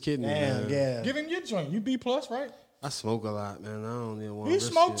get his kidney. Damn, Man. yeah. Give him your joint. You B plus, right? I smoke a lot, man. I don't even want. He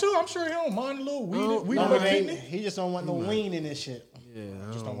smoked too. I'm sure he don't mind a little weed. Weed No, with man, kidney. he just don't want no wean in this shit. Yeah,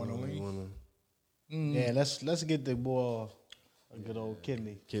 I Just don't want no really lean. wanna- Yeah, let's get the boy a good old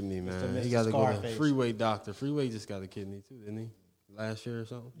kidney. Kidney, man. Mr. He got to go to Scarface. Freeway doctor. Freeway just got a kidney too, didn't he? Last year or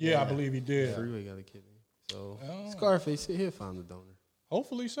something. Yeah, I believe he did. Freeway got a kidney. So Oh. Scarface, he'll find the donor.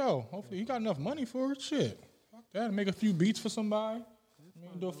 Hopefully so. Hopefully he got enough money for it. Shit. Fuck that. Make a few beats for somebody.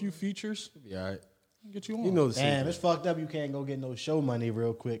 Do a few features. He'll be all right. Get you on. You know the Damn, secret. it's fucked up. You can't go get no show money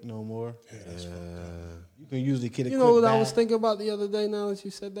real quick no more. You can usually get a You quick know what I bag. was thinking about the other day? Now that you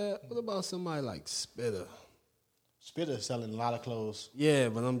said that, what about somebody like Spitter? Spitter selling a lot of clothes. Yeah,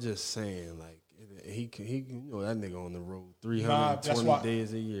 but I'm just saying, like he you know that nigga on the road Nah, that's 320 why-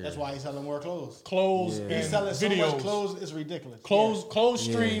 days a year. That's why he's selling more clothes. Clothes Yeah. and He's selling so videos. much clothes, it's ridiculous. Clothes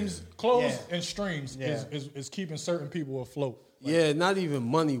streams, clothes Yeah. and streams Yeah. is keeping certain people afloat. Yeah, not even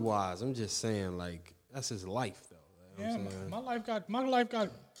money wise. I'm just saying, like that's his life though. You know Yeah, what I'm saying? my life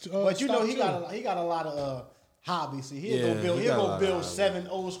got. But you know stopped he too. got a lot of hobbies. See, he'll Yeah, go he got a lot of build hobbies. 7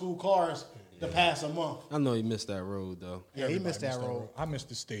 old school cars to pass a month. I know he missed that road though. Yeah, he Everybody missed that road. I missed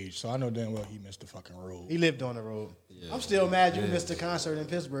the stage, so I know damn well he missed the fucking road. He lived on the road. I'm still mad you missed the concert in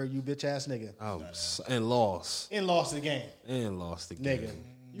Pittsburgh, you bitch ass nigga. And lost And lost the game. again. Nigga.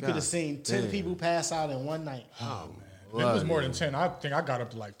 You could have seen 10 damn. people pass out in one night. It was more than 10. I think I got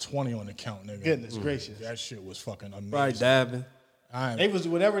up to like 20 on the count, nigga. Goodness gracious. That shit was fucking amazing. Right, dabbing. They was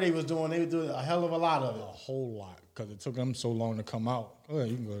whatever they was doing a hell of a lot of it. A whole lot because it took them so long to come out. Go ahead,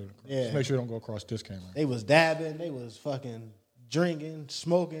 you can go. Yeah. Just make sure you don't go across this camera. They was dabbing, they was fucking drinking,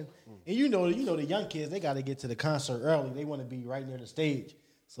 smoking. And you know the young kids, they gotta get to the concert early. They want to be right near the stage.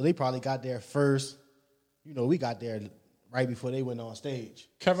 So they probably got there first. You know, we got there right before they went on stage.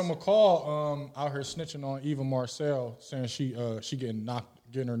 Kevin McCall out here snitching on Eva Marcel, saying she getting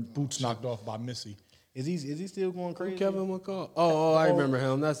her boots knocked off by Missy. Is he still going crazy? Kevin McCall. Oh, I remember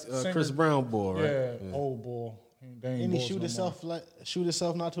him. That's Singer. Chris Brown boy, right? Yeah, old boy. They ain't Didn't he boys shoot no himself shoot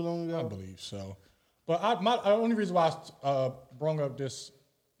himself not too long more. I ago? believe so. But the only reason why I brung up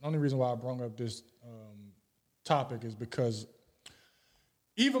this topic is because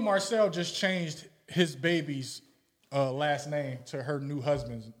Eva Marcel just changed his baby's last name to her new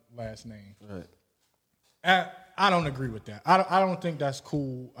husband's last name. Right. I don't agree with that. I don't think that's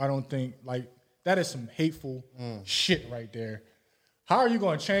cool. I don't think that is some hateful shit right there. How are you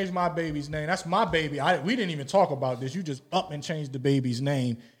going to change my baby's name? That's my baby. We didn't even talk about this. You just up and change the baby's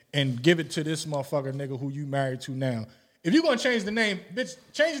name and give it to this motherfucker nigga who you married to now. If you're going to change the name, bitch,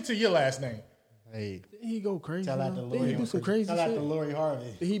 change it to your last name. Hey, Didn't he go crazy? tell that to Didn't Lori. he do some crazy Tell that shit? to Lori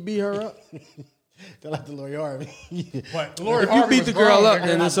Harvey. Did he beat her up? Tell that to Lori Harvey. But Lori If you Harvey beat was the girl grown, up, nigga.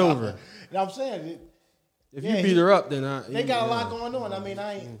 then it's over. And I'm saying If Yeah, you beat her up, then they got a lot going on. I mean,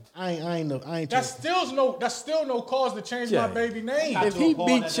 I ain't. That's still no cause to change my Yeah. baby name. Not If to he applaud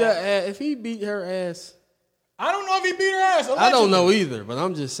beat at your that. ass, if he beat her ass, I don't know if he beat her ass. I don't allegedly. know either. But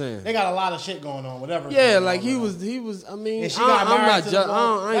I'm just saying. They got a lot of shit going on. Whatever. Yeah, going like on, he man. was. I mean, And she got I'm married not. to the girl.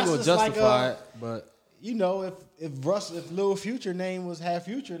 I ain't That's gonna just like, justify it, but You know, if Lil Future name was half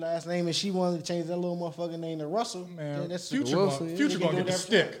Future last name, and she wanted to change that little motherfucking name to Russell, Man, then that's Future Wilson, gonna, yeah. Future He gonna can get do the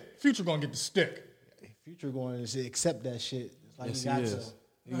whatever stick. Future gonna get the stick. Future going to accept that shit. It's like yes, you he got is. to.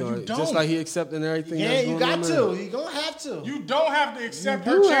 You No, know, you just don't. like he accepting everything. Yeah, that's you going got on to. now. You gonna have to. You don't have to accept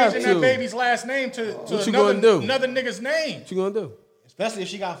You her do have changing that to. baby's last name to What you gonna do? another nigga's name. What you gonna do? Especially if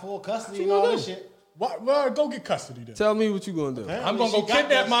she got full custody What and you all gonna this do? shit. Well, go get custody then. Tell me what you gonna do. I'm gonna go She got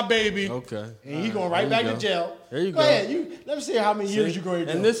kidnap this. my baby. Okay. And you going right There back you to go. jail. There you Go go. ahead. Let me see how many years you going to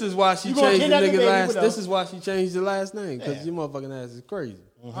do. And this is why she You gonna changed the kidnap the nigga baby, last. what This else? is why she changed the last name because Yeah. your motherfucking ass is crazy.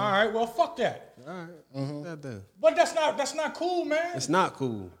 All right, well, fuck that. All right. Goddamn. But that's not cool, man. It's not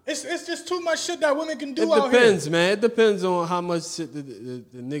cool. It's just too much shit that women can do It out depends, here. man. It depends on how much shit the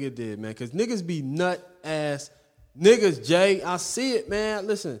nigga did, man. Because niggas be nut ass niggas, Jay. I see it, man.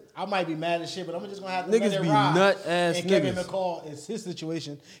 Listen, I might be mad as shit, but I'm just gonna have to Niggas let it be ride. nut-ass and Kevin niggas. McCall, it's his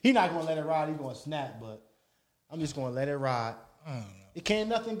situation. He not gonna let it ride. He gonna snap, but I'm just gonna let it ride. It can't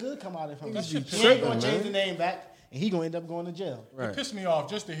nothing good come out of him. That shit He ain't tripping, gonna change man. the name back, and he gonna end up going to jail. right. It pissed me off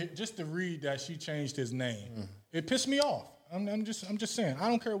just to read that she changed his name. It pissed me off. I'm just saying. I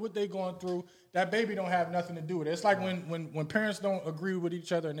don't care what they going through. That baby don't have nothing to do with it. It's like when parents don't agree with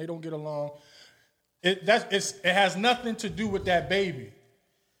each other and they don't get along. It has nothing to do with that baby.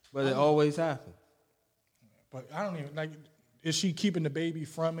 But it always happens. But I don't even like. Is she keeping the baby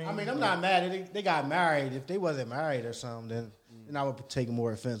from me? I mean, I'm not mad. They got married. If they wasn't married or something, then I would take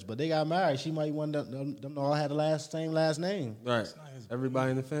more offense. But they got married. She might want them all had the same last name. Right.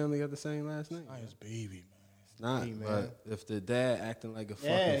 Everybody in the family got the same last name. Not his baby, man. Not, Hey, man. but if the dad acting like a fucking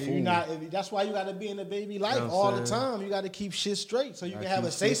Yeah, fool, you're not. That's why you got to be in the baby life You know what all I'm the saying? time. You got to keep shit straight so you can gotta have a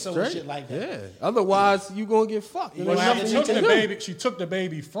keep say shit so and straight. shit like that. Yeah. Otherwise, you gonna get fucked. You There's gonna have nothing to you take can the do. baby. She took the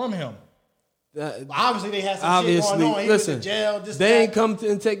baby from him. That- Obviously, they had some obviously, shit going on. He listen, was in jail. This, they that. ain't come to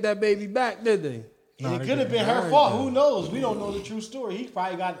and take that baby back, did they? And they it could have been didn't. her fault. Who knows? We don't know the true story. He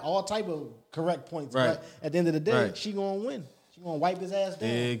probably got all type of correct points. Right. But at the end of the day, Right. she gonna win. She gonna wipe his ass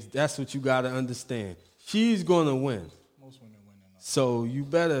down. That's what you gotta understand. She's gonna win. Most women win. So you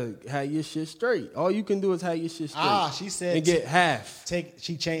better have your shit straight. All you can do is have your shit straight. She said and get half.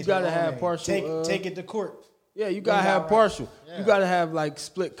 She changed. You gotta her own have name. partial, Take it to court. Yeah, you gotta have right. partial. Yeah. You gotta have like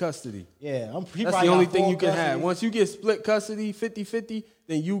split custody. Yeah, he That's probably the only got thing full you can have. custody. Once you get split custody, 50-50,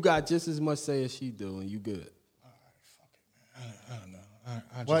 then you got just as much say as she do, and you good. I don't know.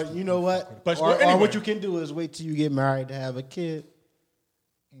 I just But you know what? But or anyway. what you can do is wait till you get married to have a kid.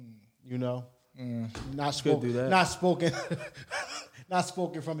 You know, not Could do spoken, that. not spoken, not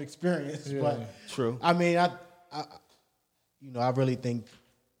spoken from experience. But True. I mean, I really think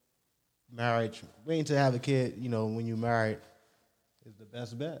marriage, waiting to have a kid, when you're married, is the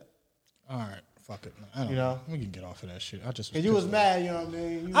best bet. All right, fuck it. I don't You know? we can get off of that shit. I just Cause you was mad, you know what I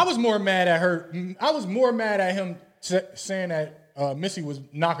mean? I was more mad at her. I was more mad at him saying that Missy was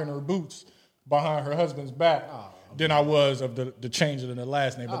knocking her boots behind her husband's back than I was of the changing of the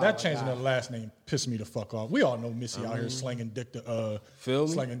last name. But that changing of the last name pissed me the fuck off. We all know Missy out here slinging dick to Feel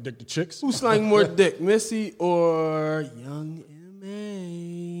me? slinging dick to chicks. Who slang more dick, Missy or Young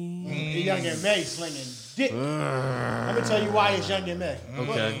M.A.? Young and May slinging dick. Let me tell you why it's Young and May.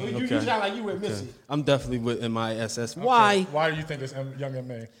 Okay, You sound like you with Missy. I'm definitely with MISS. Okay. Why? Why do you think it's Young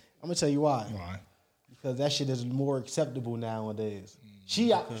M.A.? I'm gonna tell you why. Why? Because that shit is more acceptable nowadays.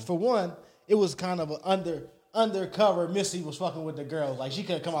 She, for one, it was kind of an undercover. Missy was fucking with the girls. Like she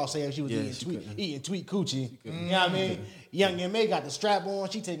couldn't come out saying she was eating tweet coochie. You know what I mean? Young and May got the strap on.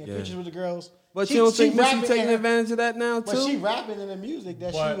 She taking pictures with the girls. But you don't think Missy rapping taking in her- advantage of that now too? But she rapping in the music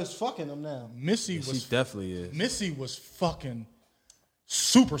that But- she was fucking them now. Missy she was definitely is. Missy was fucking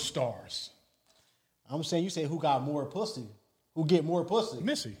superstars. I'm saying you say who got more pussy? Who get more pussy?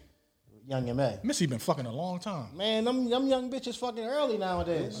 Missy. Young and May. Missy been fucking a long time. Man, them young bitches fucking early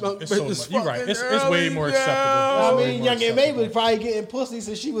nowadays. It's so much. You're right. It's way more acceptable. I It's way mean, more Young and May acceptable. was probably getting pussy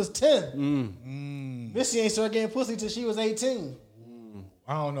since she was 10. Missy ain't started getting pussy till she was 18.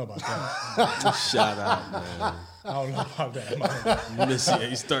 I don't know about that. Shout out, man. I don't know about that. Missy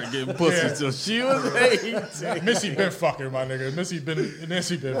ain't start getting pussy Yeah. till she was 18. Missy been fucking, my nigga. Missy been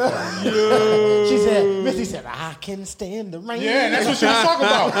fucking. Missy said, I can stand the rain. Yeah, and that's what she was talking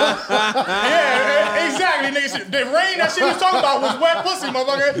about. Yeah, exactly, nigga. The rain that she was talking about was wet pussy,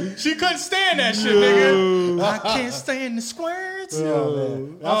 motherfucker. She couldn't stand that shit, nigga. I can't stand the squirts. Yeah,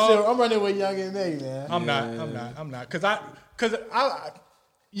 man. I'm running with Young and May, man. I'm not. Cause I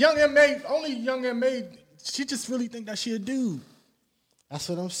Young M.A., only Young M.A., she just really think that she a dude. That's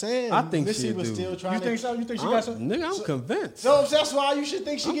what I'm saying. I think Missy she a was dude. still trying You to. think so? You think she got some? Nigga, I'm convinced. No, that's why you should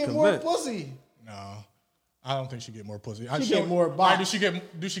think she get more convinced. pussy. No, I don't think she get more pussy. She get more Why box.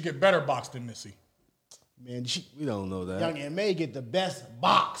 do she get better box than Missy? Man, We don't know that. Young and May get the best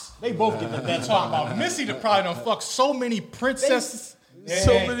box. They both get the best box. Missy probably done fucked so many princesses,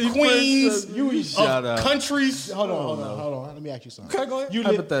 So many queens, princesses. Shout of out. countries. Hold on. Let me ask you something. Okay, go ahead.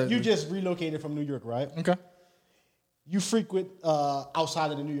 Hypothetically. You just relocated from New York, right? Okay. You frequent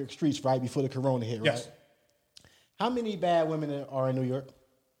outside of the New York streets, right? Before the corona hit, right? Yes. How many bad women are in New York?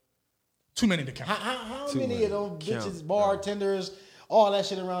 Too many to count. How Too many many. of them Count. bitches, bartenders, all that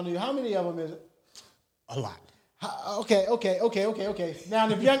shit around you? How many of them is it? A lot. Okay. Now,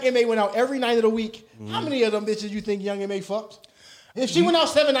 if Young M.A. went out every night of the week, Mm-hmm. how many of them bitches you think Young M.A. fucked? If she went out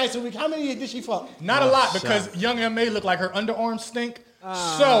 7 nights a week, how many did she fuck? Not a lot because Young M.A. look like her underarms stink. So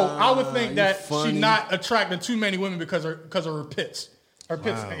I would think that funny. she not attracting too many women because of her pits. Her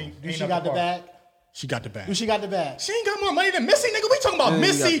pits ain't. Do she up got to the par. bag? She got the bag. Do she got the bag? She ain't got more money than Missy, nigga. We talking about And she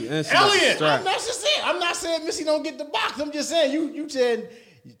Missy got the- and she got the Elliott. strap. I'm not just saying. I'm not saying Missy don't get the box. I'm just saying you said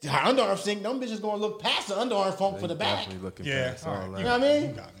underarm sink. Them bitches gonna look past the underarm funk for the back. Definitely looking Yeah, past all all right. that. You know what I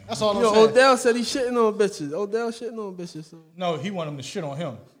mean? That's all I'm Yo, saying. Odell said he shitting on bitches. Odell shitting on bitches. So. No, he want him to shit on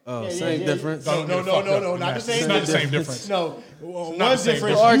him. Oh, Yeah, same yeah. difference. Don't get it fucked up. not the same It's not the same difference. difference. No, one not the same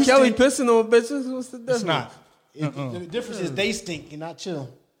difference. difference. R. you Kelly stink. pissing on bitches. What's the difference? It's not. The difference is they stink and not chill.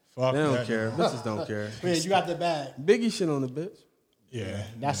 Fuck They don't that. care. Bitches don't care. Yeah, you got the bag. Biggie shit on the bitch. Yeah.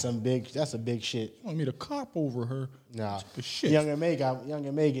 That's a big shit. You want me to cop over her? Nah, Good shit. Young and May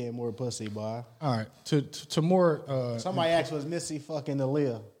getting more pussy, boy. All right. To more. Somebody asked, was Missy fucking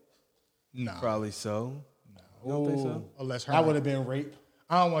Aaliyah? Nah. Probably so. You don't think so? Unless her. That would have been rape.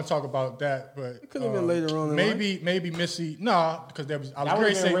 I don't want to talk about that, but it could have been later on in maybe Missy. Nah, because there was. I That was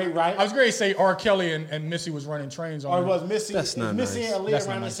would've going to been say. rape, right? I was going to say R. Kelly and Missy was running trains on. Or her. was Missy? That's not Missy nice. and Aaliyah That's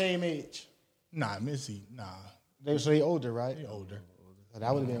not around the nice. same age? Nah, Missy. Nah, So they older, right? they older. So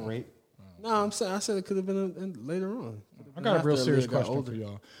that would have been rape. No, I'm saying I said it could have been later on. I got a real After serious Aaliyah got question older. for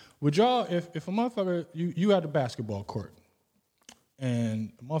y'all. Would y'all, if a motherfucker, you had a basketball court,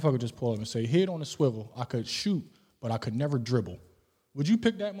 and a motherfucker just pull up and say, "Head on a swivel, I could shoot, but I could never dribble," would you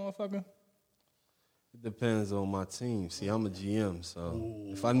pick that motherfucker? It depends on my team. See, I'm a GM, so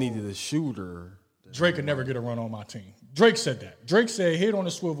if I needed a shooter, Drake could never get a run on my team. Drake said that. Drake said, "Head on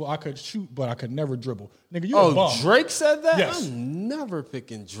a swivel, I could shoot, but I could never dribble." Nigga, you a bum. Drake said that? Yes. I'm never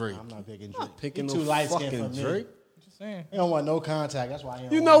picking Drake. I'm not picking I'm Drake. not picking He no too light-skinned fucking for me. Drake. Just saying. He don't want no contact. That's why he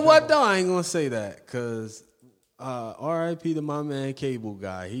don't You want know what dribble. though? I ain't gonna say that because R.I.P. to my man Cable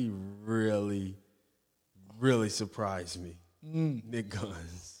Guy. He really surprised me. Nick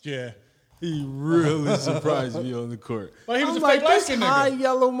Guns. Yeah. He really surprised me on the court. Well, he was I'm a like, fake this light-skinned nigga. high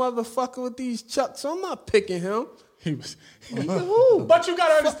yellow motherfucker with these chucks. So I'm not picking him. He was. Who? But you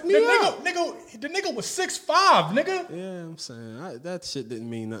gotta Fuck understand, me up. the nigga was 6'5", nigga. Yeah, I'm saying that shit didn't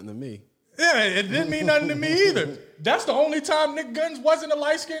mean nothing to me. Yeah, it didn't mean nothing to me either. That's the only time Nick Guns wasn't a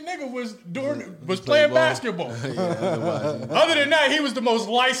light-skinned nigga was playing ball. basketball. Otherwise, Other than that, he was the most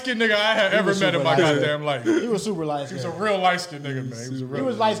light-skinned nigga I had ever met in my super goddamn life. He was super light He was a skinned. real light-skinned nigga, man. He was a real. He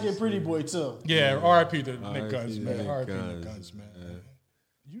was light skinned pretty boy too. Yeah, R.I.P. to Nick R.I.P. Guns, to man. Nick R.I.P. Nick Guns, Guns, man.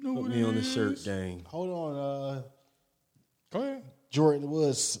 You know put what me it on the is? shirt gang. Hold on, Go ahead. Jordan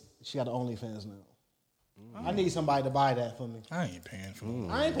Woods. She got the OnlyFans now. I need somebody to buy that for me. I ain't paying for it.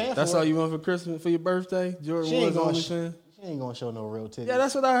 I ain't paying That's for all it. you want for Christmas for your birthday? Jordan She ain't Woods gonna. OnlyFans? She ain't gonna show no real titties. Yeah,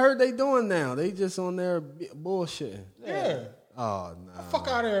 that's what I heard they doing now. They just on there bullshitting. Yeah. Oh no. Fuck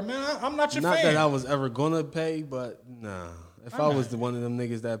out of here, man. I'm not your Not fan. that I was ever gonna pay, but nah. If I was the one of them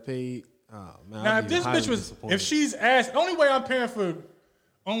niggas that paid, oh man. Now, I'd if be this highly bitch was, disappointed. if she's ass, the only way I'm paying for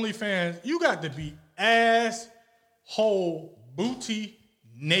OnlyFans, you got to be ass, whole, booty,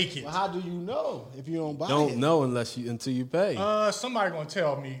 naked. Well, how do you know if you don't buy it? don't know until you pay. Somebody gonna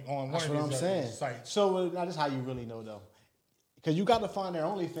tell me on That's one what of I'm these saying. sites. So now this is how you really know though, because you got to find their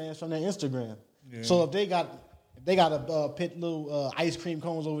OnlyFans from their Instagram. So if they got a pit little ice cream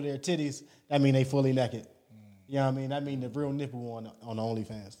cones over their titties, that mean they fully naked. You know what I mean? That mean the real nipple on the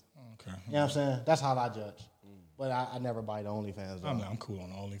OnlyFans. Okay. You know what I'm saying? That's how I judge. But I never buy the OnlyFans. Though. I'm cool on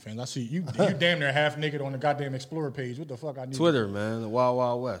the OnlyFans. I see you damn near half naked on the goddamn Explorer page. What the fuck I need? Twitter, man, the Wild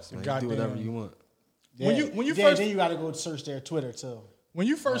Wild West. Man. You do Goddamn. whatever you want. When you Yeah, first then you got to go search their Twitter too. when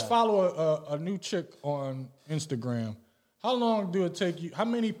you first follow a new chick on Instagram, how long do it take you? How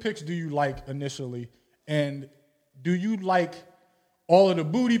many pics do you like initially? And do you like all of the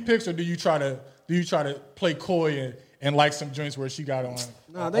booty pics, or do you try to play coy and like some joints where she got on?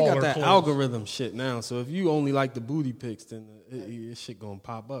 Nah, they all got her that clothes? algorithm shit now. So if you only like the booty pics, then this shit gonna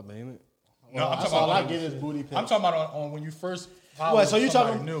pop up, ain't it? No, I'm That's talking all I about get is booty pics. I'm talking about on when you first follow What, so you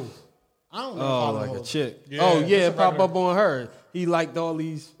somebody talking- new. I don't know. Oh, like a hoes. chick. Yeah, oh just yeah, a it pop regular- up on her. He liked all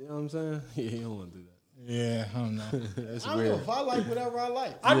these. You know what I'm saying? Yeah, he don't want to do that. Yeah, I don't know. That's I don't know weird. if I like whatever I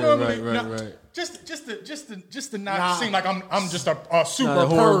like. I Yeah, normally right. just to not Nah. seem like I'm just a super Not a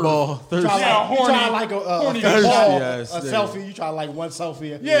hornball. perv. Thirsty. Try Yeah, like, you horny- try like a horny ball, ass a nigga. selfie. You try like one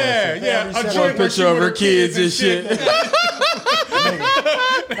selfie. Yeah, Every a second. joint where she Picture of with her kids and shit.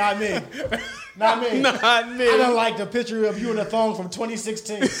 Not me. Not me. Not me. I don't like the picture of you in a thong from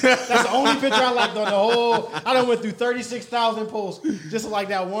 2016. That's the only picture I liked on the whole. I done went through 36,000 posts just like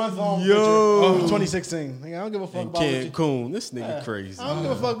that one thong picture from 2016. Nigga, I don't give a fuck And about what you. Cancun, this nigga crazy. I don't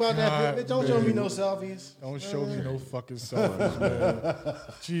give a fuck about that. Bitch. Don't show me no selfies. Don't show me no fucking selfies, man.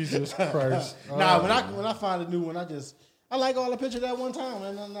 Jesus Christ. Nah, when I find a new one, I like all the pictures that one time,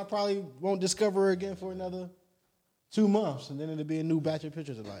 and then I probably won't discover her again for another 2 months, and then it'll be a new batch of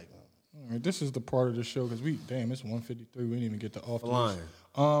pictures. Like, All right, this is the part of the show because it's 1:53. We didn't even get to off the Flying.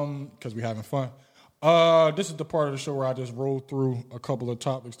 list. Because we having fun. This is the part of the show where I just roll through a couple of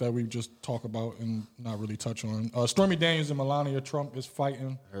topics that we just talk about and not really touch on. Stormy Daniels and Melania Trump is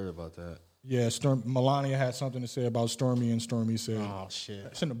fighting. I heard about that. Yeah, Melania had something to say about Stormy, and Stormy said, Oh shit.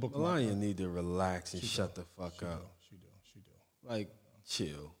 it's in the book. Melania need to relax and shut the fuck up. She do. Like,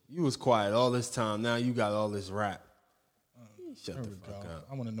 chill. You was quiet all this time. Now you got all this rap. Shut the fuck up.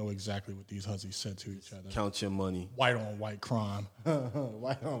 I want to know exactly what these hussies said to each other. Count your money. White on white crime.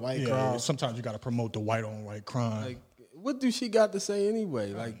 White on white Yeah, crime. sometimes you got to promote the white on white crime. Like, what do she got to say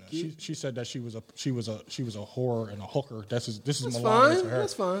anyway? Like, She said that she was a whore and a hooker. This is that's Melania. fine. to her.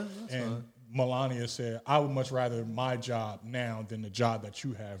 That's fine. That's And fine. Melania said, I would much rather my job now than the job that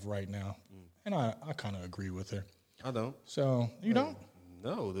you have right now. And I kind of agree with her. I don't. So, you don't?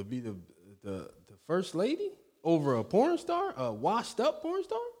 No, to be the first lady over a porn star, a washed up porn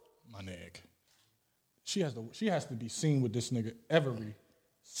star. My nigga. She has to be seen with this nigga every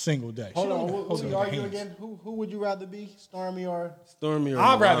single day. Hold She on, don't who hold you her argue hands. again? Who would you rather be, Stormy or? Stormy or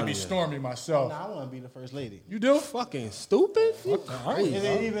I'd rather be Melania? Stormy myself. Nah, I want to be the first lady. You do? Fucking stupid. You All right. Is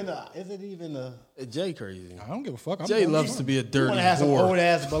it even a? Jay crazy. I don't give a fuck. I'm Jay going loves on. to be a You dirty want to have some whore. old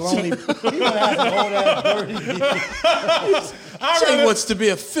ass baloney? You want to have some old ass dirty? Jay wants to be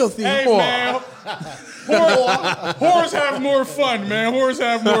a filthy Hey, whore. man. Whores have more fun, man. Whores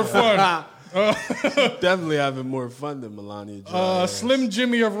have more fun. Definitely having more fun than Melania. Dry ass. Slim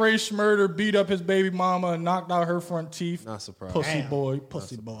Jimmy of Ray Schmurder beat up his baby mama and knocked out her front teeth. Not surprised. Pussy boy.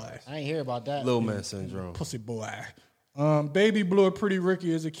 I ain't hear about that. Little man syndrome. Pussy boy. Baby Blue of Pretty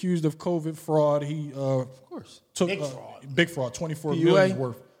Ricky is accused of COVID fraud. He Of course. took Big fraud. big fraud, 24 PUA? million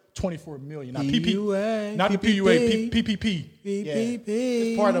worth. 24 million. Not PUA, not the PUA, PPP. Yeah.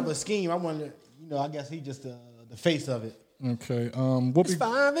 It's part of a scheme. I wonder. I guess he just the face of it. Okay. Whoopi. It's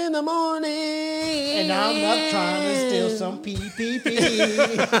 5 in the morning. And I'm not trying to steal some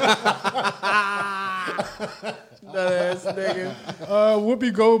PPP. That ass nigga.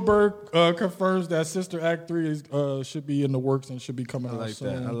 Whoopi Goldberg confirms that Sister Act 3 is should be in the works and should be coming I out like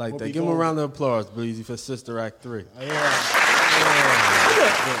soon. that. I like that. Whoopi Give him a Goldberg. round of applause, Breezy, for Sister Act 3.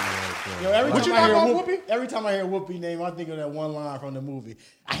 Yo, every What time you I hear like about Whoopi, every time I hear Whoopi name, I think of that one line from the movie.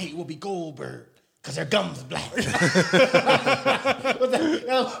 I hate Whoopi Goldberg because her gums black. What's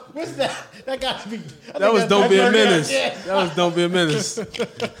that? That got to be. That was Don't Be a Menace. Yeah. That was Don't Be a Menace.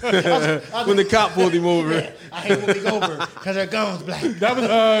 When the cop pulled him over. Yeah, I hate Whoopi Goldberg because her gums black.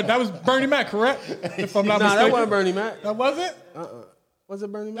 That was Bernie Mac, correct? If I'm not Nah, mistaken. that wasn't Bernie Mac. That was it? Was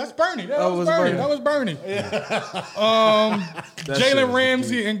it Bernie Mac? That's Bernie. That Oh, was it was Bernie. Bernie. That was Bernie. That shit Jalen was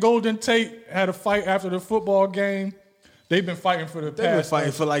Ramsey and Golden Tate had a fight after the football game. They've been fighting for the They've been past.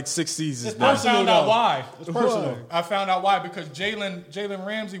 fighting for like 6 seasons I now. found out why. It's personal. I found out why because Jalen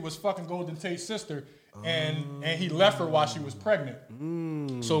Ramsey was fucking Golden Tate's sister, and he left her while she was pregnant.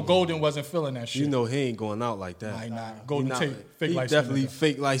 So Golden wasn't feeling that shit. You know he ain't going out like that. Nah, he not. Golden He not- Tate, fake he light skin definitely nigga.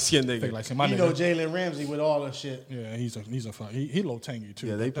 fake light skin nigga. Fake light skin. My You know nigga. Jalen Ramsey with all the shit. Yeah, he's a fight. He low tangy too.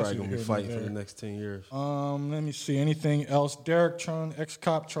 Yeah, they That's probably gonna be here fighting and for the there. next 10 years. Let me see. Anything else? Derek Chun,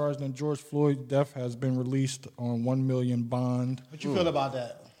 ex-cop charged in George Floyd's death, has been released on $1 million bond. What you feel about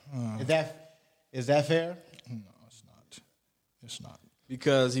that? Is that fair? No, it's not. It's not.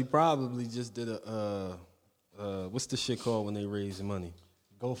 Because he probably just did a what's the shit called when they raise money?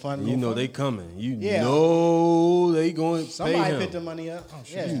 GoFundMe. You know they coming. You Yeah. know they going to pay Somebody him. put the money up.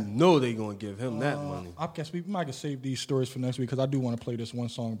 Yeah. You know they going to give him that money. I guess we might save these stories for next week because I do want to play this one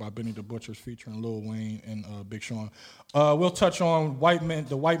song by Benny the Butchers featuring Lil Wayne and Big Sean. We'll touch on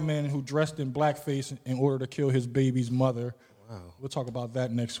the white men who dressed in blackface in order to kill his baby's mother. Wow. We'll talk about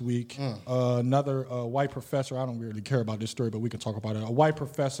that next week. Another white professor, I don't really care about this story, but we can talk about it. A white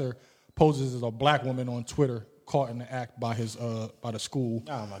professor poses as a black woman on Twitter, caught in the act by the school.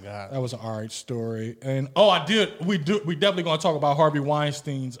 Oh my God. That was an all right story. And we definitely gonna talk about Harvey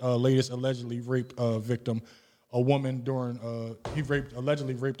Weinstein's latest allegedly rape victim, a woman during he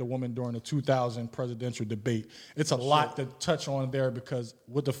allegedly raped a woman during the 2000 presidential debate. It's a lot to touch on there because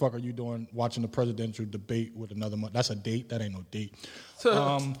what the fuck are you doing watching the presidential debate with another That's a date? That ain't no date.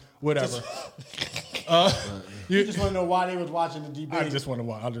 Whatever. You just want to know why they was watching the debate. I just want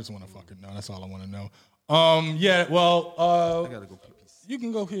to fucking know. That's all I want to know. I gotta go pee. You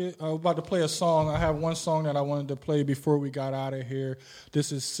can go here. I'm about to play a song. I have one song that I wanted to play before we got out of here.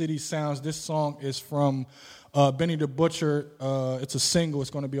 This is City Sounds. This song is from Benny the Butcher. It's a single.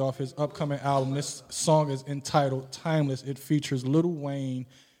 It's going to be off his upcoming album. This song is entitled Timeless. It features Lil Wayne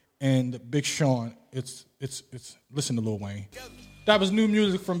and Big Sean. It's listen to Lil Wayne. That was new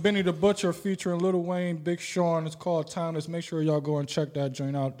music from Benny the Butcher featuring Lil Wayne, Big Sean. It's called Timeless. Make sure y'all go and check that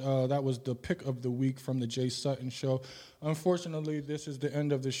joint out. That was the pick of the week from the Jay Sutton Show. Unfortunately, this is the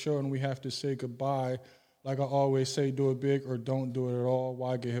end of the show, and we have to say goodbye. Like I always say, do it big or don't do it at all.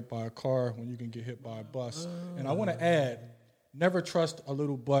 Why get hit by a car when you can get hit by a bus? And I want to add, never trust a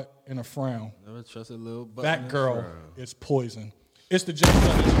little butt in a frown. Never trust a little butt. That girl is poison. It's the Jay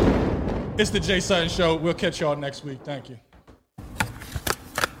Sutton Show. It's the Jay Sutton Show. We'll catch y'all next week. Thank you.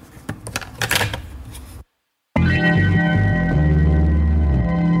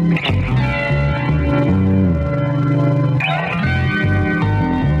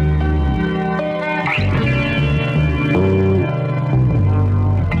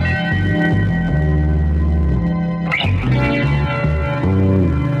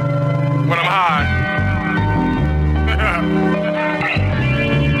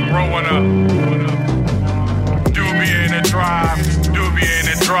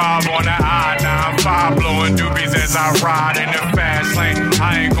 I ride in the fast lane,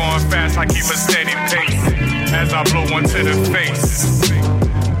 I ain't going fast, I keep a steady pace as I blow one to the face.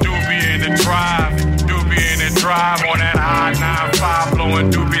 Doobie in the drive on that I-95,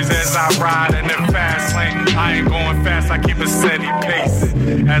 blowing doobies as I ride in the fast lane. I ain't going fast, I keep a steady pace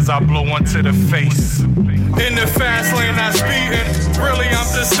as I blow one to the face. In the fast lane, I speeding. Really, I'm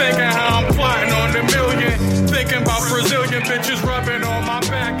just thinking how I'm plotting on the million. Thinking about Brazilian bitches rubbing on my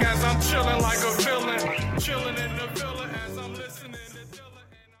back as I'm chilling like a villain.